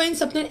সিকোয়েন্স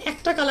আপনার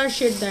একটা কালার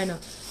শেড দেয় না,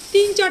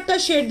 3-4টা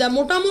শেড দেয়,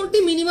 মোটামুটি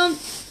মিনিমাম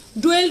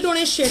ডুয়েল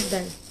টোনের শেড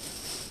দেয়,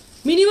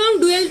 মিনিমাম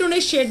ডুয়েল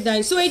টোনের শেড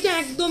দেয়। সো এটা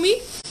একদমই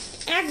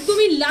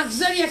একদমই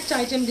লাক্সারি একটা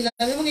আইটেম দিলাম,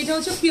 এবং এটা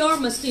হচ্ছে পিওর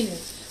মাসলিনের।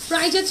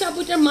 প্রাইস আছে আপু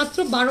এটার মাত্র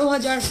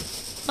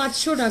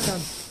 12,500 টাকা।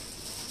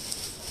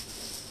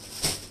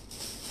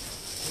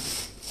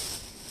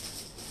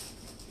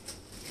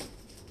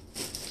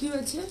 কি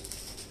হয়েছে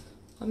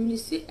আমি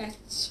নিশ্চি এক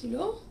ছিল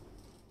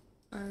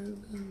আর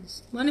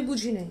মানে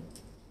বুঝি নাই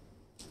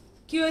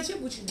কি হয়েছে,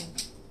 বুঝি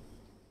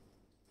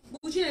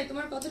নাই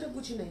তোমার কথাটা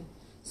বুঝি নাই।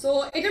 সো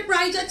এটা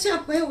প্রাইস আছে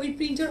আপু, ওই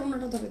প্রিন্টার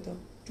ওনাটা ধরে তো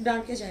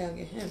ডার্কে যায়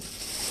আগে। হ্যাঁ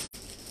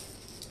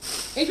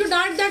একটু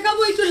ডার্ক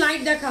দেখাবো, একটু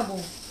লাইট দেখাবো,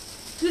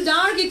 একটু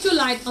ডার্ক একটু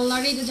লাইট। আল্লাহ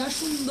রে যা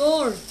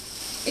সুন্দর,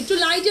 একটু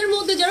লাইটের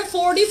মধ্যে যারা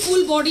 4D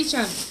ফুল বডি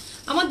চান।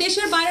 আমার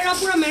দেশের বাইরের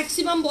আপুরা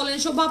ম্যাক্সিমাম বলেন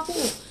সব আপু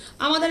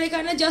আমাদের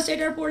এখানে জাস্ট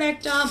এটার পরে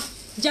একটা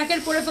জ্যাকেট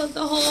পরে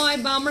ফেলতে হয়,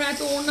 বা আমরা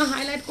এত ওড়না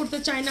হাইলাইট করতে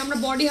চাই না, আমরা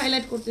বডি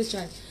হাইলাইট করতে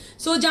চাই।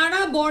 সো যারা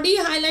বডি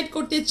হাইলাইট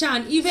করতে চান,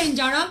 ইভেন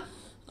যারা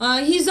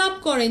হিজাব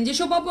করেন,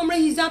 যেসব আপু আমরা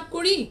হিজাব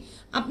করি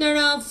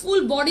আপনারা ফুল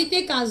বডিতে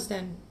কাজ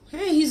দেন,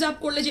 হ্যাঁ হিজাব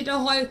করলে যেটা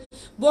হয়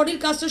বডির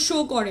কাজটা শো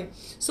করে।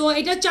 সো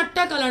এটা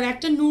 4টা কালার,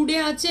 একটা নুডে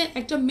আছে,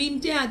 একটা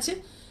মিন্টে আছে,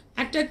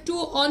 একটা একটু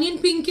অনিয়ন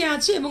পিঙ্কে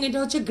আছে, এবং এটা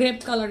হচ্ছে গ্রেপ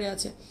কালারে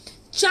আছে।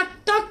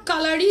 4টা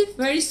কালারই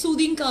very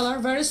soothing colour,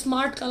 very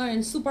smart colour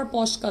and super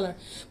posh colour.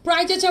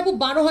 Price আছে আপু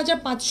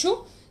 12,500।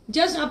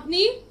 জাস্ট আপনি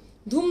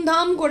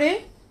ধুমধাম করে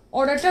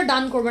অর্ডারটা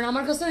ডান করবেন।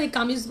 আমার কাছে এই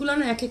কামিজগুলো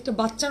না এক একটা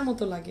বাচ্চার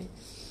মতো লাগে,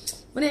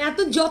 মানে এত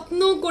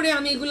যত্ন করে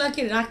আমি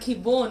এগুলাকে রাখি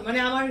বোন, মানে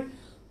আমার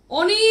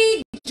অনেক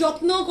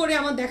যত্ন করে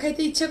আমার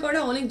দেখাইতে ইচ্ছে করে,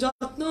 অনেক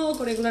যত্ন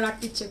করে এগুলো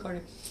রাখতে ইচ্ছে করে,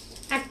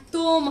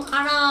 একদম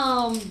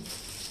আরাম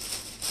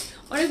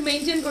অনেক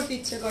মেনটেন করতে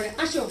ইচ্ছে করে।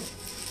 আসো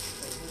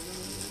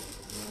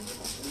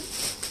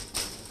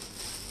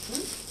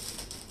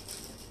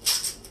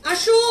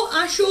আসো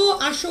আসো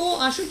আসো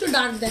আসো, একটু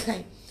ডার্ক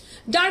দেখাই।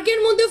 ডার্কের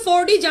মধ্যে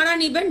 4D যারা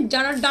নেবেন,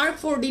 যারা ডার্ক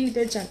 4D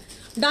নিতে চান,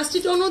 ডাস্টি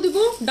টোনও দিব,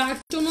 ডার্ক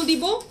টোনও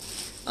দিব,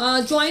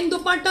 জয়েন্ট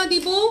দোপাট্টা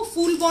দিব,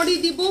 ফুল বডি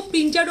দিব,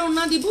 প্রিন্টার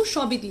ওড়না দিব,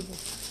 সবই দিব।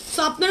 সো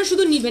আপনারা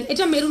শুধু নিবেন।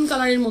 এটা মেরুন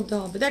কালারের মধ্যে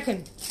হবে, দেখেন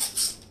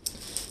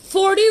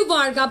 4D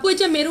ওয়ার্ক আপু,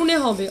 এটা মেরুনে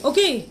হবে।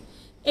 ওকে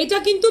এটা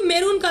কিন্তু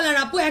মেরুন কালার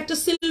আপু, একটা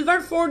সিলভার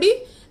 4D,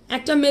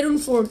 একটা মেরুন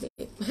 4D।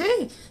 হ্যাঁ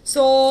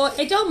সো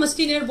এটাও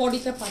মাসলিনের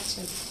বডিতে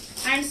পাচ্ছেন,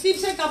 অ্যান্ড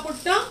স্লিভসের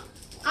কাপড়টা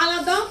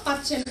আলাদা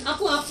পাচ্ছেন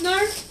আপু।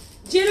 আপনার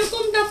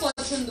যেরকমটা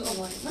পছন্দ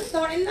হয়, মানে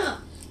ধরেন না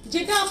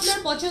যেটা আপনার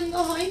পছন্দ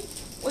হয়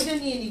ওইটা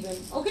নিয়ে নেবেন।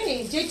 ওকে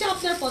যেটা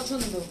আপনার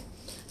পছন্দ।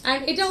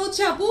 অ্যান্ড এটা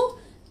হচ্ছে আপু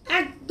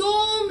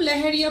একদম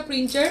লেহেরিয়া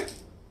প্রিন্টার,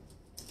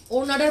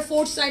 ওনাটার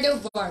 4 সাইডে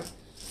ওয়ার্ক,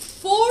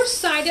 4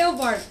 সাইডে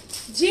ওয়ার্ক।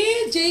 যে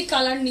যেই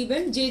কালার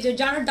নেবেন,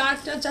 যারা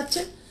ডার্কটা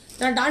চাচ্ছেন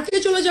তারা ডার্কে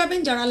চলে যাবেন,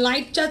 যারা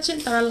লাইট চাচ্ছেন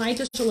তারা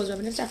লাইটে চলে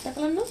যাবেন। 4টা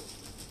কালার না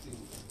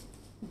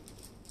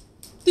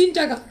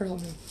 3টা কালার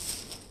হবে,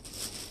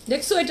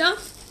 দেখছো?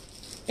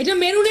 এটা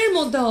মেরুনের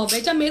মধ্যে হবে,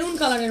 এটা মেরুন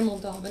কালারের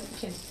মধ্যে হবে,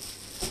 দেখেন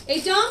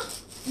এটা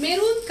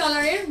মেরুন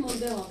কালারের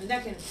মধ্যে হবে,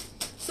 দেখেন।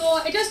 সো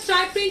এটা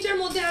স্ট্রাইপ প্রিন্টের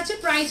মধ্যে আছে।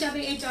 প্রাইস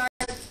যাবে এটার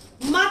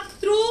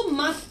মাত্র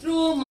মাত্র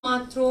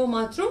মাত্র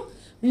মাত্র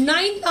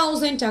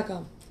 9,000 টাকা।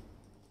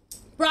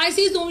 প্রাইস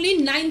ইজ অনলি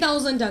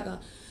 9,000 টাকা।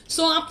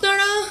 সো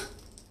আপনারা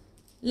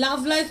লাভ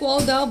লাইক ওয়াও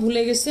দেওয়া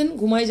ভুলে গেছেন,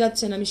 ঘুমাই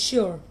যাচ্ছেন আমি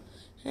শিওর।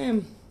 হ্যাঁ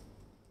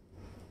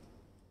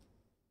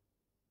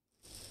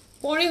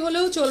পরে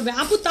হলেও চলবে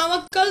আপু।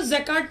 তাওয়াক্কাল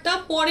জ্যাকার্ডটা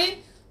পরে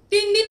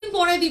 3 দিন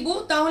পরে দিব,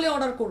 তাহলে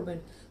অর্ডার করবেন।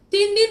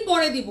 3 দিন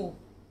পরে দিব।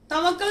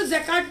 তাওয়াক্কাল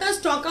জ্যাকার্ডটা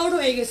স্টক আউট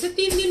হয়ে গেছে,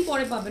 3 দিন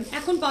পরে পাবেন,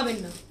 এখন পাবেন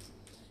না,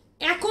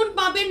 এখন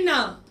পাবেন না।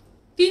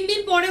 3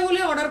 দিন পরে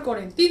হলে অর্ডার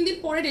করেন, 3 দিন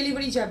পরে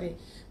ডেলিভারি যাবে।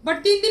 বাট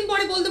 3 দিন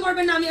পরে বলতে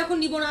পারবেন না আমি এখন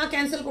নিব না,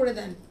 ক্যান্সেল করে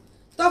দেন,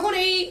 তখন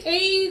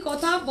এই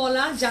কথা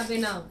বলা যাবে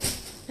না।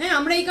 হ্যাঁ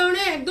আমরা এই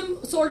কারণে একদম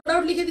সোল্ড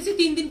আউট লিখে দিচ্ছি,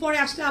 3 দিন পরে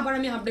আসলে আবার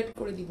আমি আপডেট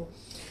করে দিব।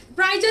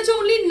 প্রাইস আছে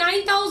অনলি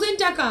 9,000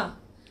 টাকা।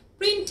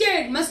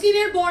 প্রিন্টেড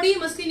মাসলিনের বডি,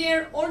 মাসলিনের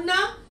ওড়না,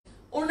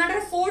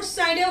 ওড়নাটার 4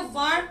 সাইডে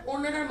ওয়ার্ক,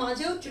 ওড়নাটার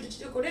মাঝেও ছোট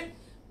ছোট করে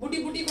বুটি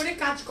বুটি করে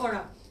কাজ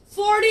করা।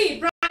 4D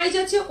প্রাইস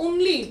আছে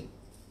অনলি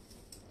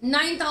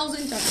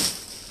 9,000 টাকা।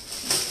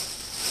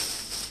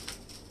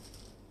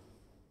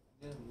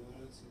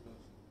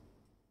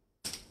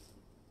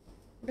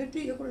 ওটা একটু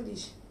ইয়ে করে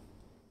দিস,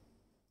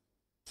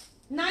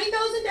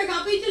 9,000 টাকা।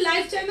 আপনি একটু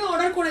লাইফ টাইমে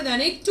অর্ডার করে দেন,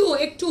 একটু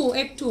একটু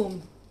একটু।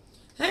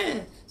 হ্যাঁ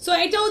সো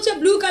এটা হচ্ছে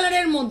ব্লু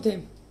কালারের মধ্যে,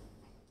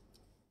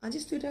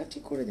 আজিস তুই এটা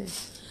ঠিক করে দে।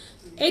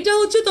 এটা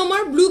হচ্ছে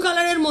তোমার ব্লু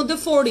কালারের মধ্যে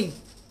 4D।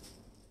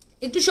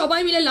 একটু সবাই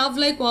মিলে লাভ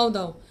লাইক ওয়াও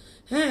দাও।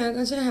 হ্যাঁ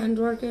কাছে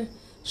হ্যান্ডওয়ার্কের,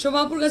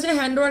 শোভাপুর কাছে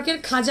হ্যান্ডওয়ার্কের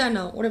খাজা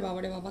নাও। ওরে বাবা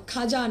রে বাবা,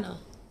 খাজা না,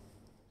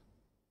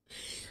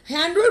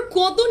 হ্যান্ডওয়ার্ক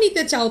কত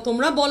নিতে চাও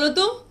তোমরা বলো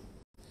তো?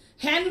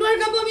 হ্যান্ডওয়ার্ক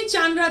আপু আমি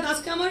চান রাত,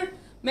 আজকে আমার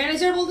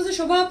ম্যানেজার বলতেছে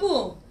শোভা আপু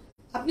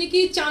আপনি কি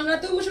চান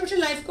রাতেও বসে বসে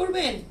লাইভ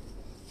করবেন,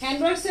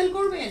 হ্যান্ডওয়ার্ক সেল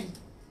করবেন?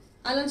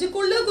 আলাম যে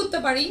করলেও করতে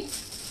পারি,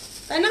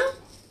 তাই না?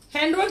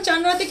 হ্যান্ডওয়ার্ক চান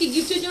রাতে কি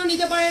গিফটের জন্য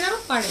নিতে পারে না?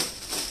 পারে।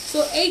 সো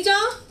এইটা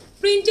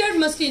প্রিন্টেড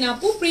মাসলিন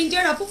আপু,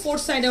 প্রিন্টেড আপু, 4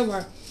 সাইডের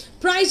ওয়ার্ক।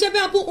 প্রাইস যাবে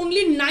আপু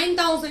অনলি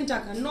 9000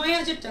 টাকা,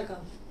 9000 টাকা।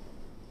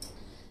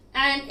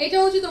 এন্ড এটা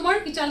হচ্ছে তোমার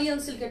ইটালিয়ান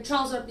সিল্কের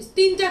ট্রাউজার পিস,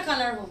 3টা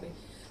কালার হবে।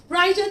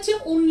 প্রাইস আছে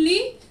অনলি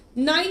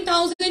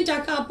 9000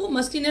 টাকা আপু।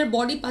 মাসলিনের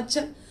বডি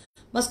পাচ্ছেন,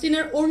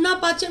 মাসলিনের ওড়না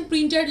পাচ্ছেন,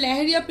 প্রিন্টেড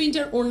লেহেরিয়া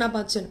প্রিন্টের ওড়না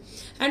পাচ্ছেন,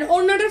 এন্ড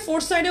ওড়নাটার 4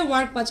 সাইডে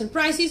ওয়ার্ক পাচ্ছেন।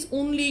 প্রাইস ইজ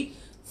অনলি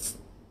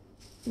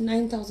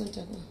 9000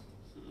 টাকা,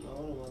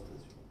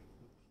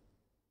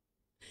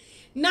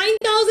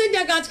 9000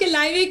 টাকা। আজকে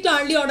লাইভে একটু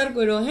আর্লি অর্ডার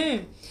করো, হ্যাঁ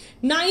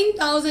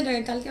 9000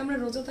 টাকা। কালকে আমরা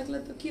রোজা থাকলে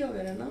তো কি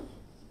হবে না,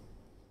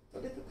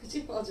 ওটা তো খুঁজে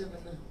পাওয়া যাবে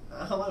না,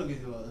 আমার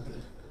কিছু পাওয়া যাবে।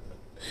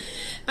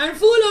 আর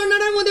ফুল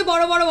ওড়নাটার মধ্যে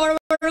বড় বড় বড়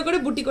বড় করে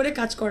বুটি করে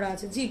কাজ করা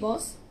আছে। জি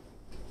বস,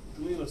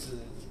 তুমি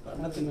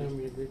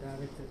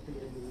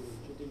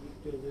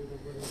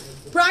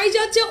প্রাইস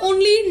আছে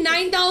অনলি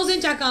 9000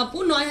 টাকা আপু,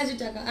 9000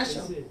 টাকা।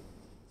 আসো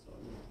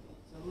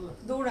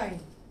দৌড়াই।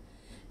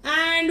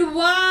 এন্ড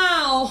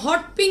ওয়াও,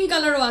 হট পিঙ্ক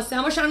কালারও আছে।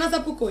 আমার শাহনাজ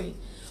আপু কই?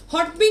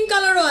 হট পিঙ্ক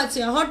কালারও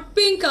আছে, হট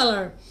পিঙ্ক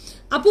কালার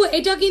আপু।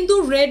 এটা কিন্তু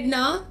রেড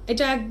না,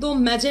 এটা একদম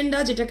ম্যাজেন্ডা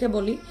যেটাকে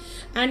বলি।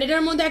 এন্ড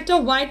এটার মধ্যে একটা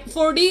হোয়াইট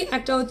 4D,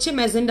 একটা হচ্ছে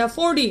ম্যাজেন্ডা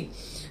 4D।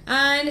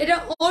 এন্ড এটা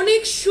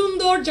অনেক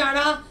সুন্দর,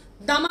 যারা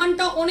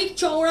দামানটা অনেক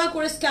চওড়া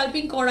করে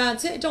স্ক্যাল্পিং করা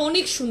আছে, এটা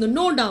অনেক সুন্দর,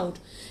 নো ডাউট।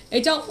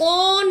 এটা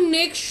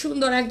অনেক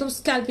সুন্দর, একদম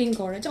স্ক্যাল্পিং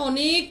করা, এটা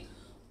অনেক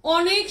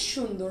অনেক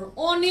সুন্দর,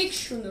 অনেক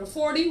সুন্দর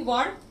 4D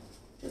ওয়ার্ক,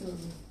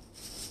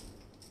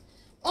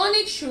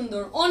 অনেক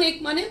সুন্দর, অনেক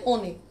মানে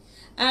অনেক।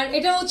 আর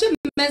এটা হচ্ছে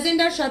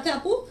ম্যাজেন্ডার সাথে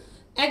আপু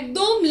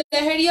একদম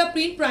লেহেরিয়া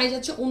প্রিন্ট। প্রাইস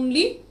আছে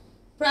অনলি,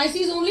 প্রাইস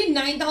ইজ অনলি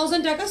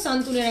 9000 টাকা।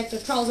 সান্তুনের একটা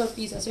ট্রাউজার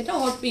পিস আছে, এটা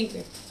হট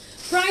পিঙ্কের।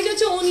 প্রাইস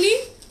আছে অনলি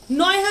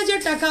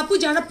 9000 টাকা আপু,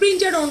 যারা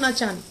প্রিন্টেড ওড়না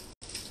চান।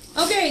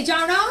 ওকে,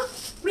 যারা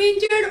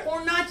প্রিন্টেড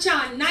ওড়না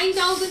চান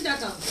 9000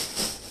 টাকা,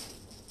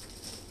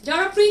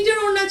 যারা প্রিন্টেড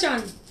ওড়না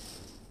চান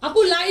আপু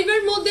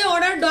লাইভের মধ্যে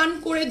অর্ডার ডান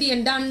করে দিয়েন,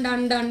 ডান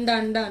ডান ডান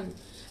ডান ডান।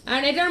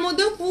 এন্ড এটার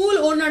মধ্যে ফুল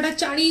ওড়নাটা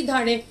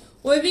চারিধারে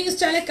ওয়েভিং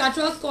স্টাইলে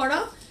কাটওয়ার্ক করা,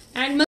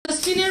 এন্ড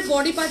মাসলিনের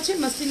বডি পাচ্ছেন,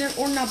 মাসলিনের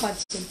ওড়না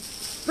পাচ্ছেন।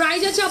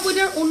 প্রাইস আছে আপু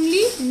এটার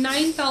অনলি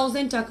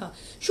 9000 টাকা।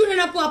 শুনেন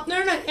আপু,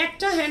 আপনারা না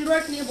একটা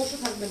হ্যান্ডওয়ার্ক নিয়ে বসে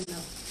থাকবেন না,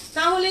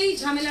 তাহলেই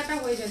ঝামেলাটা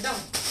হয়ে যায়। দাও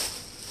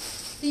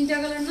 3টা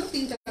কালার না,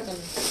 3টা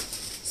কালার।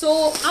 সো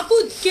আপু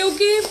কেউ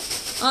কি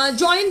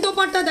জয়েন্ট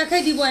দোপাট্টা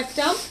দেখাই দিব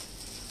একটা,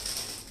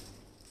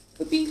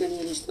 পিঙ্কটা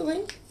নিয়ে নিস তো ভাই।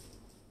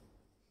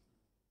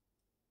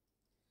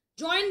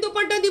 জয়েন্ট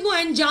দোপাট্টা দিব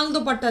এন্ড জাল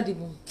দোপাট্টা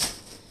দিব,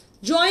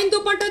 জয়েন্ট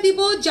দোপাট্টা দিব,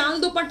 জাল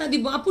দোপাট্টা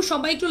দিব। আপু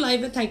সবাই একটু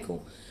লাইভে থাকো,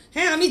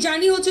 হ্যাঁ। আমি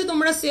জানি হচ্ছে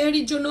তোমরা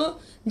সেহরির জন্য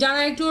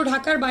যারা একটু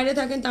ঢাকার বাইরে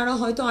থাকেন তারা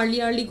হয়তো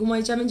আর্লি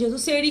ঘুমাই যাবেন, যেহেতু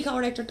সেহরি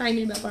খাওয়ার একটা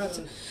টাইমের ব্যাপার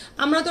আছে।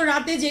 আমরা তো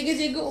রাতে জেগে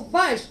জেগে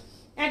অভ্যাস,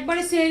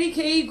 একবারে সেহরি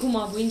খেয়েই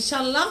ঘুমাবো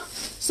ইনশাল্লাহ।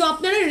 সো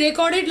আপনারা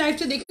রেকর্ডেড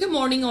লাইভটা দেখে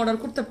মর্নিং অর্ডার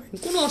করতে পারেন,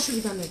 কোনো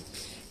অসুবিধা নেই।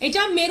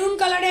 এটা মেরুন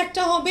কালারে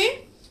একটা হবে,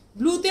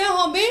 ব্লুতে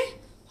হবে,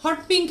 হট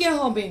পিঙ্কে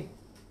হবে,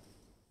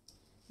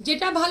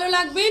 যেটা ভালো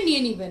লাগবে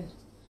নিয়ে নিবেন।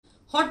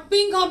 হট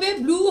পিঙ্ক হবে,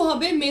 ব্লু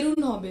হবে,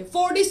 মেরুন হবে,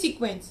 4D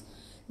সিকোয়েন্স।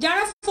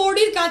 যারা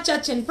 4Dর কাজ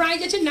চাচ্ছেন, প্রাইস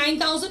আছে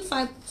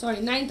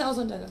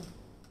 9000 টাকা।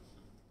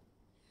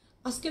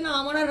 আজকে না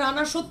আমার আর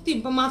রান্না সত্যি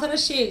মাথাটা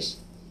শেষ,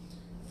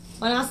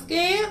 মানে আজকে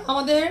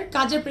আমাদের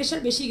কাজের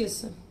প্রেশার বেশি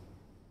গেছে,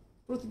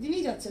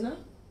 প্রতিদিনই যাচ্ছে না,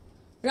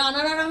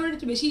 রান্নার আর আমার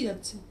একটু বেশিই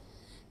যাচ্ছে।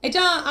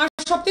 এটা আর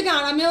সব থেকে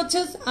আরামে হচ্ছে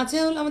আছে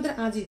হলো আমাদের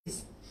আজিজ।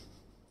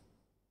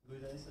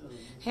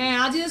 হ্যাঁ,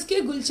 আজিজ আজকে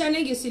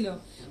গুলশানে গেছিল,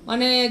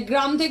 মানে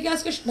গ্রাম থেকে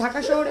আজকে ঢাকা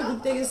শহরে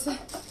ঘুরতে গেছে।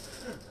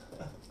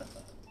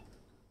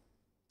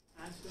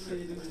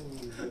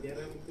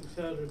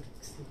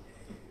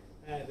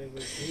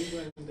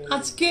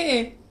 আজকে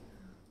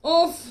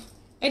ওফ,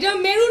 এটা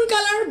maroon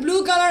colour, blue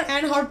colour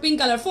and hot pink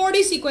colour, 4D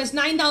sequence,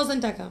 9000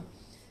 টাকা।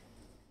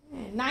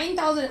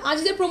 9000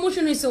 আজিজের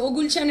প্রমোশন হয়েছে, ও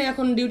গুলশানে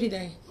এখন ডিউটি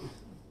দেয়,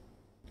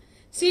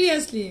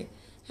 সিরিয়াসলি।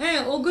 হ্যাঁ,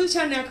 ও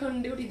গুলশানে এখন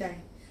ডিউটি দেয়।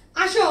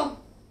 আসো,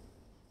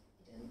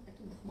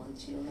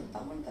 ছিল না,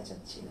 দামানটা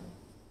চাচ্ছিল।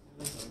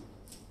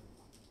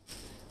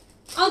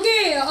 ওকে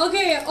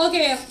ওকে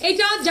ওকে,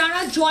 এটা যারা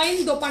জয়েন্ট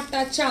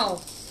দোপাট্টা চাও,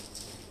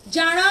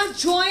 যারা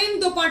জয়েন্ট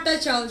দোপাট্টা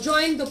চাও,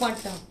 জয়েন্ট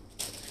দোপাট্টা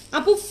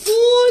আপু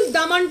ফুল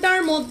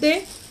দামানটার মধ্যে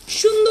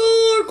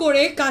সুন্দর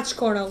করে কাজ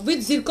করা উইথ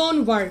জিরকন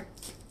ওয়ার্ক,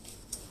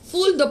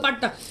 ফুল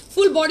দোপাট্টা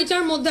ফুল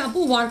বডিটার মধ্যে আপু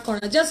ওয়ার্ক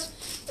করা। জাস্ট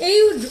এই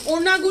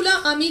ওড়নাগুলা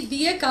আমি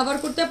দিয়ে কভার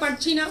করতে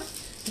পারছি না,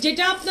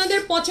 যেটা আপনাদের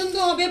পছন্দ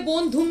হবে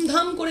বোন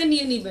ধুমধাম করে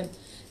নিয়ে নেবেন।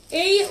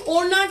 এই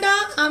ওড়নাটা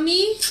আমি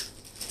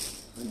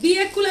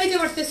দিয়ে কুলাইতে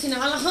পারতেছি না,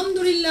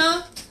 আলহামদুলিল্লাহ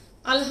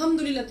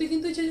আলহামদুলিল্লাহ। তুই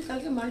কিন্তু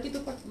কালকে মাল্টি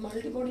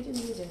বডিটা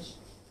নিয়ে যাস,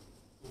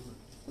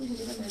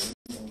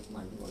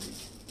 মাল্টি বডি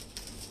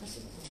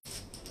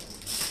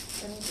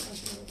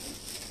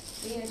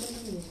এই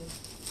আইটেমটা নিয়ে যাস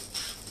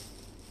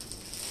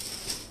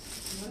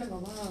মানে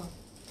বাবা।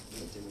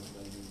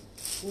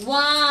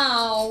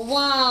 ওয়াও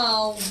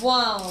ওয়াও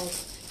ওয়াও,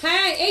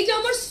 হ্যাঁ এইটা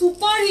আমার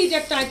সুপার হিট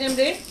একটা আইটেম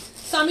রে।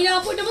 সামিরা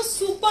আপু এটা আমার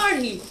সুপার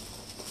হিট,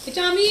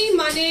 এটা আমি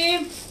মানে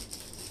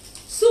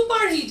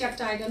সুপার হিট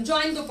একটা আইটেম।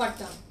 জয়েন্ট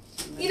দোপাট্টা,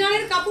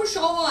 ইনারের কাপড়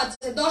সহ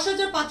আছে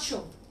 10,500,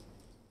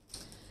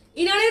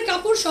 ইনারের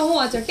কাপড় সহ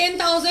আছে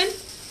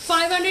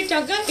 10,500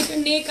 টাকা। এটা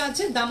নেক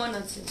আছে, দামান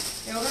আছে,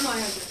 এটা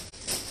 9,000।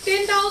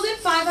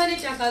 10,500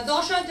 টাকা,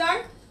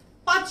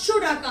 10,500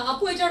 টাকা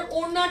আপু। এটার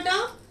ওড়নাটা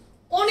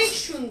অনেক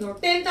সুন্দর,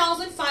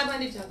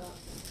 10,500 টাকা,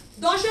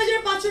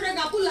 10,500 টাকা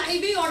আপু।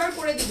 লাইভেই অর্ডার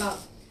করে দিবা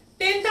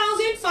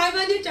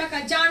 10,500 টাকা।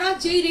 যারা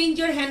যেই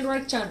রেঞ্জের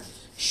হ্যান্ডওয়ার্ক চান,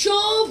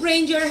 সব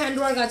রেঞ্জের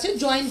হ্যান্ডওয়ার্ক আছে।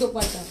 জয়েন্ট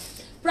দোপাট্টা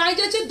প্রাইস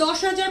আছে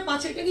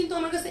 10,500। এটা কিন্তু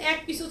আমার কাছে এক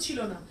পিসও ছিল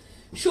না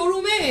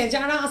শোরুমে।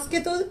 যারা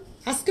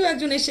আজকেও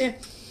একজন এসে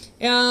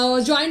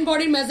জয়েন্ট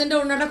বডির ম্যাজেন্ডা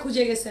ওড়নাটা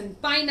খুঁজে গেছেন,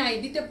 পাই নাই,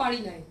 দিতে পারি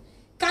নাই।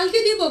 কালকে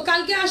দিব,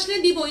 কালকে আসলে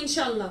দিব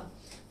ইনশাল্লাহ।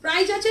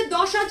 প্রাইস আছে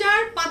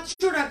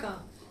 10,500 টাকা।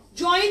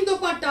 জয়েন্ট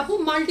দোপাট্টা আপু,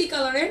 মাল্টি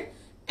কালারের,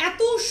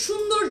 এত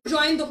সুন্দর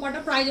জয়েন্ট দোপাট্টা।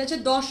 প্রাইস আছে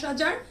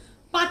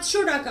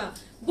 10,500 টাকা।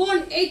 বোন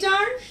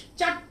এটার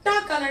 4টা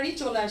কালারই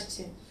চলে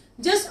আসছে।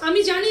 জাস্ট আমি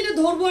জানি এটা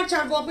ধরবো আর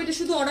ছাড়বো, আপু এটা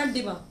শুধু অর্ডার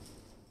দিবা,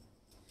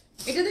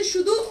 এটাতে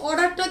শুধু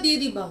অর্ডারটা দিয়ে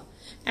দিবা।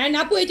 এন্ড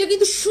আপু এটা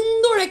কিন্তু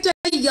সুন্দর একটা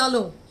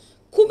ইয়েলো,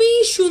 খুবই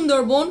সুন্দর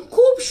বোন,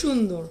 খুব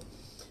সুন্দর।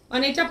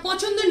 মানে এটা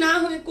পছন্দ না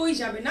হয়ে কই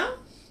যাবে না।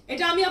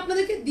 এটা আমি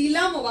আপনাদেরকে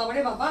দিলাম, ও বাবা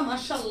রে বাবা,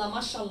 মাশাআল্লাহ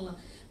মাশাআল্লাহ।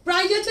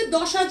 প্রাইস আছে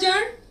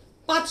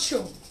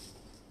 10,500।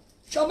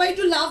 সবাই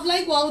একটু লাভ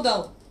লাইক ওয়াও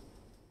দাও।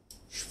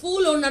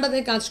 ফুল ওড়নাটাতে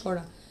কাজ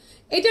করা।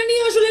 এটা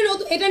নিয়ে আসলে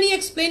এটা নিয়ে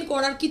এক্সপ্লেন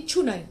করার কিচ্ছু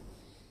নাই,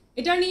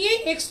 এটা নিয়ে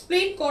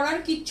এক্সপ্লেন করার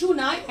কিচ্ছু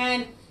নাই।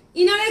 এন্ড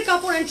ইনারের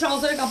কাপড় এন্ড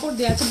ট্রাউজারের কাপড়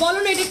দেওয়া আছে। বলো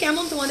না এটা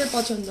কেমন তোমাদের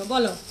পছন্দ,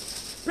 বলো।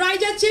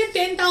 প্রাইস আছে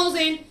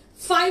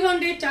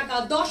 10,500 টাকা,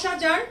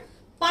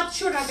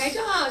 10,500 টাকা।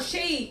 এটা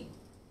সেই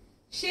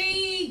সেই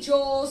জো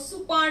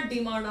সুপার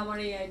ডিমান্ড আমার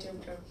এই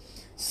আইটেমটার,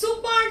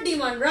 super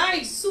demand,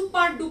 right,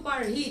 super duper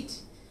hit.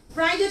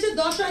 Price আছে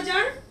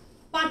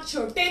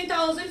 10,500,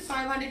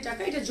 10,500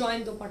 টাকা। এটা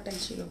জয়েন্ট দোপাট্টা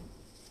ছিল।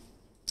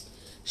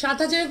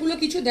 7,000 গুলো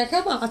কিছু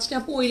দেখাবো আজকে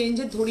আপু, ওই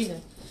রেঞ্জে ধরি না।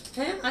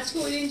 হ্যাঁ আজকে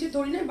ওই রেঞ্জে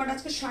ধরি না, বাট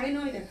আজকে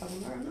 9.5 দেখাবো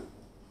না,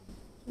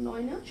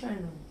 9 না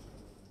 9.5,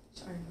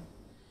 9.5।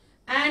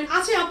 এন্ড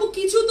আচ্ছা আপু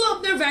কিছু তো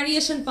আপনার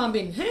ভ্যারিয়েশন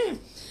পাবেন। হ্যাঁ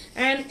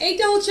এন্ড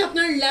এইটা হচ্ছে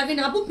আপনার 11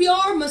 আপু,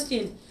 পিওর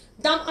মাসলিন।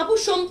 দাম আপু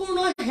সম্পূর্ণ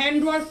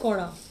হ্যান্ডওয়ার্ক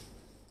করা,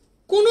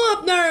 কোনো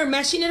আপনার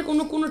মেশিনের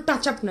কোনো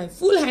টাচ আপ নাই,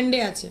 ফুল হ্যান্ডে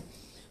আছে,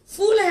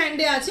 ফুল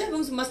হ্যান্ডে আছে। এবং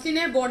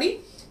মাসলিনের বডি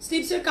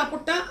স্লিভসের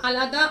কাপড়টা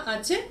আলাদা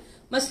আছে।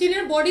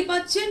 মাসলিনের বডি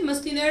পাচ্ছেন,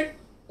 মাসলিনের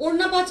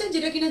ওড়না পাচ্ছেন,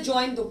 যেটা কিনা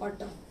জয়েন্ট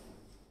দোপাট্টা,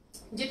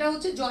 যেটা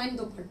হচ্ছে জয়েন্ট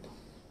দোপাট্টা।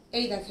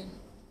 এই দেখেন,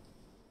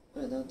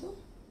 করে দাও তো,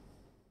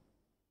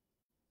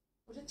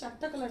 ওটা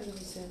 4টা কালার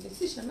হয়েছে,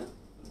 দেখছিস না?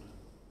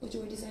 ওই যে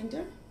ওই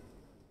ডিজাইনটার,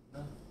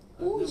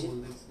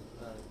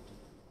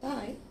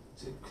 তাই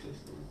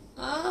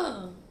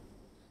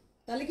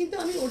তাহলে কিন্তু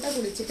আমি ওটা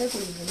করেছি, এটা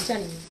করি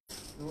জানি না,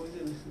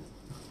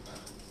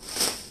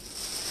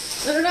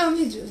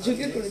 আমি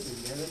ঝুঁকে করেছি,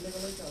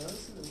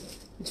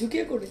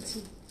 ঝুঁকে করেছি।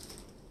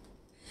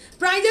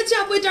 প্রাইস আছে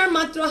আপু এটার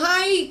মাত্র,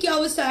 হাই কি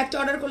অবস্থা, একটা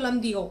অর্ডার করলাম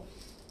দিও।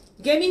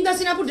 গেমিং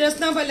দাসিন আপু ড্রেস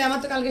না পাইলে আমার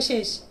তো কালকে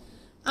শেষ,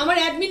 আমার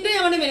অ্যাডমিনটাই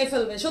আমাদের মেরে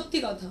ফেলবে, সত্যি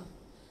কথা।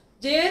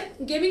 যে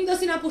গেমিং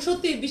দাসিন আপু,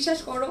 সত্যি বিশ্বাস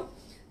করো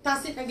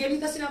গেমিং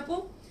দাসিন আপু,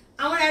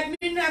 আমার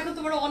অ্যাডমিনরা এখন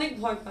তোমার অনেক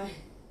ভয় পায়,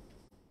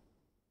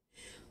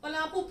 বলে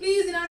আপু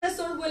প্লিজ ইনারা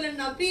সোর বলেন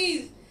না প্লিজ।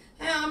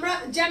 হ্যাঁ আমরা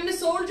যেমনি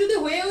সোর যদি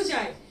হয়েও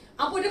যায়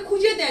আপু এটা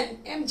খুঁজে দেন,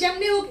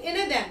 যেমনি হোক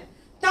এনে দেন,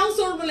 তাও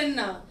সোর বলেন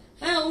না।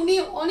 হ্যাঁ উনি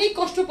অনেক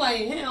কষ্ট পায়।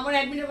 হ্যাঁ আমার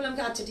অ্যাডমিনে বললাম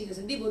আচ্ছা ঠিক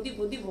আছে দিব দিব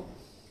দিব।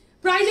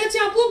 প্রাইস আছে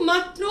আপু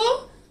মাত্র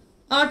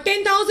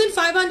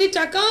 10,500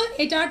 টাকা।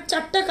 এটার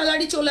 4টা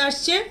কালারই চলে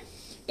আসছে।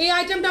 এই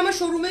আইটেমটা আমার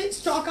শোরুমে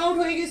স্টক আউট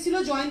হয়ে গেছিল,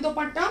 জয়েন্ট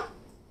দোপাট্টা।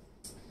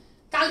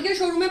 কালকে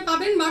শোরুমে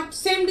পাবেন, বাট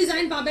সেম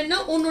ডিজাইন পাবেন না,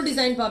 অন্য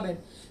ডিজাইন পাবেন।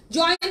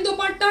 জয়েন্ট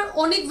দোপাট্টার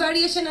অনেক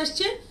ভ্যারিয়েশন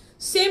আসছে,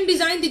 সেম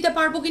ডিজাইন দিতে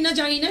পারবো কিনা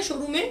জানি না,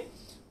 শোরুমে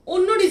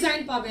অন্য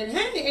ডিজাইন পাবেন।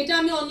 হ্যাঁ এটা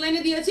আমি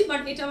অনলাইনে দিয়েছি,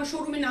 বাট এটা আমার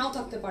শোরুমে নাও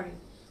থাকতে পারে।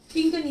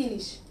 পিঙ্কটা নিয়ে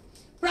নিস।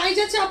 প্রাইস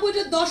আছে আপু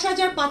এটা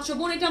 10,500।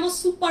 বোন এটা আমার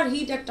সুপার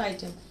হিট একটা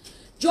আইটেম,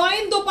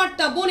 জয়েন্ট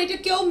দোপাট্টা বোন, এটা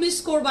কেউ মিস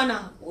করবা না।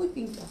 ওই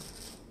পিঙ্কটা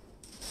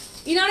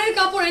ইনারের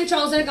কাপড় এন্ড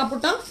ট্রাউজারের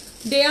কাপড়টা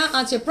দেয়া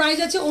আছে। প্রাইস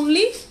আছে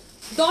অনলি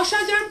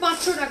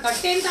 10,500 টাকা,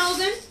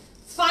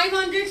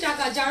 10,500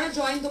 টাকা। যারা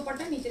জয়েন্ট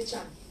দোপাট্টা নিতে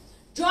চান,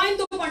 জয়েন্ট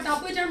দোপাট্টা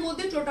আপু এটার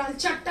মধ্যে টোটাল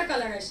 4টা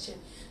কালার আসছে।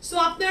 সো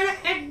আপনারা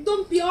একদম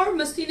পিওর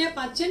মাসলিনে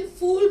পাচ্ছেন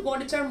ফুল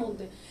বডিটার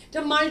মধ্যে।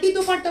 এটা মাল্টি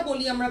দোপাট্টা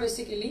বলি আমরা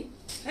বেসিক্যালি।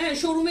 হ্যাঁ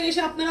শোরুমে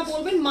এসে আপনারা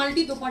বলবেন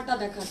মাল্টি দোপাট্টা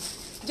দেখান।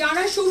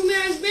 যারা শোরুমে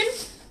আসবেন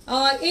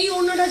এই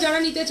ওড়নাটা যারা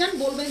নিতে চান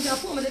বলবেন যে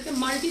আপু আমাদেরকে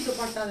মাল্টি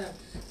দোপাট্টা দেন,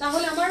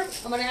 তাহলে আমার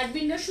মানে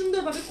অ্যাডমিনরা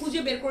সুন্দরভাবে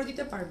খুঁজে বের করে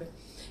দিতে পারবে।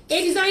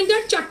 এই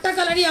ডিজাইনটার 4টা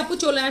কালারই আপু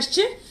চলে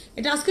আসছে।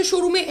 এটা আজকে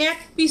শোরুমে এক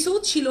পিসও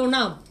ছিল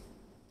না,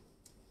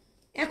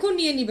 এখন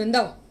নিয়ে নিবেন।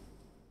 দাও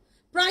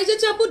প্রাইস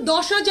আছে আপু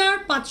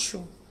 10,500,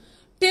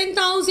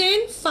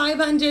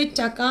 10,500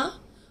 টাকা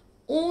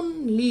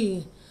অনলি।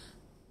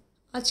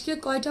 আজকে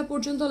কয়টা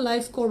পর্যন্ত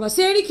লাইভ করবা?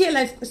 সেরি খেয়ে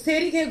লাইভ,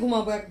 সেরি খেয়ে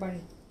ঘুমাবো একবারে,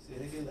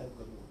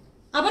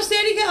 আবার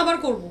সেরি খেয়ে আবার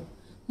করবো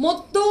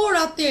মধ্য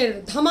রাতের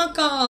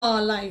ধামাকা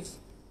লাইভ।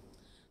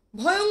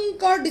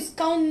 ভয়ঙ্কর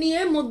ডিসকাউন্ট নিয়ে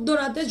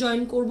মধ্যরাতে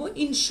জয়েন করব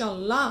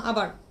ইনশাল্লাহ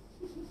আবার,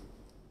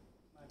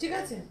 ঠিক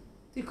আছে?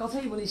 তুই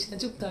কথাই বলিস না,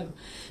 চুপ থাক।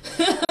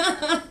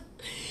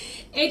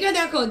 এটা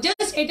দেখো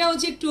জাস্ট, এটা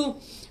হচ্ছে একটু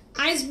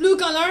আইস ব্লু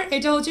কালার,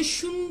 এটা হচ্ছে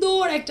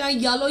সুন্দর একটা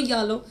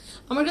ইয়েলো।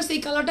 আমার কাছে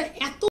এই কালারটা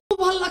এত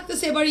ভালো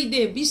লাগতেছে এবার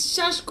ঈদে,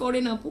 বিশ্বাস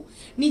করেন আপু,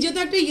 নিজে তো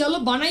একটা ইয়েলো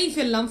বানাই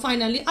ফেললাম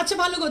ফাইনালি। আচ্ছা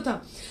ভালো কথা,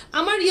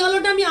 আমার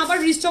ইয়েলোটা আমি আবার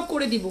রিস্টক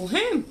করে দিব।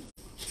 হ্যাঁ,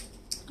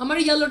 আমার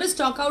ইয়েলোটা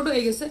স্টক আউট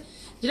হয়ে গেছে,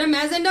 যেটা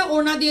ম্যাজেন্ডা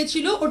ওড়না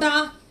দিয়েছিল ওটা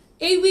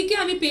এই উইকে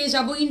আমি পেয়ে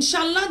যাব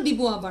ইনশাল্লাহ, দিব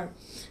আবার।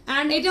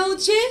 অ্যান্ড এটা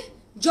হচ্ছে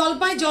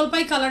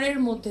জলপাই কালারের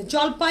মধ্যে,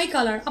 জলপাই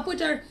কালার আপু।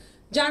 এটার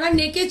যারা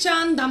নেকে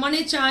চান,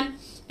 দামানে চান,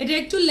 এটা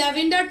একটু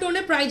ল্যাভেন্ডার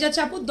টোনে, প্রাইস আছে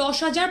আপু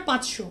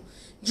 10,500।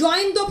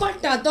 জয়েন্ট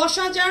দোপাট্টা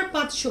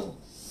 10,500,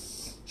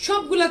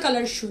 সবগুলা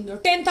কালার সুন্দর,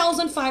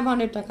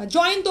 10,500 টাকা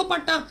জয়েন্ট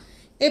দোপাট্টা।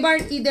 এবার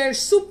ঈদের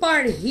সুপার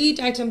হিট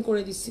আইটেম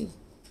করে দিছি,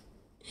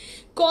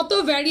 কত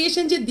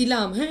ভ্যারিয়েশন যে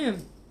দিলাম। হ্যাঁ,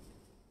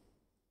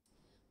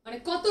 মানে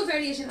কত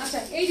ভ্যারিয়েশন। আচ্ছা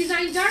এই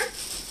ডিজাইনটার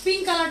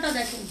পিঙ্ক কালারটা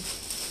দেখেন,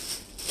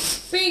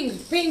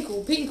 পিঙ্কু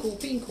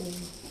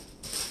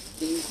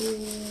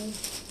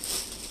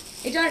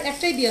এটার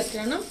একটাই দিয়ে আসছে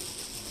না,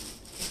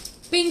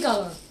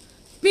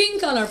 পিঙ্ক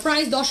কালার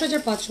প্রাইস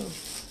 10,500।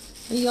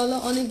 ইয়েলো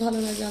অনেক ভালো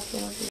লাগে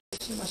তোমার,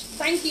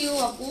 থ্যাংক ইউ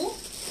আপু,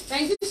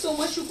 থ্যাংক ইউ সো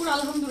মাচ, শুকুর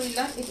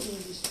আলহামদুলিল্লাহ।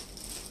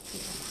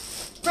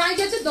 প্রাইস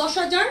আছে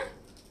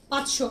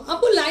 10,500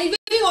 আপু, লাইভে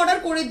অর্ডার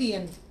করে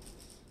দিয়েন।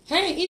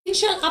 হ্যাঁ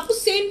ইনশাআল্লাহ আপু,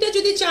 সেমটা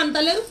যদি চান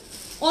তাহলে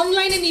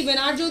অনলাইনে নিবেন,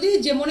 আর যদি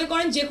যে মনে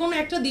করেন যে কোনো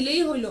একটা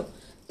দিলেই হইলো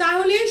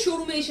তাহলে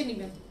শোরুমে এসে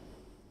নিবেন।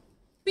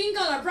 পিঙ্ক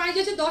কালার প্রাইস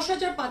আছে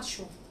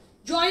 10,500,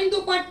 জয়েন্ট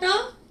দোপাট্টা,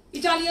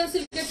 ইটালিয়ান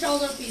সিল্কের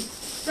ট্রাউজার পিস,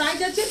 প্রাইস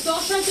আছে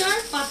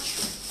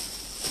 10,500,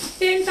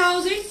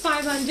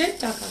 10,500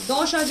 টাকা,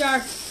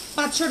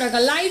 10,500 টাকা।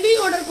 লাইভেই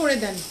অর্ডার করে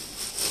দেন।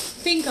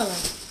 পিঙ্ক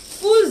কালার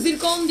ফুল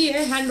জিরকন দিয়ে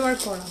হ্যান্ডওয়ার্ক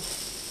করা,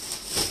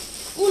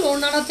 ফুল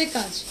ওড়নাতে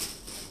কাজ,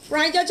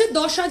 প্রাইস আছে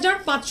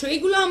 10,500।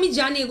 এগুলো আমি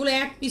জানি, এগুলো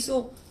এক পিসও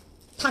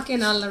থাকে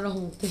না আল্লাহর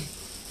রহমতে।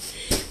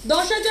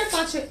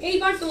 10,500।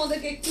 এইবার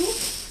তোমাদেরকে একটু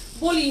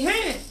বলি,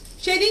 হ্যাঁ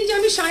সেদিন যে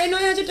আমি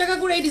 9,500 টাকা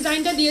করে এই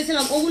ডিজাইনটা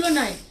দিয়েছিলাম ওগুলো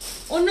নাই,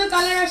 অন্য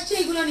কালার আসছে,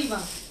 এগুলো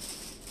নিবা।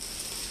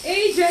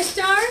 এই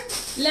ড্রেসটার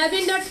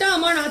ল্যাভেন্ডারটা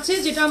আমার আছে,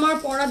 যেটা আমার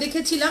পরা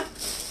দেখেছিলাম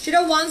সেটা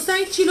ওয়ান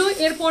সাইড ছিল,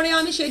 এরপরে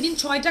আমি সেদিন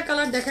 6টা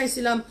কালার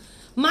দেখাইছিলাম,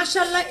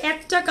 মাশাআল্লাহ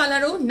একটা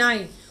কালারও নাই,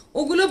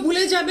 ওগুলো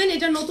ভুলে যাবেন।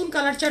 এটা নতুন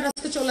কালার চার্ট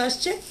আজকে চলে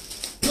আসছে,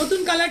 নতুন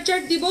কালার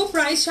চার্ট দিব,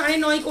 প্রাইস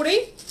 9.5 করেই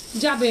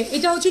যাবে।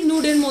 এটা হচ্ছে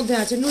নুডের মধ্যে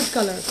আছে, নুড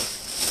কালার।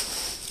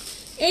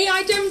 এই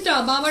আইটেমটা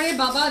বাবারে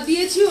বাবা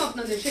দিয়েছিও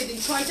আপনাদের সেদিন,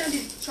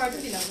 6টা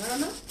দিলাম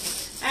না।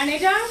 এন্ড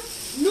এটা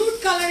নুড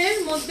কালারের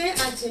মধ্যে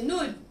আছে,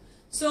 নুড।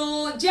 সো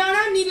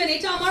যারা নিবেন,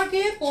 এটা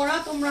আমাকে পরা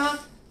তোমরা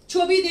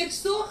ছবি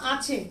দেখছো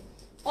আছে,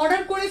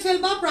 অর্ডার করে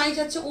ফেলবা। প্রাইস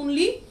আছে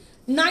অনলি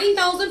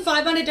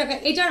 9,500 টাকা।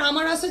 এটার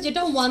আমার আছে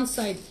যেটা ওয়ান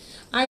সাইড,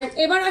 আর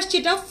এবার আসছে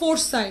এটা ফোর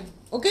সাইড।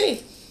 ওকে,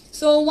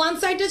 সো ওয়ান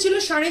সাইডটা ছিল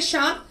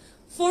 7.5,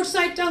 ফোর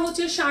সাইডটা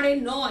হচ্ছে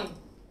 9.5।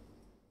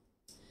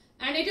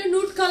 এন্ড এটা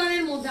নুড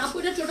কালারের মধ্যে আপু,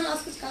 এটা টোটাল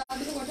আজকে কালার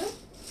দিব কত?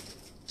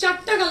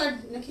 4টা কালার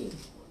নাকি?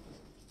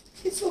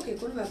 ইটস ওকে,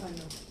 কোনো ব্যাপার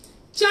না,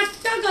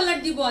 4টা কালার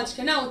দিব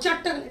আজকে। নাও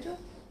 4টা কালার। এটা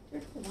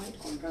হোয়াইট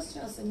কন্ট্রাস্টে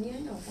আছে, নিয়ে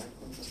নাও হোয়াইট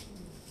কন্ট্রাস্ট।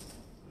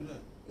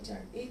 এটা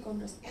এই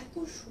কন্ট্রাস্ট এত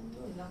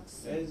সুন্দর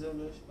লাগছে।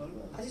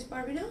 আজিজ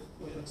পারবি না?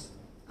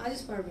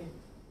 আজিজ পারবে।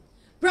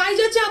 প্রাইস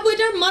আছে আপু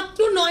এটার মাত্র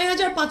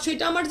 9,500।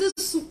 এটা আমার যে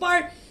সুপার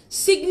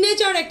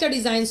সিগনেচার একটা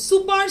ডিজাইন,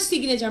 সুপার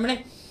সিগনেচার, মানে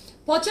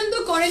পছন্দ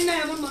করেন না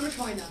এমন মানুষ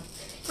হয় না।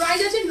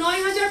 প্রাইস আছে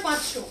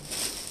 9,500,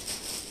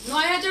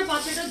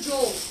 9,500। এটা জো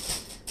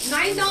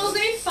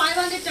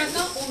 9,500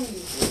 টাকা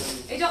অনলি।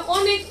 এটা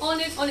অনেক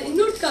অনেক অনেক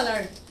নুড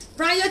কালার,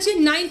 প্রাইস আছে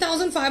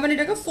 9,500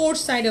 টাকা, ফোর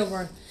সাইড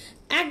ওভার,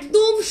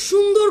 একদম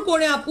সুন্দর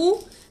করে আপু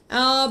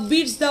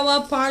বিটস দেওয়া,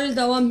 পার্ল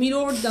দেওয়া,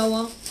 মিরর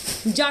দেওয়া,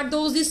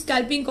 জারদৌজি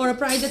স্ক্যাল্পিং করা।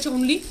 প্রাইস আছে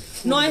অনলি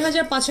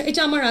 9,500।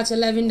 এটা আমার আছে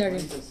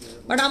ল্যাভেন্ডারে,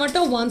 বাট আমারটা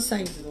one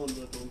side.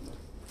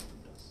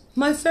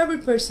 My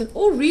favorite person.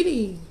 Oh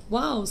really?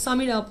 Wow,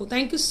 Samira Apu,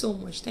 thank you so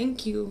much. Thank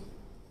you.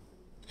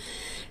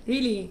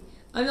 Really,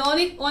 I'm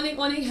অনেক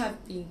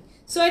হ্যাপি।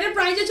 সো এটার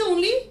প্রাইস আছে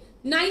অনলি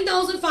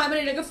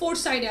 9,500 টাকা, ফোর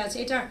সাইডে আছে।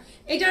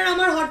 এটার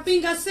আমার হট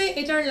পিঙ্ক আছে,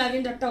 এটার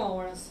ল্যাভেন্ডারটাও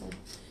আমার আছে।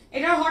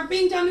 এটার হট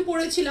পিঙ্কটা আমি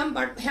পরেছিলাম,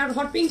 বাট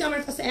হট পিঙ্কটা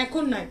আমার কাছে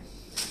এখন নাই,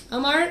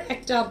 আমার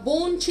একটা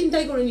বোন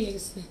ছিনতাই করে নিয়ে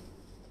গেছে,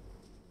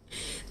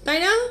 তাই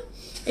না?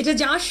 এটা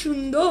যা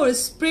সুন্দর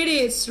স্প্রেডে,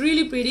 ইটস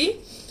রিয়েলি প্রিটি।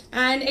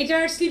 অ্যান্ড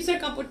এটার স্লিভসের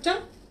কাপড়টা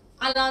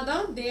আলাদা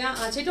দেয়া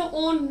আছে, এটা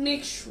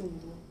অনেক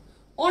সুন্দর,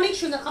 অনেক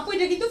সুন্দর আপু।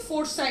 এটা কিন্তু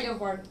ফোর সাইড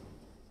ওয়ার্ক,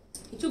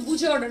 একটু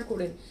বুঝে অর্ডার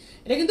করে,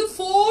 এটা কিন্তু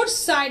four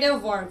side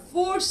work,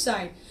 four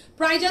side.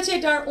 Price আছে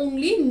এটার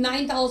অনলি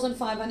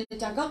 9,500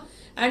 টাকা।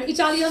 অ্যান্ড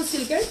ইটালিয়ান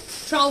সিল্কের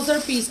ট্রাউজার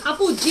পিস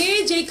আপু, যে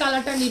যেই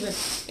কালারটা নিবেন,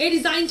 এই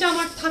ডিজাইনটা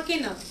আমার থাকে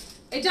না,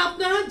 এটা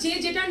আপনারা যে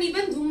যেটা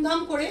নিবেন ধুমধাম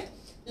করে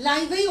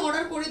লাইভেই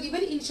অর্ডার করে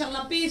দিবেন,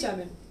 ইনশাল্লাহ পেয়ে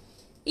যাবেন,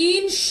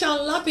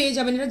 ইনশাল্লাহ পেয়ে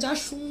যাবেন। এটা যা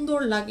সুন্দর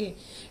লাগে,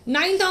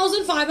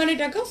 9,500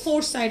 টাকা,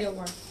 ফোর সাইড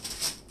ওভার।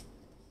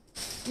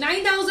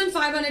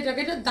 9,500 টাকা,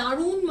 এটা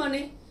দারুণ মানে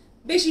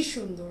বেশি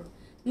সুন্দর।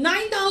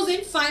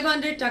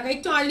 9,500 টাকা,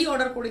 একটু আর্লি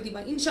অর্ডার করে দিবা,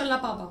 ইনশাল্লাহ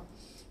পাবা।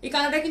 এই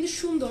কালারটা কিন্তু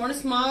সুন্দর, মানে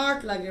স্মার্ট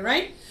লাগে,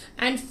 রাইট?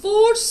 অ্যান্ড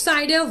 4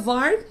 সাইডে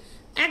ওয়ার্ক,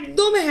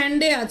 একদম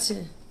হ্যান্ডে আছে,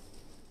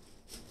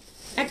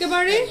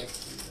 একেবারে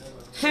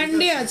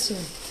হ্যান্ডে আছে।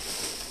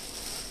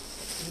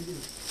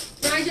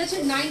 প্রাইস আছে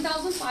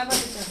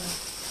 9,500 টাকা।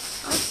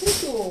 আছে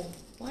তো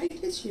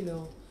হোয়াইটে ছিল,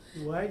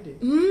 হোয়াইটে।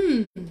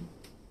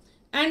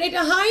 এন্ড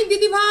এটা, হাই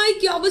দিদি ভাই,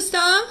 কি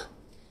অবস্থা,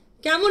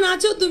 কেমন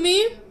আছো তুমি?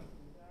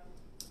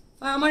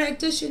 আমার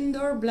একটা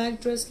সুন্দর ব্ল্যাক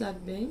ড্রেস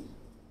লাগবে,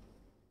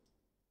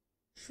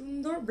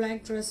 সুন্দর ব্ল্যাক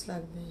ড্রেস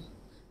লাগবে।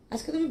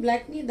 আজকে তুমি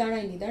ব্ল্যাক নিয়ে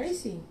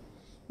দাঁড়াইছি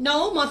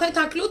নাও, মাথায়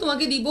থাকলেও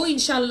তোমাকে দিব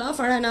ইনশাল্লাহ,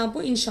 ফারহানা আপু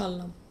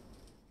ইনশাল্লাহ।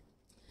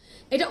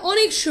 এটা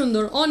অনেক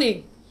সুন্দর, অনেক।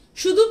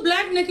 শুধু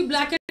ব্ল্যাক নাকি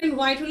ব্ল্যাক এন্ড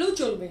হোয়াইট হলেও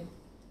চলবে?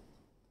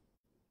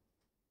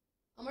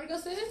 আমার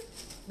কাছে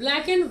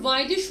ব্ল্যাক এন্ড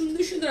হোয়াইটে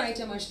সুন্দর সুন্দর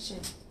আইটেম আসছে,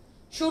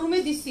 শোরুমে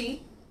দিছি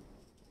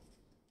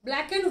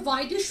ব্ল্যাক এন্ড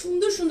হোয়াইটে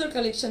সুন্দর সুন্দর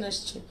কালেকশন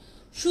আসছে।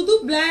 শুধু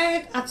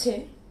ব্ল্যাক আছে,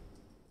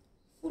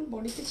 ফুল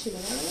বডিতে ছিল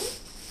না।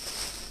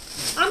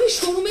 আমি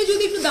শোরুমে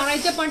যদি একটু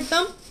দাঁড়াইতে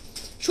পারতাম,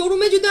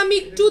 শোরুমে যদি আমি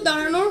একটু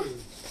দাঁড়ানোর,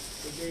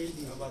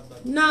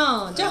 না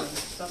যা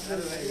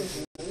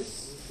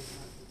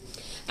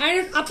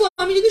আপু,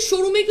 আমি যদি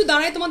শোরুমে একটু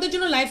দাঁড়াই তোমাদের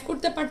জন্য লাইভ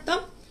করতে পারতাম,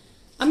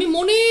 আমি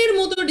মনের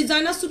মতো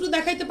ডিজাইনার স্যুটও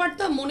দেখাইতে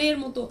পারতাম মনের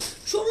মতো।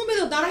 শোরুমে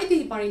তো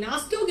দাঁড়াইতেই পারি না।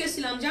 আজকেও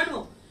গেছিলাম জানো,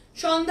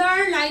 সন্ধ্যার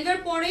লাইভের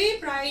পরে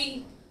প্রায়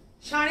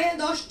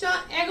 10:30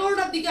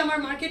 11টার দিকে আমার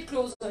মার্কেট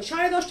ক্লোজ হয়,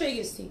 10:30টায়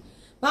গেছি।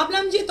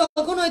 ভাবলাম যে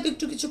তখন হয়তো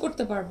একটু কিছু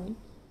করতে পারবো।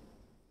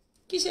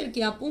 কিসের কি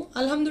আপু,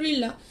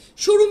 আলহামদুলিল্লাহ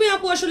শোরুমে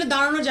আপু আসলে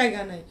দাঁড়ানোর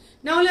জায়গা নাই,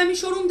 না হলে আমি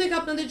শোরুম থেকে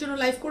আপনাদের জন্য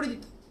লাইভ করে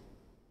দিতাম।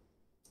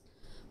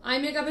 আই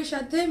মেকআপের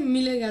সাথে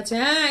মিলে গেছে,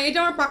 হ্যাঁ এটা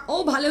আমার ও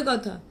ভালো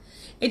কথা,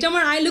 এটা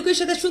আমার আই লুকের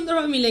সাথে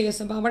সুন্দরভাবে মিলে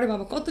গেছে। বাবারে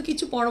বাবা, কত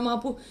কিছু পরমা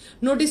আপু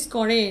নোটিস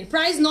করে।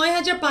 প্রাইস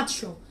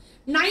 9,500,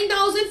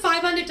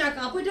 9,500 টাকা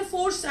আপু। এটা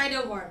 4 সাইড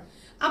ওয়ার্ক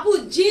আপু,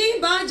 যে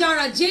বা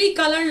যারা যেই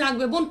কালার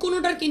লাগবে বোন,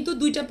 কোনোটার কিন্তু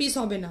 2টা পিস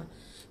হবে না।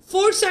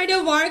 4 সাইড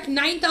ওয়ার্ক,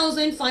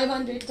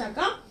 9,500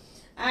 টাকা।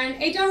 অ্যান্ড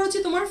এটার হচ্ছে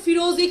তোমার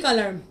ফিরোজি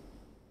কালার।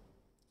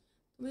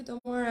 তুমি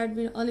তোমার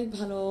অ্যাডমিন অনেক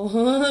ভালো,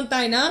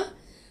 তাই না?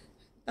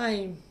 তাই,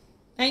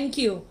 থ্যাংক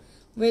ইউ।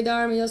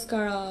 ওয়েদার মেজাজ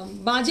খারাপ,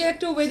 বাজে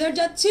একটা ওয়েদার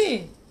যাচ্ছে।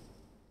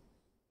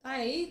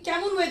 তাই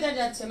কেমন ওয়েদার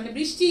যাচ্ছে, মানে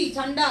বৃষ্টি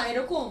ঠান্ডা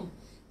এরকম?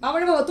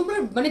 বাবারে বাবা, তোমরা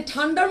মানে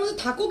ঠান্ডার মধ্যে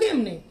থাকো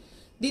কেমনে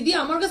দিদি?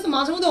 আমার কাছে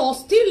মাঝে মধ্যে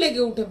অস্থির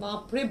লেগে উঠে,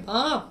 বাপরে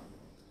বাপ।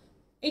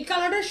 এই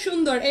কালারটা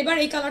সুন্দর। এবার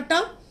এই কালারটা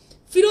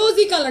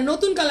ফিরোজি কালার,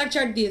 নতুন কালার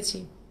চার্ট দিয়েছি।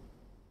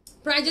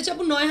 প্রাইস আছে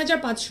আপু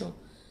 9,500।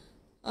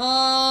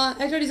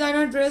 একটা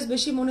ডিজাইনার ড্রেস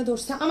বেশি মনে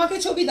ধরছে, আমাকে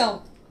ছবি দাও,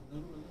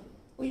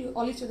 ওই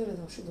অলিভটা ধরে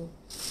দাও শুধু।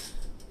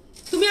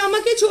 তুমি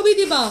আমাকে ছবি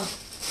দিবা,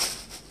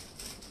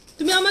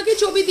 তুমি আমাকে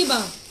ছবি দিবা।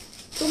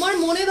 তোমার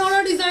মনে ধরা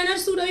ডিজাইনার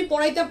স্যুট আমি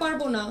পরাইতে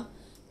পারবো না,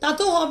 তা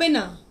তো হবে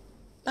না,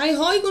 তাই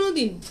হয়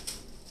কোনোদিন?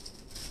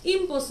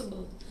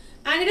 ইম্পসিবল।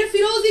 এন্ড এটা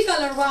ফিরোজি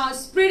কালার, ওয়াও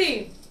স্প্রেডে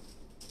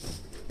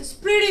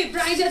স্প্রেডে।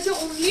 প্রাইস আছে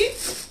অনলি,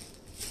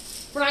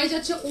 প্রাইস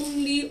আছে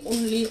অনলি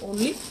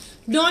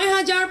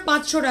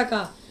 9,500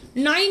 টাকা,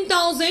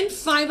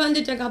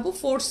 9,500 টাকা আপু।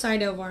 4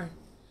 সাইড ওয়ার্ক,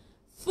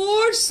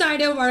 4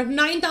 সাইড ওয়ার্ক,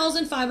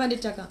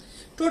 9,500 টাকা।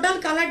 টোটাল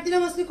কালার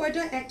দিলাম আজকে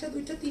কয়টা? 1টা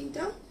 2টা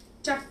 3টা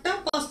 4টা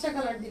 5টা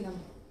কালার দিলাম।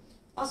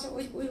 5টা,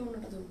 ওই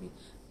অন্যটা ধরবি।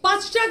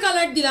 5টা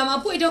কালার দিলাম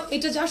আপু।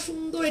 এটা যা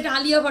সুন্দর, এটা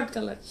আলিয়া ভাট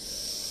কালার,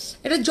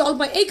 এটা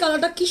জলপাই। এই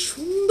কালারটা কি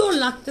সুন্দর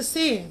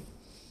লাগতেছে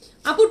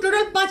আপু।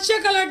 টোটাল 5টা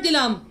কালার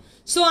দিলাম।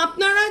 সো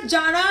আপনারা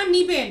যারা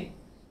নিবেন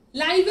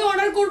লাইভে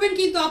অর্ডার করবেন,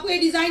 কিন্তু আপু এই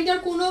ডিজাইনটার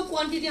কোনো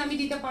কোয়ান্টিটি আমি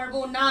দিতে পারবো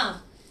না।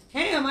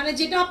 হ্যাঁ, মানে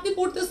যেটা আপনি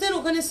পড়তেছেন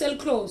ওখানে সেল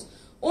ক্লোজ,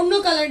 অন্য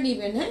কালার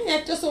নিবেন। হ্যাঁ,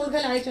 একটা সোল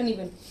খেলে আরেকটা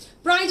নিবেন।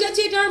 প্রাইস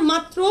আছে এটার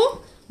মাত্র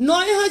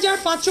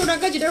 9,500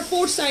 টাকা, যেটার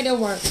 4 সাইডে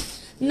ওয়ার্ক,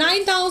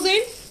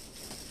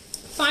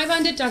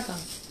 9,500 টাকা।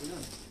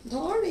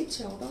 ধর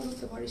ইচ্ছা ওটাও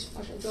ধরতে পারিস,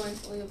 পাশে জয়েন্ট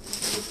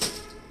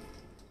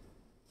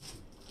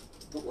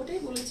তো ওটাই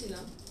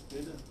বলেছিলাম,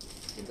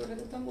 কিন্তু ওটা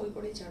কিন্তু আমি ওই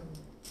করেই ছাড়বো।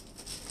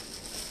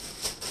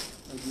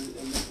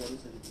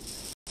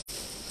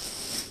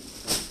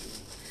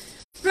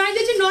 প্রাইস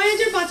আছে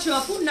 9,500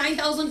 আপু,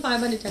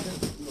 9,500 টাকা।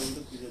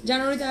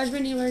 জানুয়ারিতে আসবে,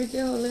 নিউ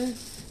ইয়ারকে হলে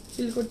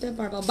ফিল করতে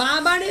পারবা।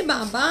 বাবা রে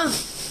বাবা,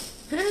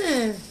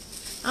 হ্যাঁ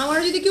আমার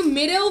যদি কেউ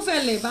মেরেও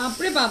ফেলে,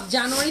 বাপরে বাপ,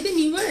 জানুয়ারিতে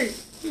নিউ ইয়ার,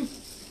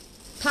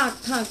 থাক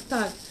থাক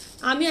থাক।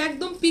 আমি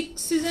একদম পিক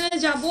সিজনে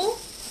যাব।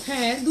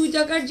 হ্যাঁ, 2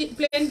 টাকার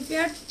প্লেন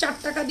ফেয়ার 4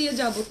 টাকা দিয়ে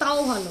যাব, তাও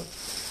ভালো।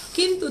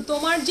 কিন্তু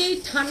তোমার যেই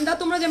ঠান্ডা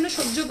তোমরা যেমন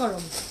সহ্য করো,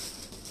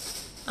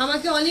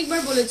 আমাকে অনেকবার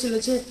বলেছিল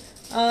যে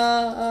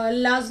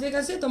লাস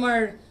ভেগাসে তোমার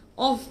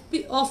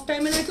অফ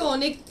টাইমে নাকি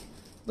অনেক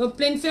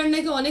প্লেন ফেয়ার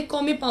নাকি অনেক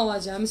কমে পাওয়া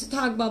যায়। আমি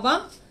থাক বাবা,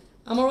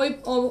 আমার ওই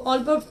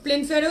অল্প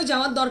প্লেন ফেয়ারেও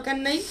যাওয়ার দরকার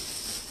নাই।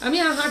 আমি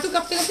হাঁটু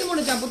কাঁপতে কাঁপতে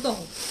মরে যাবো, তো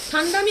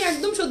ঠান্ডা আমি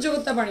একদম সহ্য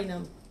করতে পারি না।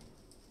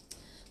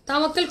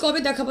 তামাক্কাল কবে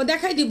দেখাবো?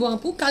 দেখাই দিব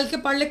আপু, কালকে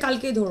পারলে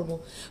কালকেই ধরবো।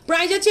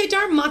 প্রাইস আছে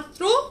এটার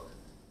মাত্র,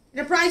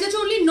 এটা প্রাইস আছে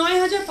অনলি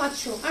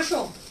 9,500।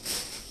 আসো,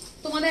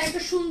 তোমাদের একটা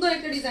সুন্দর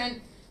একটা ডিজাইন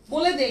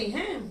বলে দেই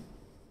হ্যাঁ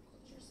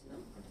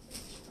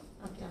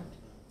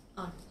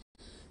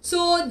সো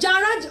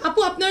যারা আপু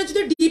আপনারা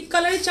যদি ডিপ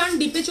কালারে চান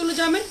ডিপে চলে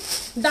যাবেন,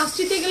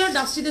 ডাস্টিতে গেলে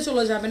ডাস্টিতে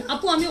চলে যাবেন।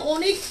 আপু আমি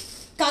অনেক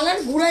কালার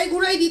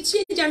ঘুরাই দিচ্ছি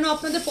যেন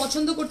আপনাদের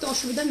পছন্দ করতে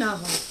অসুবিধা না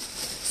হয়।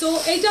 সো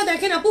এইটা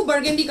দেখেন আপু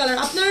বার্গেন্ডি কালার,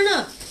 আপনারা না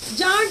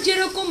যার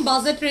যেরকম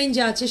বাজেট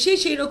রেঞ্জে আছে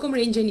সেই রকম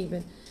রেঞ্জে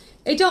নেবেন।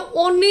 এটা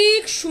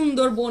অনেক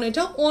সুন্দর বোন,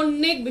 এটা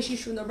অনেক বেশি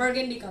সুন্দর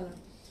বার্গেন্ডি কালার,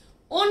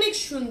 অনেক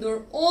সুন্দর,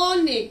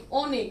 অনেক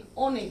অনেক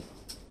অনেক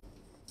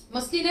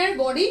মাসলিনের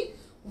বডি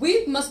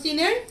উইথ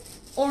মাসলিনের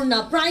ওড়না।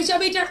 প্রাইস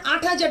হবে এটার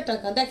 ৮০০০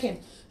 টাকা। দেখেন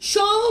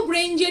সব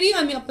রেঞ্জেরই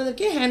আমি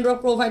আপনাদেরকে হ্যান্ড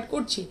ওয়ার্ক প্রোভাইড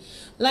করছি,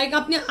 লাইক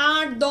আপনি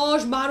 ৮, ১০,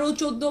 ১২,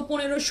 ১৪,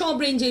 ১৫ সব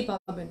রেঞ্জেই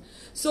পাবেন।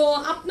 সো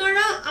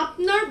আপনারা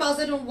আপনার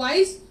বাজেট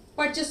ওয়াইজ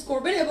পারচেস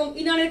করবেন। এবং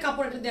ইনারের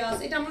কাপড় এটা দেওয়া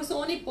আছে, এটা আমার কাছে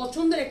অনেক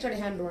পছন্দের একটা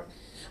হ্যান্ড ওয়ার্ক।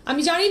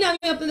 আমি জানি না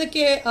আমি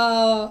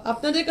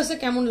আপনাদের কাছে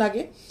কেমন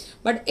লাগে,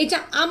 বাট এটা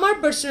আমার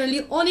পার্সোনালি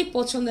অনেক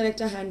পছন্দের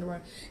একটা হ্যান্ড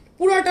ওয়ার্ক,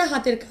 পুরোটা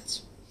হাতের কাজ।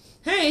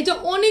 হ্যাঁ এটা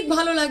অনেক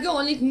ভালো লাগে,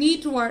 অনেক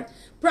নিট ওয়ার্ক।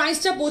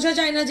 প্রাইসটা বোঝা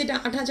যায় না যেটা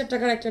 ৮০০০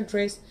 টাকার একটা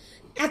ড্রেস,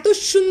 এত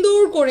সুন্দর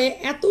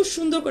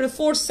করে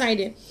ফোর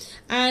সাইডে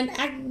অ্যান্ড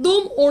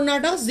একদম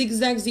ওড়নাটা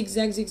zigzag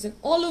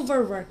all over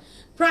work.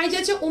 Price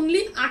আছে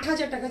অনলি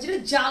 ৮০০০ টাকা, যেটা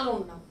জাল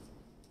ওড়না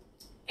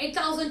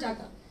 ৮০০০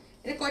 টাকা।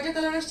 এটা কয়টা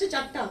কালার আসছে?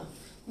 4টা।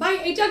 ভাই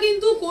এটা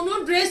কিন্তু কোনো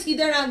ড্রেস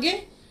ঈদের আগে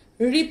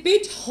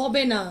রিপিট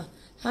হবে না।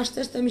 হাসতে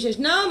হাসতে আমি শেষ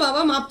না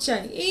বাবা, মাপ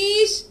চাই।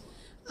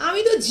 আমি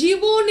তো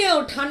জীবনেও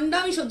ঠান্ডা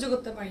আমি সহ্য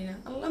করতে পারি না,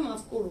 আল্লাহ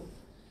মাফ করুক,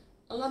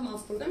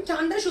 আমি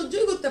ঠান্ডা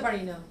সহ্যই করতে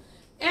পারি না,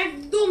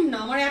 একদম না।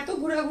 আমার এত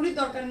ঘোরাঘুরির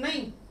দরকার নাই,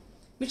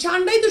 আমি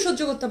ঠান্ডাই তো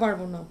সহ্য করতে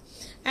পারবো না।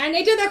 অ্যান্ড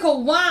এটা দেখো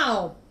ওয়াও,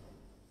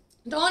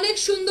 এটা অনেক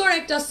সুন্দর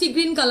একটা সি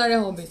গ্রিন কালারে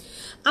হবে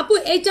আপু।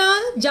 এটা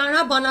যারা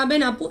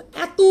বানাবেন আপু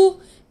এত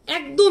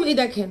একদম এই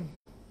দেখেন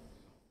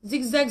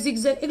জিগজ্যাগ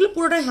এগুলো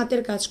পুরোটাই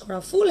হাতের কাজ করা,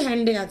 ফুল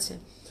হ্যান্ডে আছে,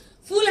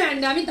 ফুল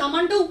হ্যান্ডে। আমি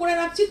দামানটা উপরে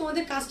রাখছি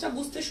তোমাদের কাজটা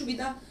বুঝতে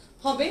সুবিধা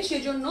হবে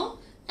সেজন্য।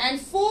 অ্যান্ড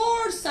ফোর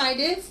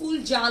সাইডে ফুল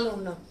জাল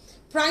ওড়না।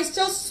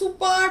 প্রাইসটা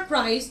সুপার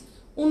প্রাইস,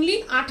 অনলি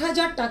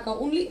 ৮০০০ টাকা,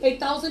 অনলি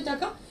 ৮০০০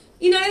 টাকা।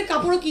 ইনারের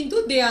কাপড়ও কিন্তু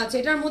দেয়া আছে,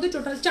 এটার মধ্যে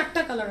টোটাল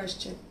 4টা কালার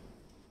আসছে।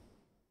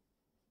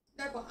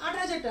 দেখো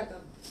 ৮০০০ টাকা।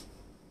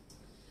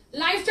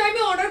 লাইফ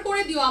টাইমে অর্ডার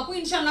করে দিও আপু,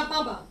 ইনশাল্লাহ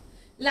পাবা।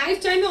 লাইফ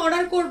টাইমে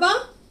অর্ডার করবা,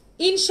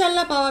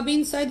 ইনশাল্লাহ পাবা।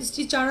 বিন সাইড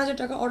স্টিচ ৪০০০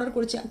 টাকা অর্ডার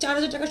করেছি,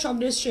 ৪০০০ টাকা সব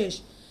ড্রেস শেষ।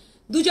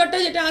 ২-৪টা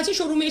যেটা আছে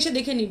শোরুমে এসে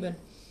দেখে নেবেন।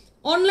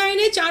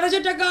 অনলাইনে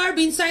 ৪০০০ টাকার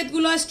বিন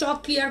সাইডগুলো স্টক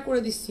ক্লিয়ার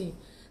করে দিচ্ছি।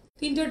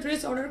 3টে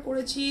ড্রেস অর্ডার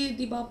করেছি,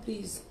 দিবা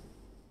প্লিজ।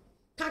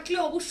 থাকলে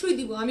অবশ্যই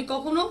দিব, আমি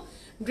কখনো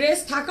ড্রেস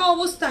থাকা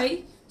অবস্থায়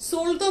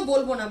সোল তো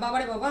বলবো না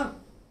বাবারে বাবা,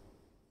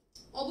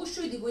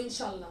 অবশ্যই দিব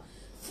ইনশাল্লাহ।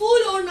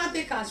 ফুল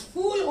ওড়নাতে কাজ,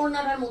 ফুল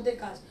ওড়নাটার মধ্যে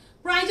কাজ।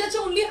 প্রাইস আছে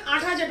অনলি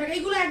 ৮০০০ টাকা।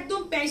 এগুলো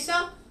একদম পয়সা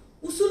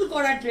উসুল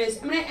করা ড্রেস,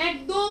 মানে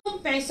একদম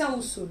পয়সা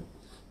উসুল,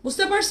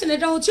 বুঝতে পারছেন?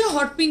 এটা হচ্ছে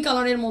হট পিঙ্ক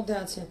কালারের মধ্যে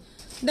আছে।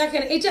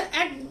 দেখেন এটা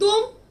একদম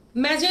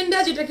ম্যাজেন্ডা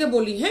যেটাকে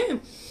বলি। হ্যাঁ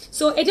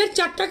সো এটার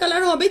 4টা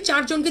কালার হবে,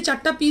 4 জনকে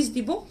 4টা পিস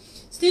দিব।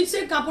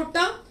 স্লিভসের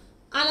কাপড়টা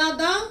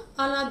আলাদা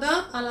আলাদা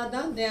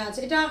আলাদা দেয়া আছে।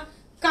 এটা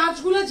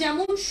কাজগুলো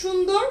যেমন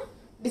সুন্দর,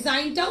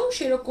 ডিজাইনটাও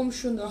সেরকম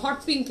সুন্দর, হট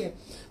পিঙ্কে।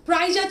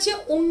 প্রাইস আছে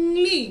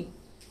অনলি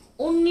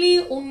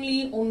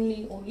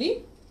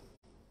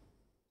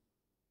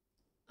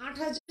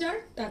 ৮০০০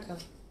 টাকা।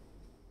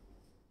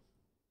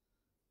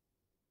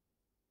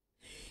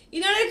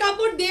 ইনারের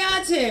কাপড় দেয়া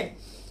আছে,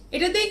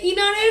 এটাতে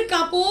ইনারের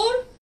কাপড়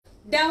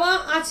দেওয়া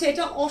আছে।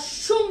 এটা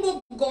অসম্ভব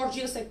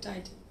গর্জিয়াস একটা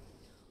আইটেম,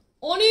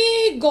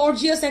 অনেক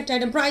গর্জিয়াস একটা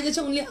আইটেম। প্রাইস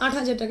আছে অনলি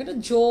 ৮০০০ টাকা। এটা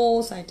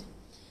জোস আইটেম,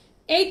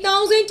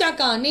 ৮০০০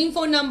 টাকা। নেম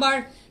ফোন নাম্বার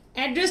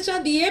অ্যাড্রেসটা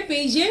দিয়ে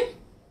পেজে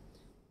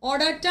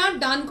অর্ডারটা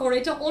ডান করে।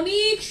 এটা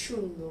অনেক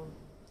সুন্দর,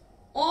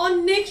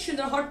 অনেক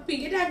সুন্দর হট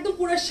পিঙ্ক। এটা একদম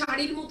পুরো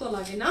শাড়ির মতো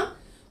লাগে না?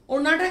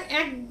 ওনাটা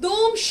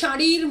একদম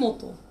শাড়ির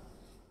মতো,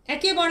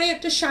 একেবারে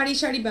একটা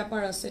শাড়ি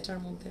ব্যাপার আছে এটার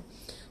মধ্যে।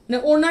 মানে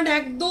ওনাটা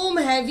একদম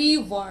হেভি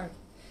ওয়ার্ক,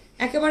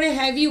 একেবারে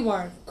হেভি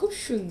ওয়ার্ক, খুব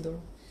সুন্দর।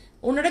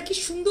 ওনারা কি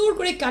সুন্দর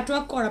করে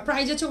কাটওয়ার্ক করা।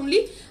 প্রাইস আছে অনলি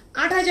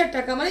 ৮০০০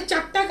 টাকা। মানে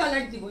 4টা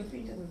কালার দিব,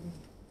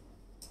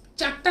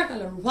 4টা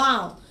কালার।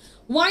 ওয়াও,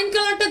 ওয়াইন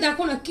কালারটা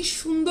দেখো না কি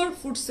সুন্দর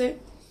ফুটছে।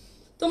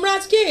 তোমরা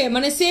আজকে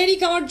মানে সেহরি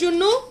খাওয়ার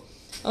জন্য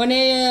মানে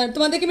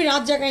তোমাদেরকে আমি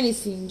রাত জাগায়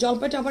নিছি।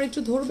 জলপাইটা আবার একটু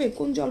ধরবে,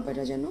 কোন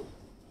জলপাইটা যেন?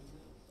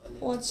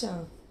 ও আচ্ছা,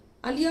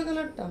 আলিয়া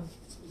কালারটা।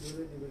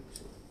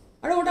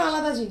 আরে ওটা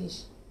আলাদা জিনিস।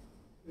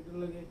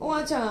 ও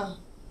আচ্ছা,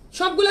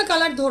 সবগুলা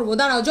কালার ধরবো।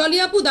 দাঁড়াও জলি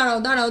আপু,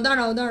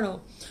 দাঁড়াও।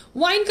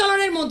 ওয়াইন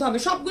কালারের মধ্যে হবে,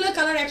 সবগুলা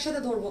কালার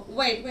একসাথে ধরবো।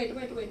 ওয়েট।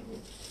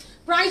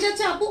 প্রাইস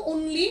আছে আপু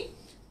অনলি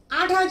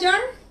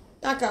 ৮০০০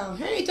 টাকা।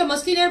 হ্যাঁ এটা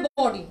মাসলিনের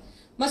বডি,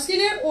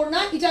 মাসলিনের ওড়না,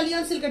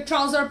 ইটালিয়ান সিল্কের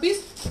trouser piece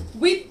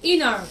with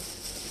inner.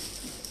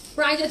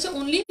 Price আছে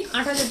অনলি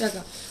 ৮০০০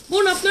 টাকা।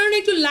 বোন আপনারা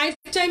একটু লাইফ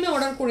টাইমে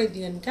অর্ডার করে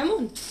দিয়েন,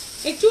 কেমন?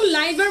 একটু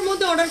লাইভের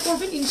মধ্যে অর্ডার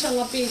করবেন,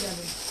 ইনশাল্লাহ পেয়ে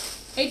যাবেন।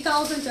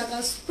 ৮০০০ টাকা।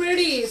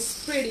 স্প্রেডি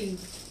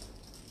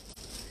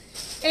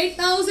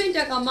 ৮০০০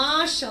 টাকা।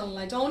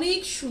 মাশাআল্লাহ, এটা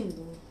অনেক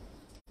সুন্দর।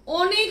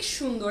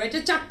 এটা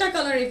 4টা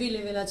কালার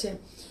অ্যাভেলেবেল আছে,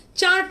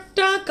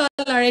 4টা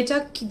কালার। এটা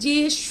যে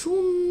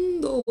সুন্দর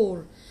সুন্দর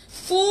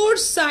ফোর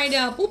সাইডে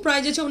আপু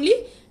প্রাইস আছে অনলি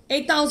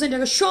 8000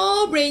 টাকা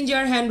সব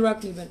রেঞ্জার হ্যান্ড ওয়ার্ক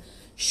নেবেন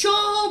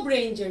সব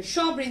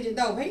রেঞ্জার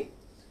দাও ভাই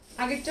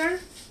আগেরটার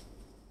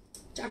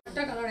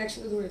চারটা কালার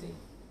একসাথে ধরে দিই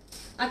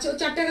আচ্ছা ও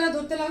চারটা কালার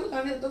ধরতে লাগো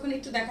কারণ তখন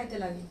একটু দেখাইতে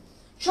লাগে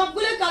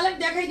সবগুলো কালার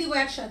দেখাই দিব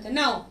একসাথে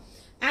নাও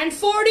এন্ড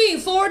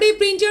 40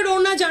 প্রিন্টেড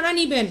ওড়না যারা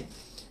নেবেন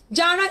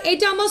যারা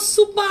এটা আমার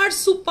সুপার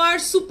সুপার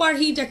সুপার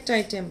হিট একটা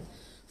আইটেম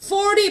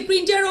 40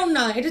 প্রিন্টেড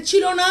ওড়না এটা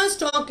ছিল না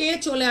স্টকে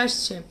চলে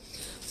আসছে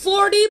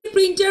 40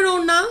 প্রিন্টেড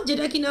ওড়না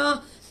যেটা কিনা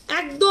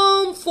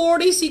একদম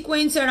 40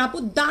 সিকোয়েন্সের আপু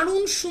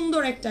দারুণ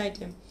সুন্দর একটা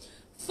আইটেম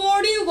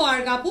 40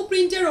 ওয়ার্ক আপু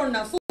প্রিন্টেড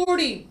ওড়না 40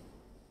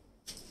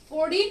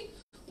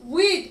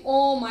 with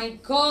oh my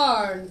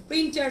god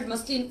printed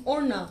muslin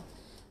orna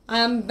I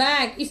am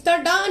back iftar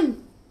done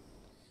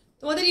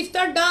তোমাদের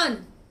ইফতার ডান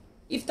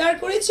ইফতার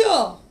করেছো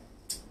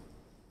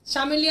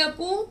শামিলি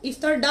আপু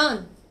ইফতার ডান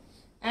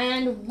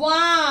and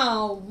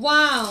wow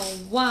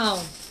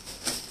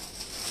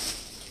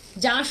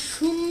যা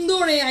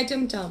সুন্দর এই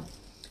আইটেমটা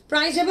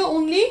প্রাইস হবে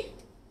অনলি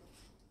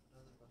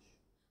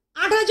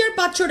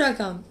 8500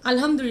 টাকা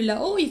আলহামদুলিল্লাহ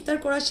ও ইফতার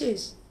করা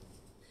শেষ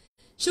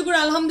শুকর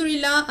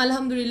আলহামদুলিল্লাহ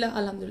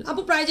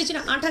আপু প্রাইস আছে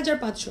না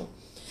 8500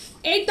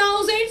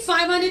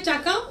 8500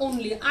 টাকা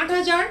অনলি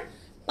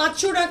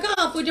 8500 টাকা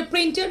আপু এটা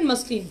প্রিন্টেড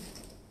মাসলিন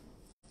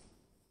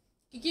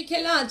কি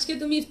খেলা আজকে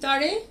তুমি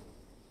ইফতারে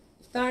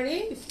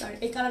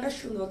এই কালারটা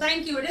সুন্দর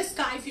থ্যাংক ইউ এটা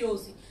স্কাই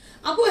ফিরোজি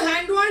আপু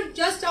হ্যান্ড ওয়ার্ক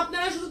জাস্ট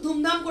আপনারা শুধু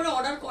ধুমধাম করে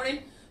অর্ডার করেন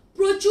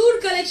প্রচুর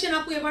কালেকশন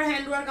আপু এবার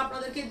হ্যান্ড ওয়ার্ক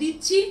আপনাদেরকে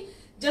দিচ্ছি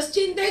জাস্ট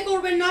চিন্তাই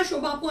করবেন না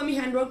শোভা আপু আমি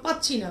হ্যান্ড ওয়ার্ক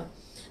পাচ্ছি না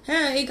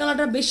হ্যাঁ এই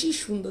কালারটা বেশি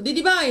সুন্দর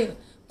দিদি ভাই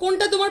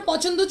কোনটা তোমার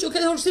পছন্দ চোখে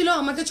ধরছিল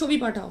আমাকে ছবি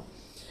পাঠাও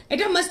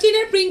এটা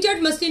মাসলিনের প্রিন্টেড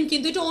মাসলিন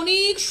কিন্তু এটা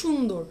অনেক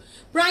সুন্দর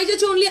প্রাইস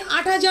আছে অনলি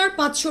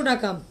 8500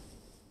 টাকা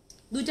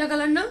দুইটা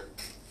কালার না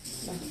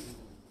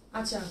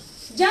আচ্ছা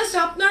জাস্ট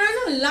আপনারা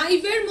না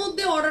লাইভের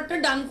মধ্যে অর্ডারটা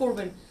ডান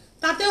করবেন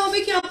তাতে হবে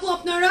কি আপু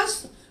আপনারা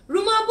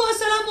রুমা আপু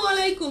আসসালামু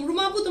আলাইকুম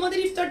রুমা আপু তোমাদের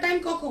ইফতার টাইম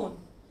কখন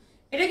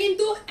এটা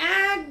কিন্তু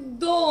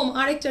একদম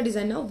আরেকটা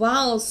ডিজাইন না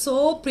ওয়াও সো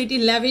প্রিটি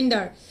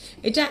ল্যাভেন্ডার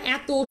এটা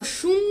এত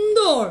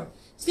সুন্দর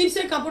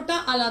স্লিভসের কাপড়টা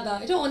আলাদা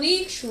এটা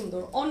অনেক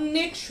সুন্দর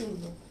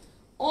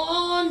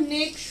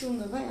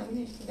ভাই আমি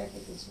একটু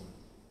দেখাইতেছি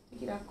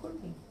কি রাগ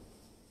করবি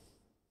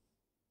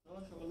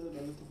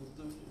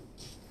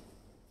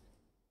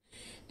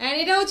এন্ড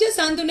এটা হচ্ছে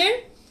সান্তনের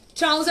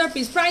ট্রাউজার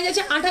পিস প্রাইস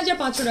আছে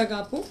 8500 টাকা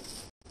আপু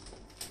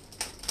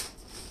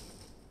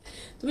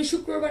তুমি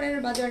শুক্রবারের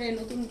বাজারে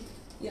নতুন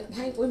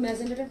ভাই ওই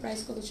ম্যাজেন্ডাটার প্রাইস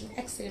কত ছিল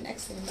এক সেকেন্ড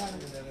দাঁড়ান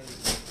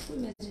ওই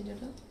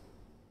ম্যাজেন্ডাটা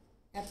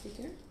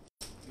অ্যাপ্লিকের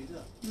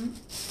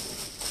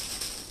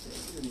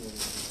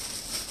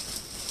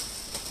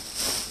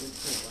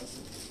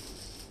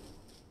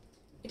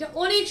এটা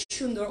অনেক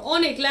সুন্দর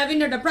অনেক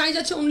ল্যাভেন্ডারটা প্রাইস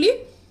আছে অনলি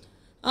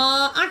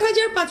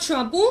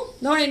 8500 আপু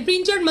ধরেন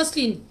প্রিন্টেড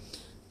মাসলিন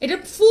এটা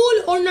ফুল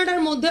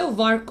ওড়নাটার মধ্যে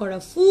ওয়ার্ক করা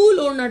ফুল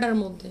ওড়নাটার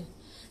মধ্যে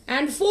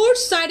এন্ড ফোর্থ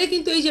সাইডে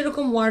কিন্তু এই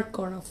যেরকম ওয়ার্ক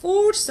করা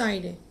ফোর্থ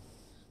সাইডে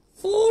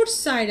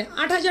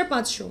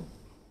 8500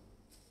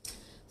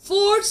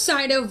 ফোর্থ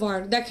সাইডে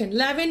ওয়ার্ক দেখেন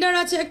ল্যাভেন্ডার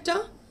আছে একটা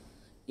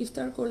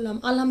ইফতার করলাম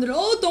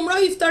আলহামদুলিল্লাহ ও তোমরাও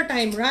ইফতার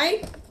টাইম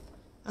রাইট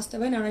আসতে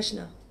ভাই নারাইস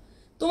না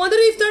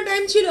তোমাদেরও ইফতার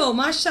টাইম ছিল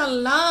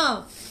মাশাআল্লাহ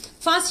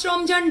ফার্স্ট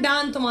রমজান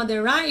ডান তোমাদের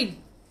রাইট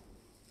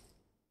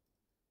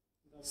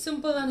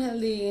সিম্পল এন্ড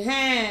হেলদি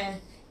হ্যাঁ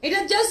এটা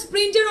জাস্ট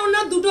প্রিন্টের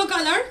ওড়না দুটো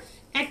কালার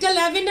একটা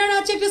ল্যাভেন্ডার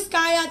আছে একটা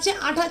স্কাই আছে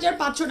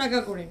 8500 টাকা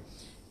করে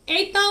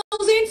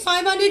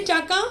 8500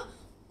 টাকা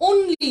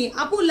অনলি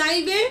আপু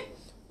লাইভে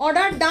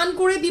অর্ডার ডান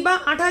করে দিবা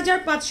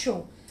 8500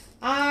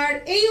 আর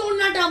এই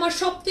ওড়নাটা আমার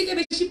সবথেকে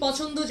বেশি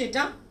পছন্দ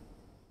যেটা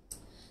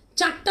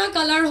চারটা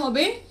কালার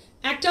হবে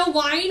একটা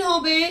ওয়াইন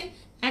হবে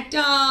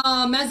একটা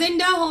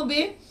ম্যাজেন্ডা হবে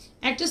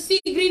একটা সি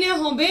গ্রিনে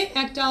হবে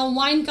একটা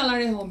ওয়াইন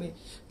কালারে হবে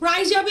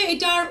প্রাইস যাবে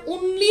এটার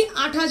অনলি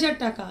 8000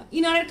 টাকা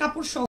ইনারের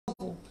কাপড় সহ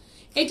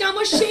এটা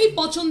আমার সেই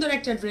পছন্দের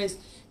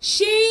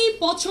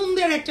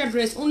একটা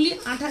ড্রেস অনলি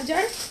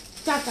 8000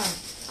 টাকা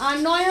আর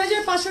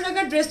 9500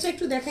 টাকার ড্রেসটা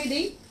একটু দেখাই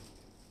দেই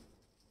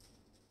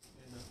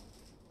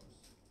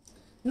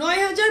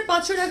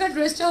 9500 টাকার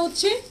ড্রেসটা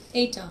হচ্ছে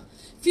এইটা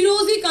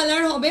ফিরোজি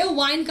কালার হবে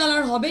ওয়াইন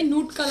কালার হবে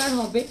নুড কালার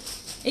হবে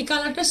এই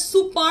কালারটা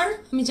সুপার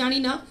আমি জানি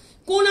না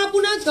কোন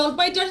আপুনা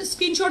জলপাইটার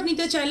স্ক্রিনশট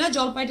নিতে চাইলা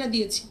জলপাইটা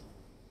দিয়েছি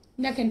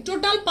দেখেন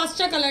টোটাল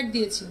 5টা কালার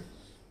দিয়েছি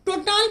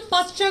টোটাল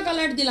 5টা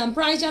কালার দিলাম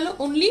প্রাইস হলো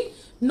অনলি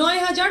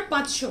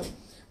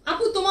 9500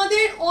 আপু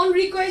তোমাদের অন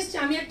রিকোয়েস্ট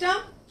আমি একটা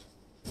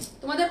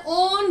তোমাদের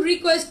অন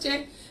রিকোয়েস্টে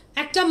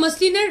একটা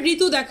মাসলিনের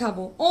ঋতু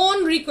দেখাবো অন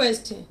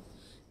রিকোয়েস্টে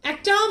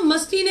একটা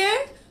মাসলিনের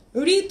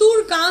ঋতুর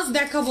কাজ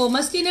দেখাবো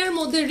মাসলিনের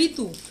মধ্যে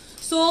ঋতু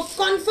সো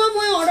কনফার্ম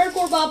হয়ে অর্ডার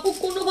করবো আপু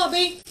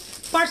কোনোভাবেই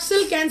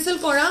পার্সেল ক্যান্সেল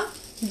করা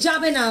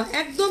যাবে না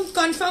একদম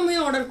কনফার্ম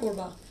হয়ে অর্ডার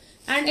করবা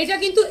এন্ড এটা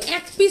কিন্তু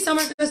এক পিস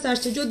আমার কাছে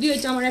আসছে যদিও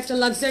এটা আমার একটা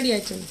লাক্সারি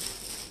আইটেম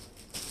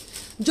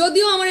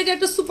যদিও আমার এটা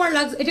একটা সুপার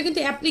লাক্স এটা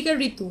কিন্তু অ্যাপ্লিকের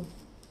ঋতু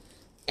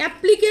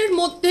অ্যাপ্লিকের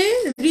মধ্যে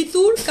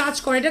ঋতুর কাজ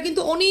করে এটা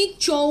কিন্তু অনেক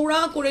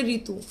চওড়া করে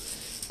ঋতু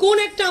কোন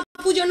একটা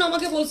আপু যেন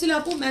আমাকে বলছিল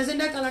আপু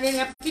ম্যাজেন্ডা কালারের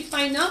অ্যাপ্লিক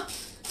পাই না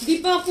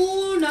দীপাপু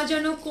না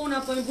জানো কোন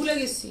আপু আমি ভুলে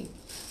গেছি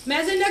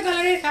ম্যাজেন্ডা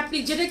কালারের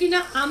অ্যাপ্লিক যেটা কিনা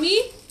আমি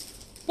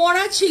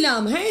পরা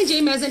ছিলাম হ্যাঁ যে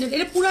ম্যাজেন্ডা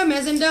এটা পুরো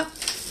ম্যাজেন্ডা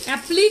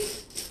অ্যাপ্লিক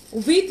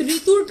উইথ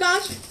ঋতুর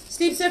কাজ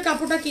স্লিভসের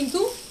কাপড়টা কিন্তু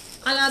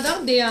আলাদা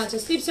দেয়া আছে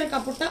স্লিভসের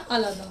কাপড়টা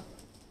আলাদা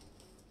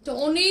তো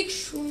অনেক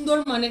সুন্দর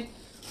মানে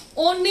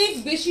অনেক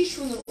বেশি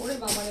সুন্দর ওরে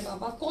বাবা রে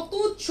বাবা কত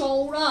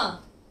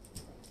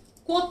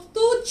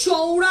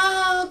চওড়া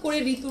করে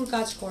ঋতুর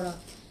কাজ করা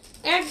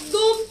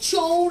একদম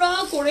চওড়া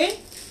করে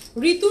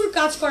ঋতুর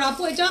কাজ করা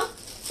আপু এটা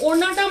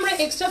ওড়নাটা আমরা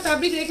এক্সট্রা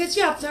ফ্যাব্রিক রেখেছি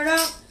আপনারা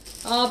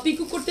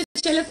পিকু করতে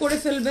চাইলে করে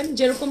ফেলবেন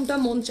যেরকমটা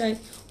মন চায়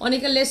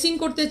অনেকে লেসিং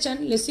করতে চান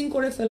লেসিং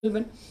করে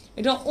ফেলবেন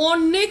এটা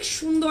অনেক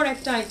সুন্দর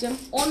একটা আইটেম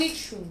অনেক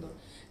সুন্দর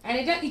আর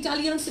এটা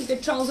ইটালিয়ান সিল্কের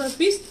ট্রাউজার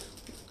পিস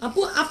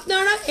আপু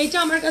আপনারা এটা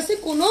আমার কাছে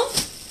কোনো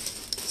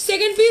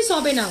সেকেন্ড পিস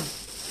হবে না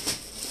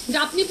যে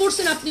আপনি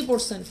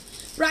পড়ছেন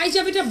প্রাইস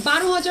হবে এটা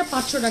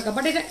 12,500 টাকা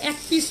বাট এটা এক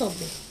পিস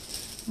হবে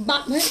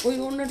ভাই ওই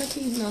ওড়নাটা কি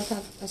না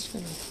থাক আজকে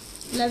না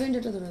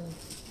ল্যাভেন্ডারটা ধরে দাও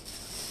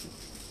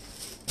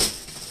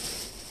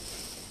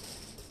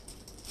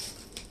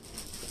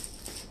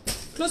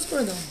ক্লোজ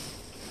করে দাও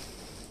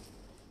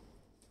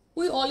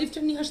ওই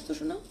অলিভটা নিয়ে আসতো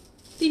শোনা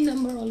 3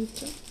 নাম্বার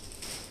অলিভটা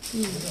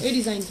এই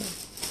ডিজাইনটা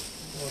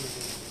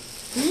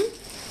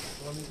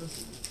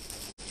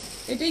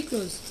এটাই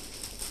ক্লোজ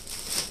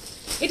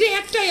এটা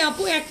একটাই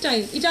আপু একটাই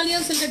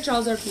ইটালিয়ান সিল্কের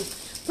ট্রাউজার পিস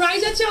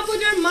প্রাইস আছে আপু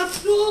এটার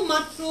মাত্র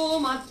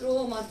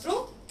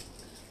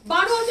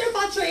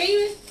 12,500 এই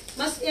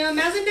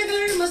ম্যাজেন্টা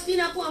কালারের মসলিন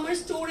আপু আমার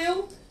স্টোরেও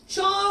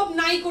সব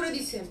নাই করে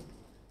দিছেন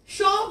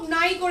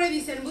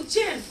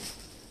বুঝছেন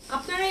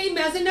আপনারা এই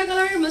ম্যাজেন্টা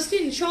কালারের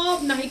মসলিন সব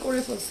নাই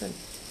করে ফেলছেন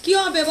কি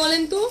হবে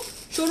বলেন তো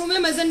শোরুমে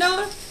ম্যাজেন্টা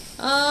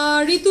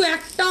ঋতু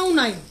একটাও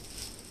নাই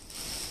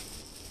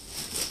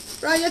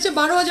প্রাইস আছে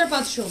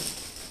 12,500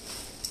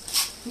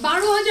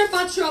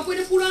 আপু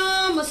এটা পুরা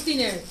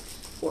মসলিনের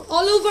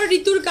অল ওভার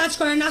ঋতুর কাজ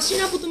করে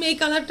নাসরিন আপু তুমি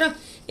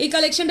এই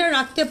কালেকশনটা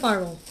রাখতে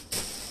পারো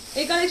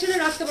এটা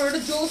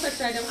জোস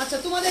একটা আইটেম আচ্ছা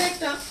তোমাদের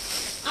একটা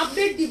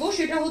আপডেট দিব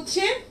সেটা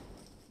হচ্ছে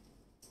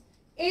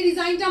এই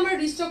ডিজাইনটা আমরা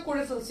রিস্টক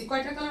করে ফেলছি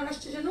কয়টা কালার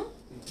আসছে জানো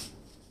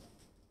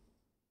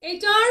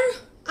এটার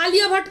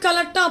আলিয়া ভাট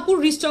কালারটা আপুর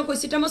রিস্টক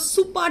হয়েছে এটা আমার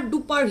সুপার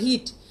ডুপার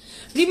হিট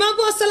রিমা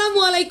আপু আসসালামু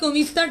আলাইকুম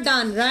ইফতার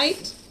ডান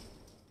রাইট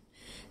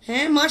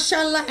হ্যাঁ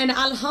মাশাআল্লাহ এন্ড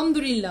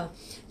আলহামদুলিল্লাহ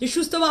যে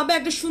সুস্থভাবে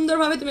একটা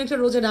সুন্দরভাবে তুমি একটা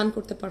রোজা ডান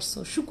করতে পারছো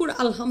শুকুর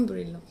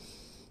আলহামদুলিল্লাহ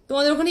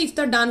তোমাদের ওখানে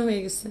ইফতার ডান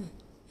হয়ে গেছে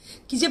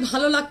কি যে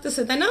ভালো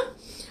লাগতেছে তাই না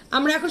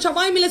আমরা এখন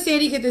সবাই মিলে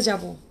সেহরি খেতে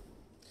যাব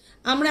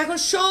আমরা এখন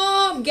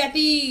সব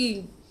জ্ঞাতি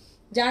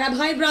যারা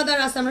ভাই ব্রাদার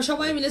আছে আমরা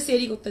সবাই মিলে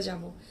সেহরি করতে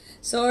যাব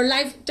সো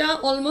লাইফটা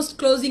অলমোস্ট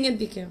ক্লোজিং এর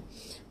দিকে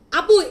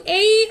আপু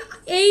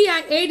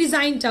এই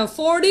ডিজাইনটা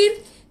 4D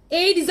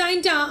এই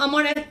ডিজাইনটা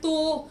আমার এত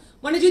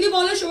মানে যদি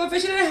বলো শোভা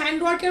ফ্যাশনের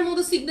হ্যান্ডওয়ার্কের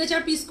মতো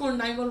সিগনেচার পিস কোন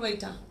নাই বলবো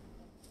এটা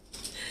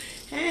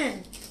হ্যাঁ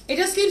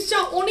এটা স্লিভসটা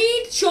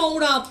অনেক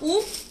চওড়া আপু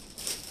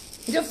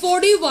এটা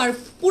 4D ওয়ার্ক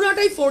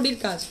পুরাটাই 4D এর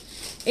কাজ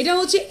এটা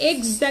হচ্ছে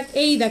এক্সাক্ট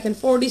এই দেখেন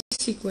 4D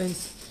সিকোয়েন্স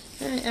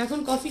হ্যাঁ এখন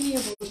কফি নিয়ে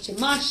বসছে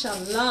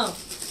মাশাআল্লাহ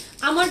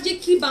আমার যে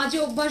কি বাজে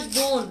অভ্যাস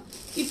বোন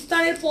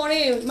ইফতারের পরে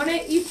মানে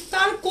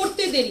ইফতার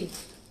করতে দেরি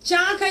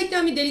চা খাইতে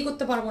আমি দেরি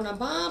করতে পারবো না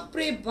বাপ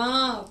রে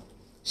বাপ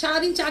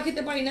সারাদিন চা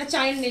খেতে পারি না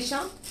চায়ের নেশা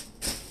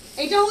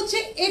এটা হচ্ছে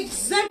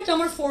এক্সাক্ট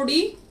আমার 4D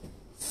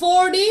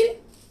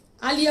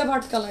আলিয়া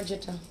ভাট কালার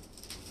যেটা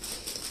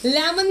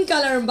লেমন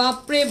কালার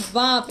বাপরে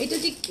বাপ এটা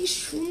যে কি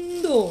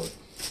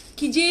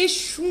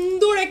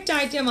সুন্দর একটা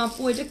আইটেম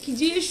আপু এটা কি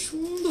যে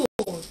সুন্দর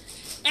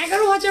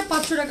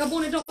 11,500 টাকা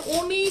বোন এটা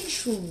অনেক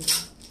সুন্দর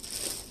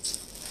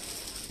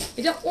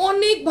এটা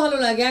অনেক ভালো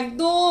লাগে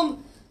একদম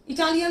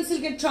ইটালিয়ান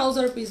সিল্কের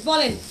ট্রাউজার পিস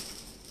বলেন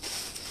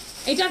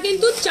এটা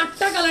কিন্তু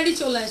 4টা কালারই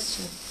চলে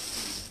আসছে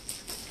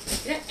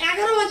এটা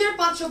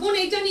 11,500 বোন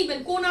এটা নিবেন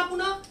কোন আপু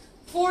না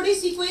 4D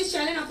সিকোয়েন্স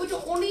চাইলেন আপু এটা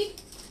অনেক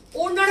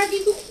ওনারা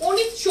কিন্তু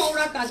অনেক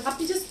চওড়া কাজ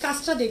আপনি জাস্ট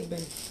কাজটা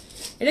দেখবেন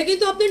এটা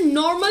কিন্তু আপনার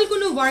নরমাল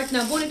কোনো ওয়ার্ক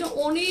না বোন এটা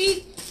অনেক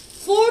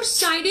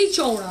 4 সাইডেই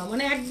চওড়া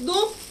মানে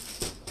একদম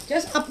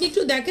জাস্ট আপনি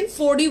একটু দেখেন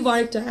 4D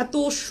ওয়ার্কটা এত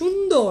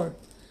সুন্দর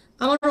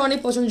আমার অনেক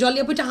পছন্দ জলি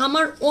আপু এটা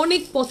আমার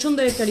অনেক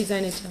পছন্দের একটা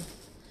ডিজাইন এটা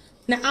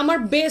মানে আমার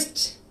বেস্ট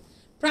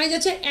প্রাইস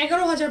আছে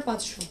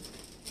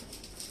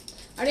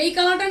 11,500 আর এই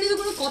কালারটা নিয়ে তো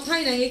কোনো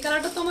কথাই নাই এই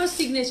কালারটা তো আমার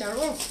সিগনেচার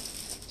ও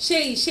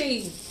সেই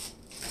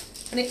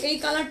মানে এই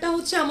কালারটা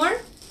হচ্ছে আমার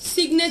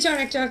সিগনেচার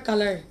একটা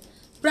কালার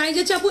প্রাইস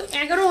আছে আপু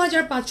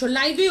 11,500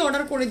 লাইভে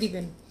অর্ডার করে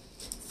দিবেন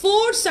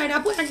 4 সাইড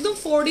আপু একদম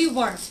 4D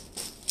ওয়ার্ক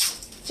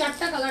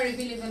 4টা কালার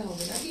अवेलेबल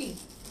হবে নাকি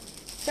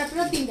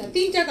 4টা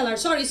 3টা কালার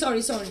সরি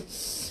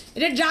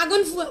এটা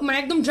ড্রাগন মানে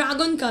একদম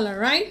ড্রাগন কালার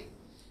রাইট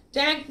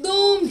এটা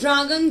একদম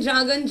ড্রাগন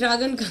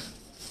কালার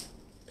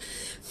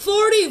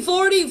 4D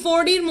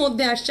এর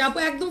মধ্যে আসছে আপু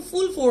একদম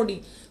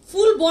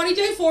ফুল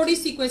বডিটাই 4D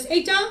সিকোয়েন্স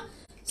এইটা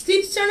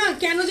স্লিভসটা না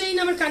কেন জানি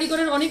না আমার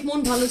কারিগরের অনেক মন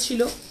ভালো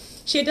ছিল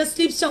সেটা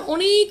স্লিভসটা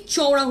অনেক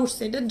চওড়া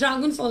হচ্ছে এটা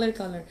ড্রাগন ফলের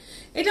কালার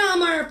এটা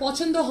আমার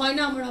পছন্দ হয়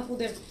না আমার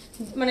আপুদের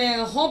মানে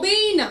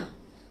হবেই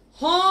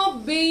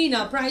না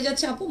প্রাইস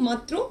আছে আপু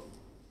মাত্র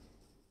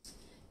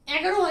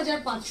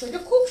 11,500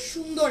 এটা খুব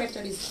সুন্দর একটা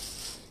ডিজাইন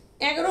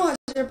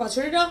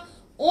 11,500 এটা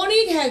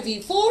অনেক হেভি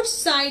ফোর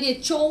সাইডে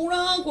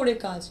চওড়া করে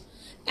কাজ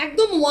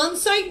একদম ওয়ান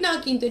সাইড না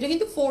কিন্তু এটা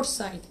কিন্তু ফোর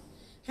সাইড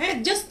হ্যাঁ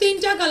জাস্ট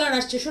তিনটা কালার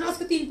আসছে শোনো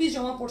আজকে 3 পিস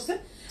জমা পড়ছে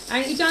আর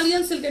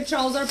ইটালিয়ান সিল্কের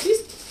ট্রাউজার পিস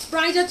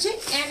প্রাইস আছে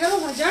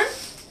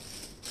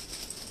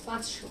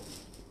 11,500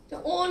 এটা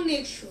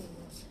অনেক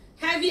সুন্দর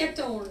হেভি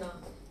একটা ওড়না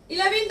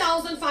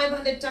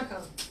 11,500 টাকা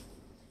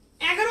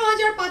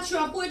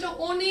 11,500 আপু এটা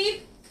অনেক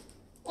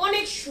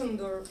অনেক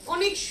সুন্দর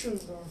অনেক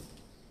সুন্দর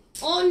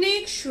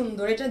অনেক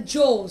সুন্দর এটা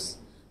জোস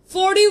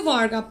 40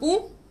 ওয়ার্ক আপু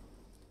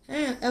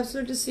হ্যাঁ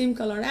অ্যাবসলিউটলি সেম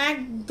কালার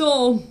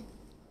একদম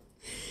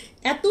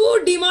এত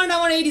ডিমান্ড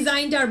আমার এই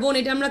ডিজাইনটার বোন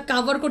এটা আমরা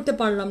কভার করতে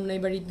পারলাম না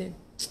এবার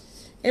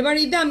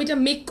ঈদে আমি এটা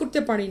মেক করতে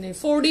পারি না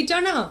 4Dটা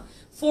না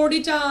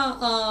 4Dটা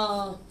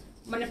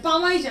মানে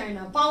পাওয়া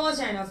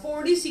যায় না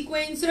 4D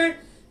সিকোয়েন্সের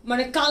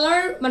মানে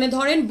কালার মানে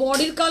ধরেন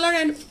বডির colour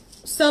and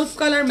self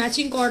colour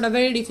matching করাটা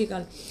ভেরি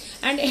ডিফিকাল্ট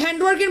অ্যান্ড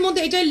হ্যান্ডওয়ার্কের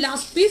মধ্যে এটাই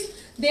লাস্ট পিস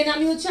দেন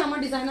আমি হচ্ছে আমার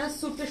ডিজাইনার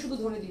স্যুটটা শুধু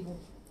ধরে দিব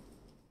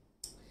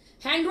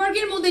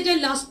হ্যান্ডওয়ার্কের মধ্যে এটাই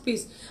লাস্ট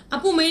পিস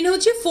আপু মেইন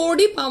হচ্ছে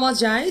 4D পাওয়া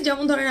যায়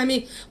যেমন ধরেন আমি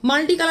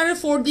মাল্টি কালারের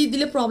 4D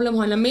দিলে প্রবলেম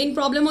হয় না মেইন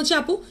প্রবলেম হচ্ছে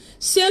আপু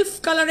সেলফ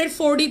কালারের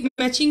 4D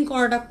ম্যাচিং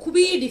করাটা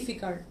খুবই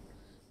ডিফিকাল্ট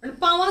মানে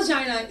পাওয়া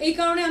যায় না এই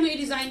কারণে আমি এই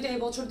ডিজাইনটা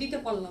এবছর দিতে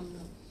পারলাম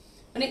না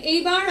মানে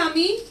এইবার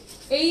আমি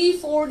এই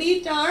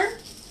 4Dটার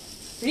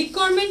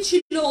রিকোয়ারমেন্ট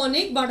ছিল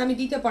অনেক বাট আমি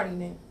দিতে পারি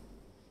না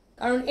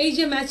কারণ এই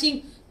যে ম্যাচিং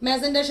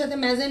ম্যাজেন্ডার সাথে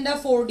ম্যাজেন্ডা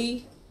 4D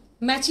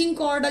ম্যাচিং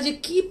করাটা যে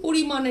কি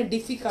পরিমাণে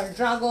ডিফিকাল্ট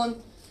ড্রাগন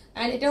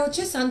এন্ড এটা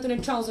হচ্ছে সান্তনের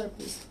ট্রাউজার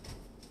পিস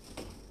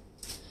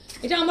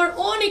এটা আমার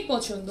অনেক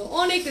পছন্দ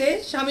অনেক রে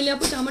শামিলি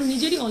আপু এটা আমার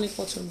নিজেরই অনেক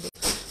পছন্দ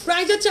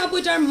প্রাইস আছে আপু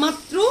এটার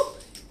মাত্র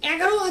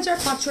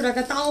 11,500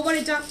 টাকা তাও আবার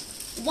এটা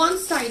ওয়ান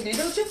সাইড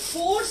এটা হচ্ছে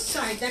ফোর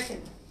সাইড দেখেন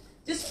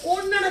জাস্ট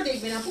ওড়নাটা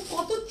দেখবেন আপু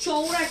কত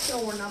চওড়া একটা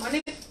ওড়না মানে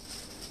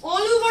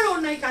অল ওভার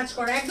ওড়নায় কাজ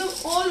করা একদম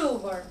অল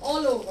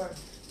ওভার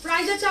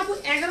প্রাইস আছে আপু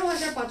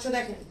 11,500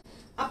 দেখেন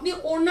আপনি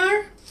ওড়নার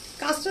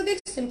কাজটা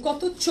দেখছেন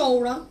কত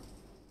চওড়া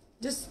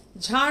জাস্ট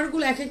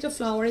ঝাড়গুলো এক একটা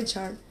ফ্লাওয়ারের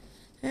ঝাড়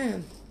হ্যাঁ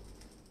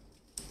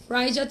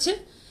প্রাইস আছে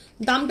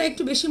দামটা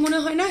একটু বেশি মনে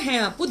হয় না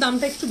হ্যাঁ আপু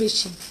দামটা একটু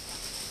বেশি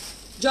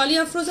জলি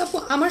আফরোজ আপু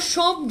আমার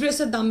সব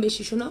ড্রেসের দাম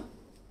বেশি শোনা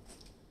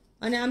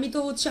মানে আমি তো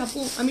হচ্ছে আপু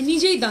আমি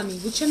নিজেই দামি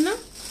বুঝছেন না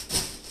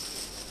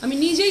আমি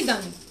নিজেই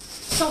দামি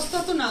সস্তা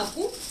তো না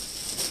আপু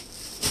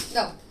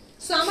দাও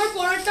সো আমার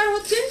পরাটার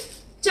হচ্ছে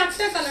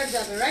 4টা কালার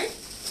যাবে রাইট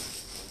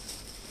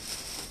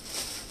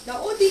দাও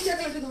ও 3টা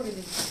কালারটা ধরে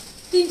দিন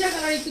 3টা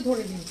কালার একটু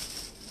ধরে দিন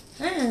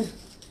হ্যাঁ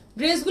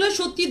ড্রেসগুলো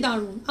সত্যি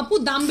দারুণ আপু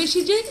দাম বেশি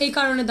যে এই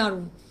কারণে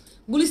দারুণ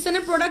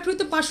গুলিস্তানের প্রোডাক্ট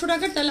হইতো 500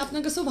 টাকার তাহলে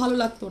আপনার কাছেও ভালো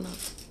লাগতো না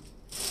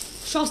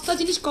সস্তা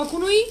জিনিস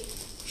কখনোই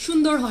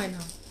সুন্দর হয়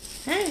না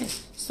হ্যাঁ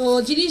সো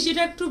জিনিস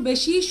যেটা একটু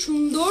বেশি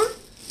সুন্দর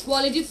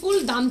কোয়ালিটিফুল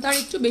দাম তার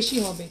একটু বেশি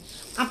হবে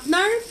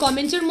আপনার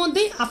কমেন্টের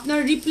মধ্যেই আপনার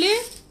রিপ্লে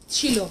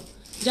ছিল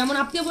যেমন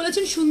আপনি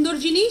বলেছেন সুন্দর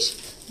জিনিস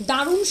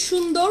দারুণ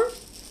সুন্দর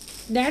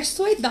দ্যাটস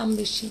ওয়াই দাম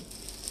বেশি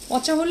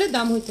পচা হলে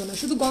দাম হইতো না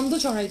শুধু গন্ধ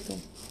ছড়াইতো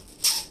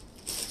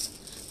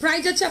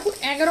প্রাইস আছে আপু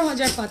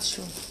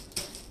 11,500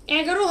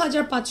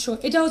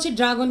 এটা হচ্ছে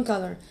ড্রাগন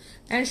কালার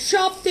অ্যান্ড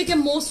সব থেকে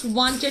মোস্ট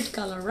ওয়ান্টেড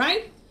কালার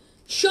রাইট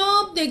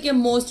সব থেকে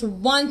মোস্ট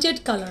ওয়ান্টেড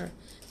কালার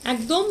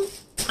একদম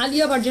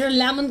আলিয়া ভাট যেটা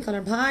লেমন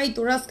কালার ভাই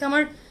তোরা আজকে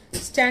আমার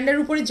স্ট্যান্ডের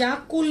উপরে যা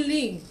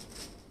করলি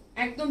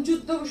একদম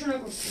যুদ্ধ ঘোষণা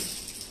করছি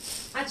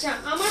আচ্ছা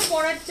আমার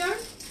পরারটা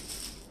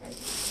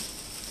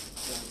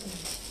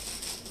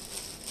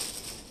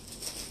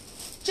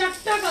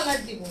 4টা কালার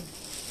দিব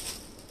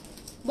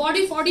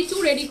বডি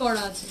 42 রেডি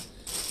করা আছে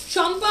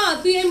শম্পা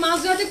তুই এই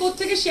মাঝরাতে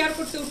কোত্থেকে শেয়ার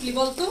করতে উঠলি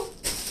বলতো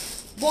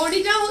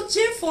বডিটা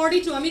হচ্ছে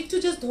 42 আমি একটু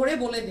জাস্ট ধরে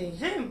বলে দেই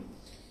হ্যাঁ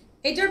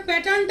এটার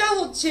প্যাটার্নটা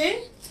হচ্ছে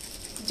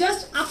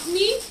জাস্ট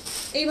আপনি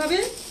এইভাবে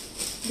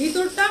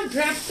ভিতরটা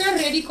ড্র্যাপটা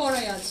রেডি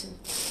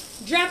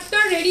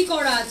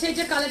করা আছে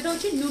এটা কালারটা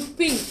হচ্ছে নুড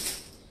পিঙ্ক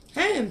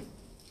হ্যাঁ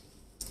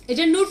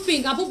এটা নুড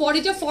পিঙ্ক আপু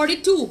বডিটা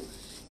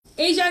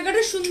 42 এই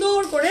জায়গাটা সুন্দর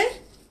করে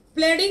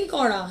প্লেডিং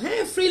করা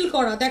হ্যাঁ ফ্রিল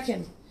করা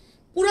দেখেন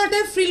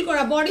পুরাটাই ফ্রিল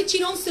করা বডি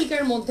চিনন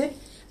সিল্কের মধ্যে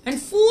এন্ড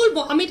ফুল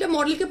আমি এটা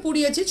মডেলকে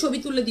পরিয়েছি ছবি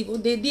তুলে দিব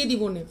দিয়ে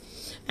দিব না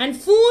এন্ড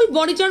ফুল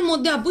বডিটার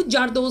মধ্যে আপু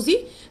জারদোজি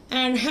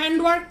এন্ড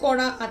হ্যান্ডওয়ার্ক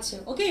করা আছে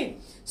ওকে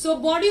সো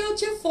বডি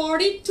হচ্ছে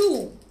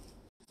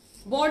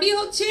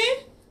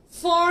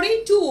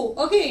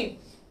 42 ওকে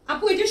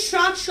আপু এটা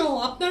শার্ট সহ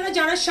আপনারা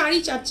যারা শাড়ি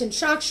চাচ্ছেন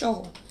শার্ট সহ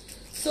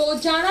সো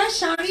যারা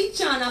শাড়ি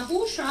চান আপু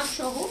শার্ট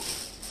সহ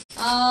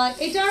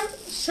এটার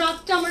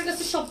শার্টটা আমার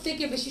কাছে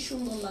সবথেকে বেশি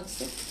সুন্দর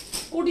লাগছে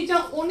কোটিটা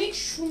অনেক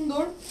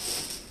সুন্দর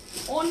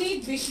অনেক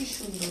বেশি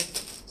সুন্দর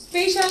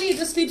স্পেশালি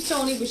এটা স্লিপসটা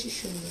অনেক বেশি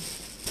সুন্দর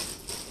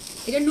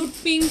এটা নুড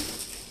পিঙ্ক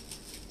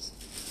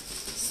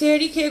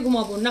সেহরি খেয়ে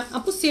ঘুমাবো না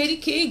আপু সেহরি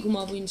খেয়েই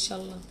ঘুমাবো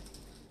ইনশাল্লাহ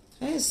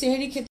হ্যাঁ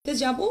সেহরি খেতে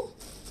যাব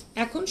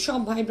এখন সব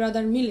ভাই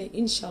ব্রাদার মিলে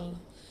ইনশাল্লাহ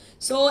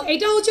সো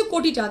এটা হচ্ছে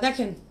কোটিটা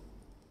দেখেন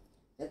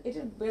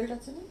এটা বেল্ট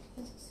আছে না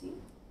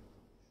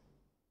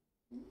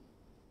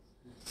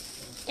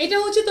এটা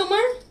হচ্ছে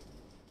তোমার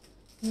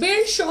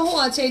বেল্ট সহ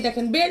আছে এই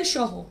দেখেন বেল্ট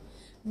সহ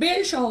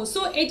বেল্ট সহ।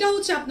 সো এটা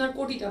হচ্ছে আপনার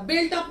কোটিটা,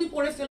 বেল্টটা আপনি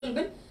পরে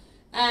ফেলবেন।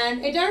 এন্ড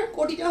এটার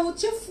কোটিটা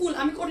হচ্ছে ফুল,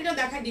 আমি কোটিটা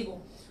দেখাই দিব।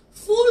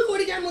 ফুল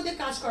কোটিটার মধ্যে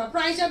কাজ করা,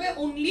 প্রাইস যাবে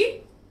অনলি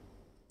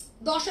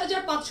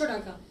 10,500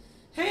 টাকা।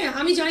 হ্যাঁ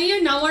আমি জানি না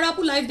নাওয়ার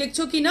আপু লাইভ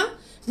দেখছো কিনা,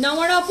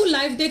 নাওয়ার আপু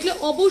লাইভ দেখলে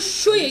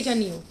অবশ্যই এটা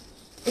নিও।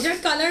 এটার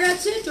কালার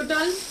আছে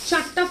টোটাল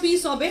 4টা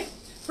পিস হবে,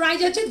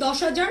 প্রাইস আছে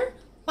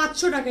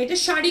 10,500 টাকা। এটা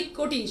শাড়ি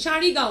কোটি,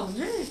 শাড়ি গাউন।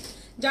 হ্যাঁ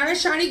যারা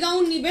শাড়ি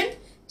গাউন নেবেন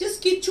জাস্ট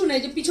কিচ্ছু নেই,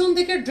 যে পিছন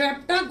থেকে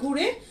ড্র্যাপটা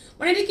ঘুরে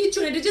মানে এটা কিচ্ছু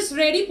নেই, এটা জাস্ট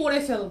রেডি পরে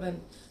ফেলবেন।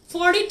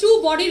 42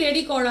 বডি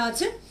রেডি করা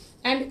আছে।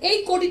 অ্যান্ড এই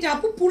কোটিটা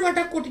আপু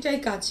পুরোটা কোটিটাই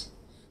কাজ,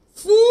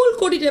 ফুল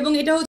কোটিটা, এবং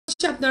এটা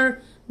হচ্ছে আপনার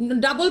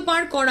ডাবল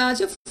পার করা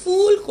আছে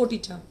ফুল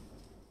কোটিটা।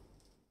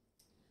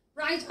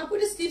 প্রাইস আপু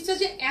এটা স্লিভসটা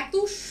যে এত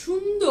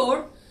সুন্দর।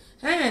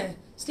 হ্যাঁ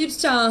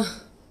স্লিভসটা,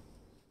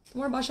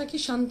 তোমার বাসা কি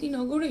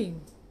শান্তিনগরে?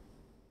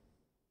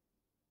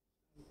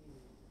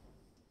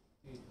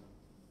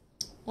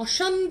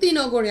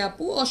 অশান্তিনগরে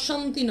আপু,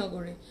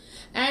 অশান্তিনগরে।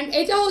 অ্যান্ড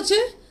এটা হচ্ছে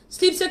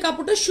স্লিভসের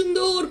কাপড়টা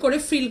সুন্দর করে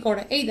ফ্রিল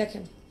করা, এই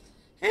দেখেন।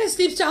 হ্যাঁ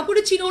স্লিভসটা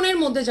আপুরে চিননের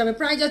মধ্যে যাবে,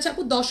 প্রাইস আছে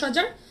আপু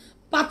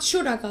 10,500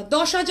 টাকা।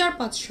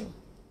 10,500,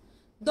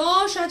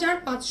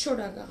 10,500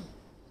 টাকা।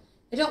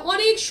 এটা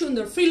অনেক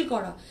সুন্দর ফ্রিল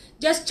করা,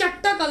 জাস্ট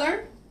 4টা কালার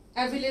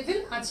অ্যাভেলেবেল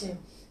আছে।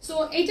 সো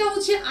এটা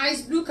হচ্ছে আইস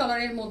ব্লু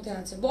কালারের মধ্যে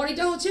আছে,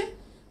 বডিটা হচ্ছে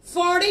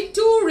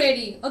 42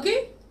 রেডি। ওকে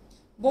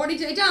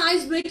বডিটা এটা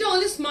আইস ব্লু, এটা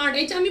অনেক স্মার্ট,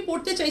 এটা আমি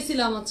পড়তে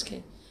চাইছিলাম আজকে,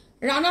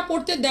 রানা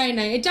পড়তে দেয়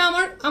নাই। এটা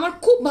আমার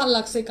খুব ভালো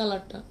লাগছে এই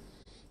কালারটা,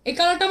 এই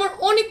কালারটা আমার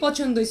অনেক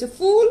পছন্দ হয়েছে।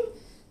 ফুল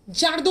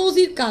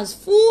জারদৌজির কাজ,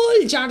 ফুল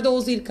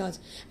জারদৌজির কাজ।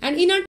 অ্যান্ড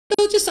ইনারটা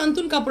হচ্ছে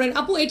সান্তুন কাপড়ের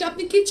আপু, এটা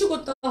আপনি কিচ্ছু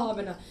করতে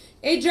হবে না,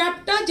 এই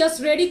ড্র্যাপটা জাস্ট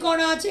রেডি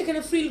করা আছে,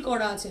 এখানে ফ্রিল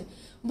করা আছে।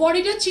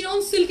 বডিটা চিনন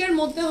সিল্কের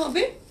মধ্যে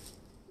হবে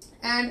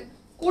অ্যান্ড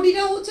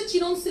কোটিটা হচ্ছে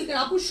চিনন সিল্কের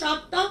আপু।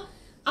 শার্টটা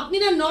আপনি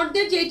না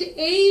নর্থদের যে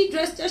এই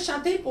ড্রেসটার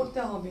সাথেই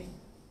পরতে হবে।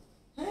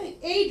 হ্যাঁ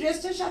এই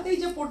ড্রেসটার সাথেই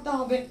যে পরতে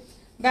হবে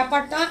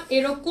ব্যাপারটা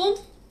এরকম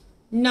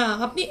না,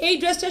 আপনি এই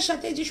ড্রেসটার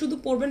সাথে যে শুধু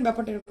পরবেন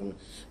ব্যাপারটা এরকম না।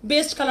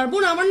 বেস্ট কালার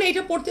বোন, আমার না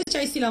এটা পরতে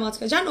চাইছিলাম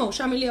আজকে, জানো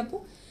শামিলি আপু,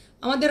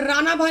 আমাদের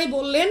রানা ভাই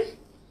বললেন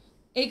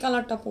এই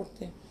কালারটা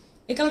পরতে,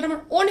 এই কালারটা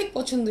আমার অনেক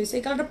পছন্দ হয়েছে,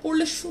 এই কালারটা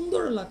পরলে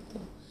সুন্দরও লাগতো।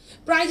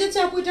 প্রাইস আছে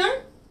আপু এটার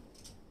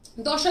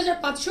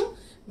 10,500।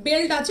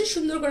 বেল্ট আছে,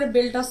 সুন্দর করে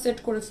বেল্টটা সেট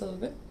করে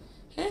ফেলবে।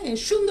 হ্যাঁ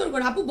সুন্দর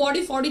করে আপু,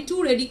 বডি 42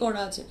 রেডি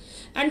করা আছে।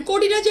 অ্যান্ড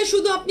কোটিটা যে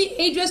শুধু আপনি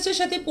এই ড্রেসটার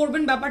সাথে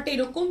পরবেন ব্যাপারটা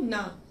এরকম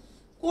না,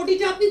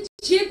 কোটিটা আপনি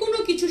যে কোনো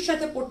কিছুর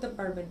সাথে পরতে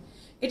পারবেন।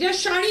 এটা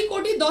শাড়ি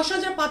কোটি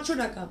 10,500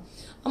 টাকা,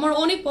 আমার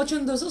অনেক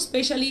পছন্দ হয়েছে,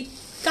 স্পেশালি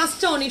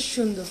কাজটা অনেক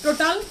সুন্দর।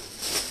 টোটাল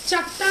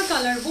 4টা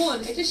কালার বোন,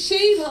 এটা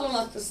সেই ভালো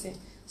লাগতেছে,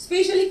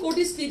 স্পেশালি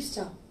কোটি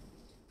স্লিভসটা।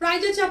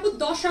 প্রাইস আছে আপু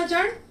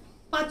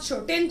 10,500,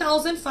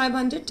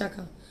 10,500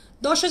 টাকা।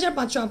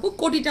 10,500 আপু।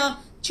 কোটিটা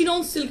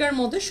চিনন সিল্কের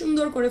মধ্যে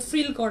সুন্দর করে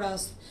ফ্রিল করা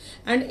আছে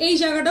অ্যান্ড এই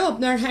জায়গাটাও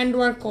আপনার হ্যান্ড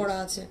ওয়ার্ক করা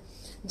আছে।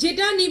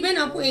 যেটা নিবেন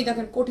আপু এই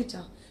দেখেন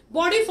কোটিটা,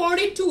 বডি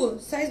 42,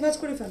 সাইজ ভাজ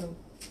করে ফেলো।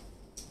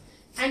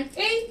 অ্যান্ড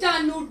এইটা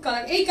নুড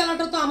কালার, এই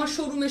কালারটা তো আমার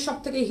শোরুমের সব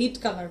থেকে হিট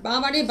কালার।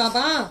 বাবা রে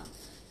বাবা,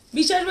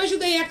 বিশাল ভাই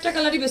শুধু এই একটা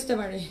কালারই বেচতে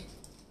পারে।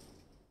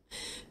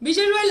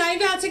 বিশাল ভাই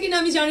লাইভে আছে কিনা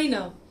আমি জানি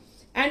না।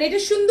 অ্যান্ড এটা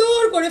সুন্দর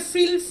করে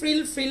ফ্রিল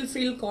ফ্রিল ফ্রিল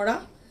ফ্রিল করা।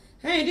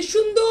 হ্যাঁ এটা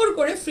সুন্দর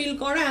করে ফ্রিল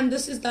করা। And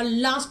this is the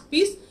last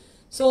piece.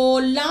 So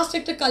last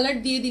একটা কালার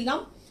দিয়ে দিলাম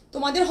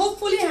তোমাদের।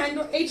 হোপফুলি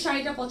এই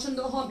শাড়িটা পছন্দ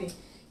হবে।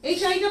 এই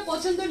শাড়িটা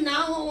পছন্দ না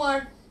হওয়ার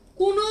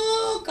কোনো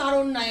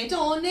কারণ নাই, এটা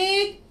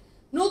অনেক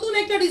নতুন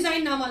একটা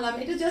ডিজাইন নামালাম।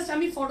 এটা জাস্ট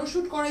আমি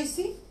ফটোশুট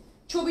করাইছি,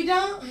 ছবিটা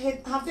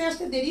হাতে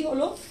আসতে দেরি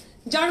হলো,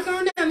 যার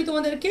কারণে আমি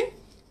তোমাদেরকে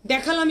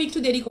দেখালাম একটু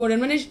দেরি করে,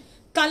 মানে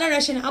কালার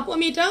আসে না। আপু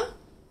আমি এটা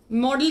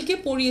মডেলকে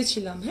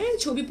পরিয়েছিলাম, হ্যাঁ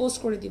ছবি পোস্ট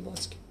করে দিব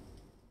আজকে,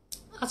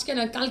 আজকে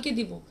না কালকে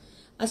দিব।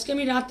 আজকে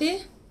আমি রাতে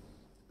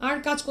আর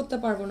কাজ করতে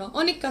পারবো না,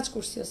 অনেক কাজ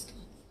করছি আজকে।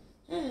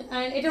 হ্যাঁ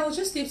অ্যান্ড এটা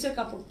হচ্ছে স্লিভসের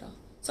কাপড়টা,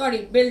 সরি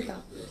বেল্টটা।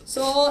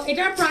 সো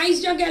এটার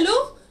প্রাইসটা গেল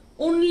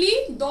অনলি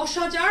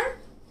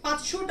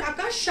 10,500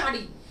 টাকা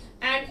শাড়ি।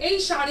 অ্যান্ড এই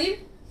শাড়ির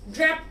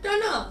ড্র্যাপটা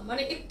না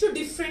মানে একটু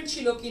ডিফারেন্ট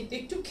ছিল, কিন্তু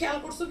একটু খেয়াল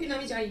করছো কিনা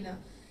আমি জানি না,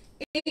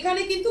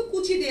 এখানে কিন্তু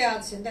কুচি দেয়া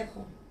আছে,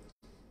 দেখো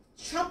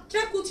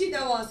 7টা কুচি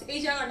দেওয়া আছে এই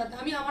জায়গাটাতে,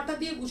 আমি আমারটা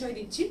দিয়ে বুঝাই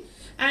দিচ্ছি।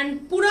 অ্যান্ড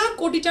পুরা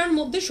কোটিটার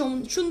মধ্যে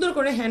সুন্দর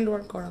করে হ্যান্ড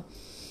ওয়ার্ক করা।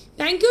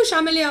 থ্যাংক ইউ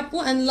শামেলি আপু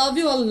অ্যান্ড লাভ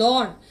ইউ অল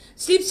লট।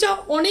 স্লিভসটা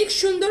অনেক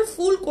সুন্দর,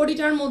 ফুল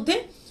কোটিটার মধ্যে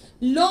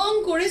লং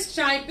করে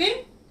স্ট্রাইপে,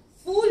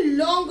 ফুল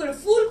লং করে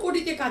ফুল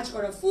কোটিতে কাজ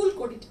করা, ফুল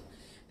কোটিটা।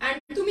 অ্যান্ড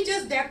তুমি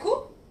জাস্ট দেখো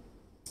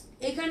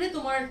এখানে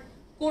তোমার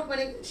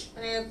মানে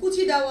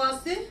কুচি দেওয়া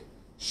আছে,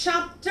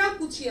 7টা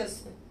কুচি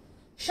আছে,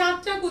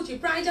 7টা কুচি।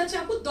 প্রাইস আছে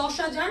আপু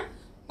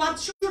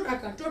 10,500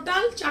 টাকা।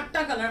 টোটাল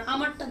 4টা কালার,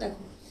 আমারটা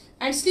দেখো।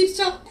 অ্যান্ড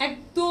স্লিভসটা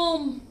একদম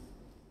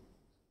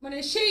মানে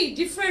সেই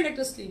ডিফারেন্ট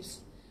একটা স্লিভস,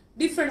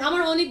 ডিফারেন্ট,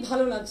 আমার অনেক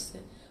ভালো লাগছে,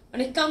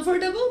 মানে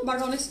কমফোর্টেবল বাট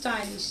অনেক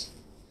স্টাইলিশ,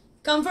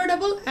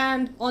 কমফোর্টেবল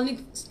অ্যান্ড অনেক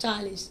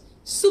স্টাইলিশ,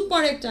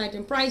 সুপার একটা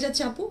আইটেম। প্রাইস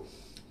আছে আপু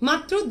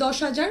মাত্র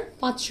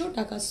 10,500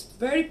 টাকা।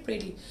 Very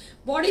pretty.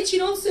 বডি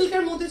চিনন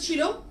সিল্কের মধ্যে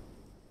ছিল,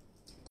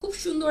 খুব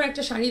সুন্দর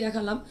একটা শাড়ি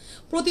দেখালাম।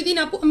 প্রতিদিন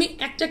আপু আমি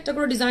একটা একটা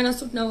করে ডিজাইনার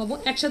স্যুট নামাবো,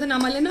 একসাথে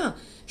নামালে না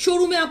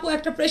শোরুমে আপু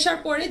একটা প্রেশার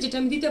পড়ে, যেটা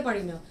আমি দিতে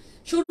পারি না।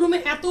 শোরুমে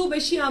এত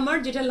বেশি আমার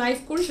যেটা লাইভ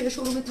করি সেটা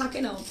শোরুমে থাকে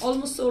না,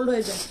 অলমোস্ট সোল্ড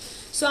হয়ে যায়।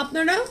 সো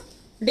আপনারা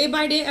ডে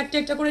বাই ডে একটা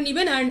একটা করে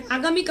নেবেন। অ্যান্ড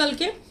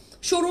আগামীকালকে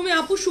শোরুমে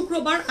আপু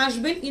শুক্রবার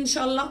আসবেন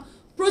ইনশাল্লাহ,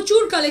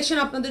 প্রচুর কালেকশন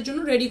আপনাদের জন্য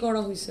রেডি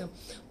করা হয়েছে,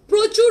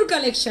 প্রচুর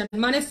কালেকশন,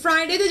 মানে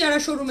ফ্রাইডেতে যারা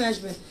শোরুমে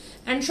আসবেন।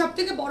 অ্যান্ড সব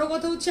থেকে বড়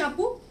কথা হচ্ছে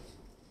আপু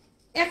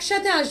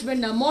একসাথে আসবেন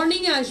না,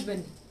 মর্নিং এ আসবেন,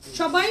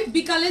 সবাই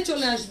বিকালে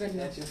চলে আসবেন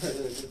না,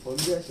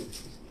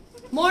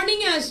 মর্নিং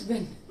এ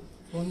আসবেন।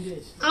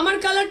 আমার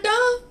কালারটা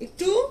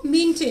একটু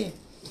মিন্টে,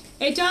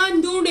 এটা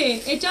নুডে,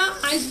 এটা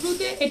আইস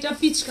ব্লুতে, এটা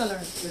পিচ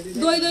কালার,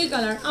 দই দই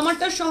কালার,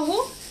 আমারটা সহ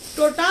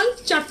টোটাল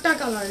 4টা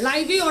কালার।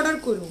 লাইভে অর্ডার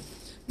করুন।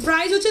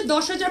 প্রাইস হচ্ছে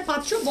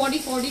 10,500, বডি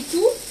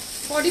 42,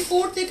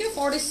 44 থেকে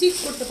 46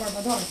 করতে পারবা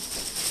ধর।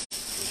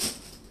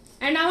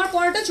 অ্যান্ড আমার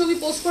পরেটা ছবি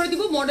পোস্ট করে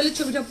দিব, মডেলের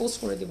ছবিটা পোস্ট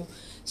করে দিব।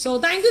 So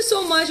thank you so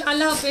much,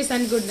 আল্লাহ হাফেজ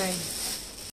অ্যান্ড গুড নাইট।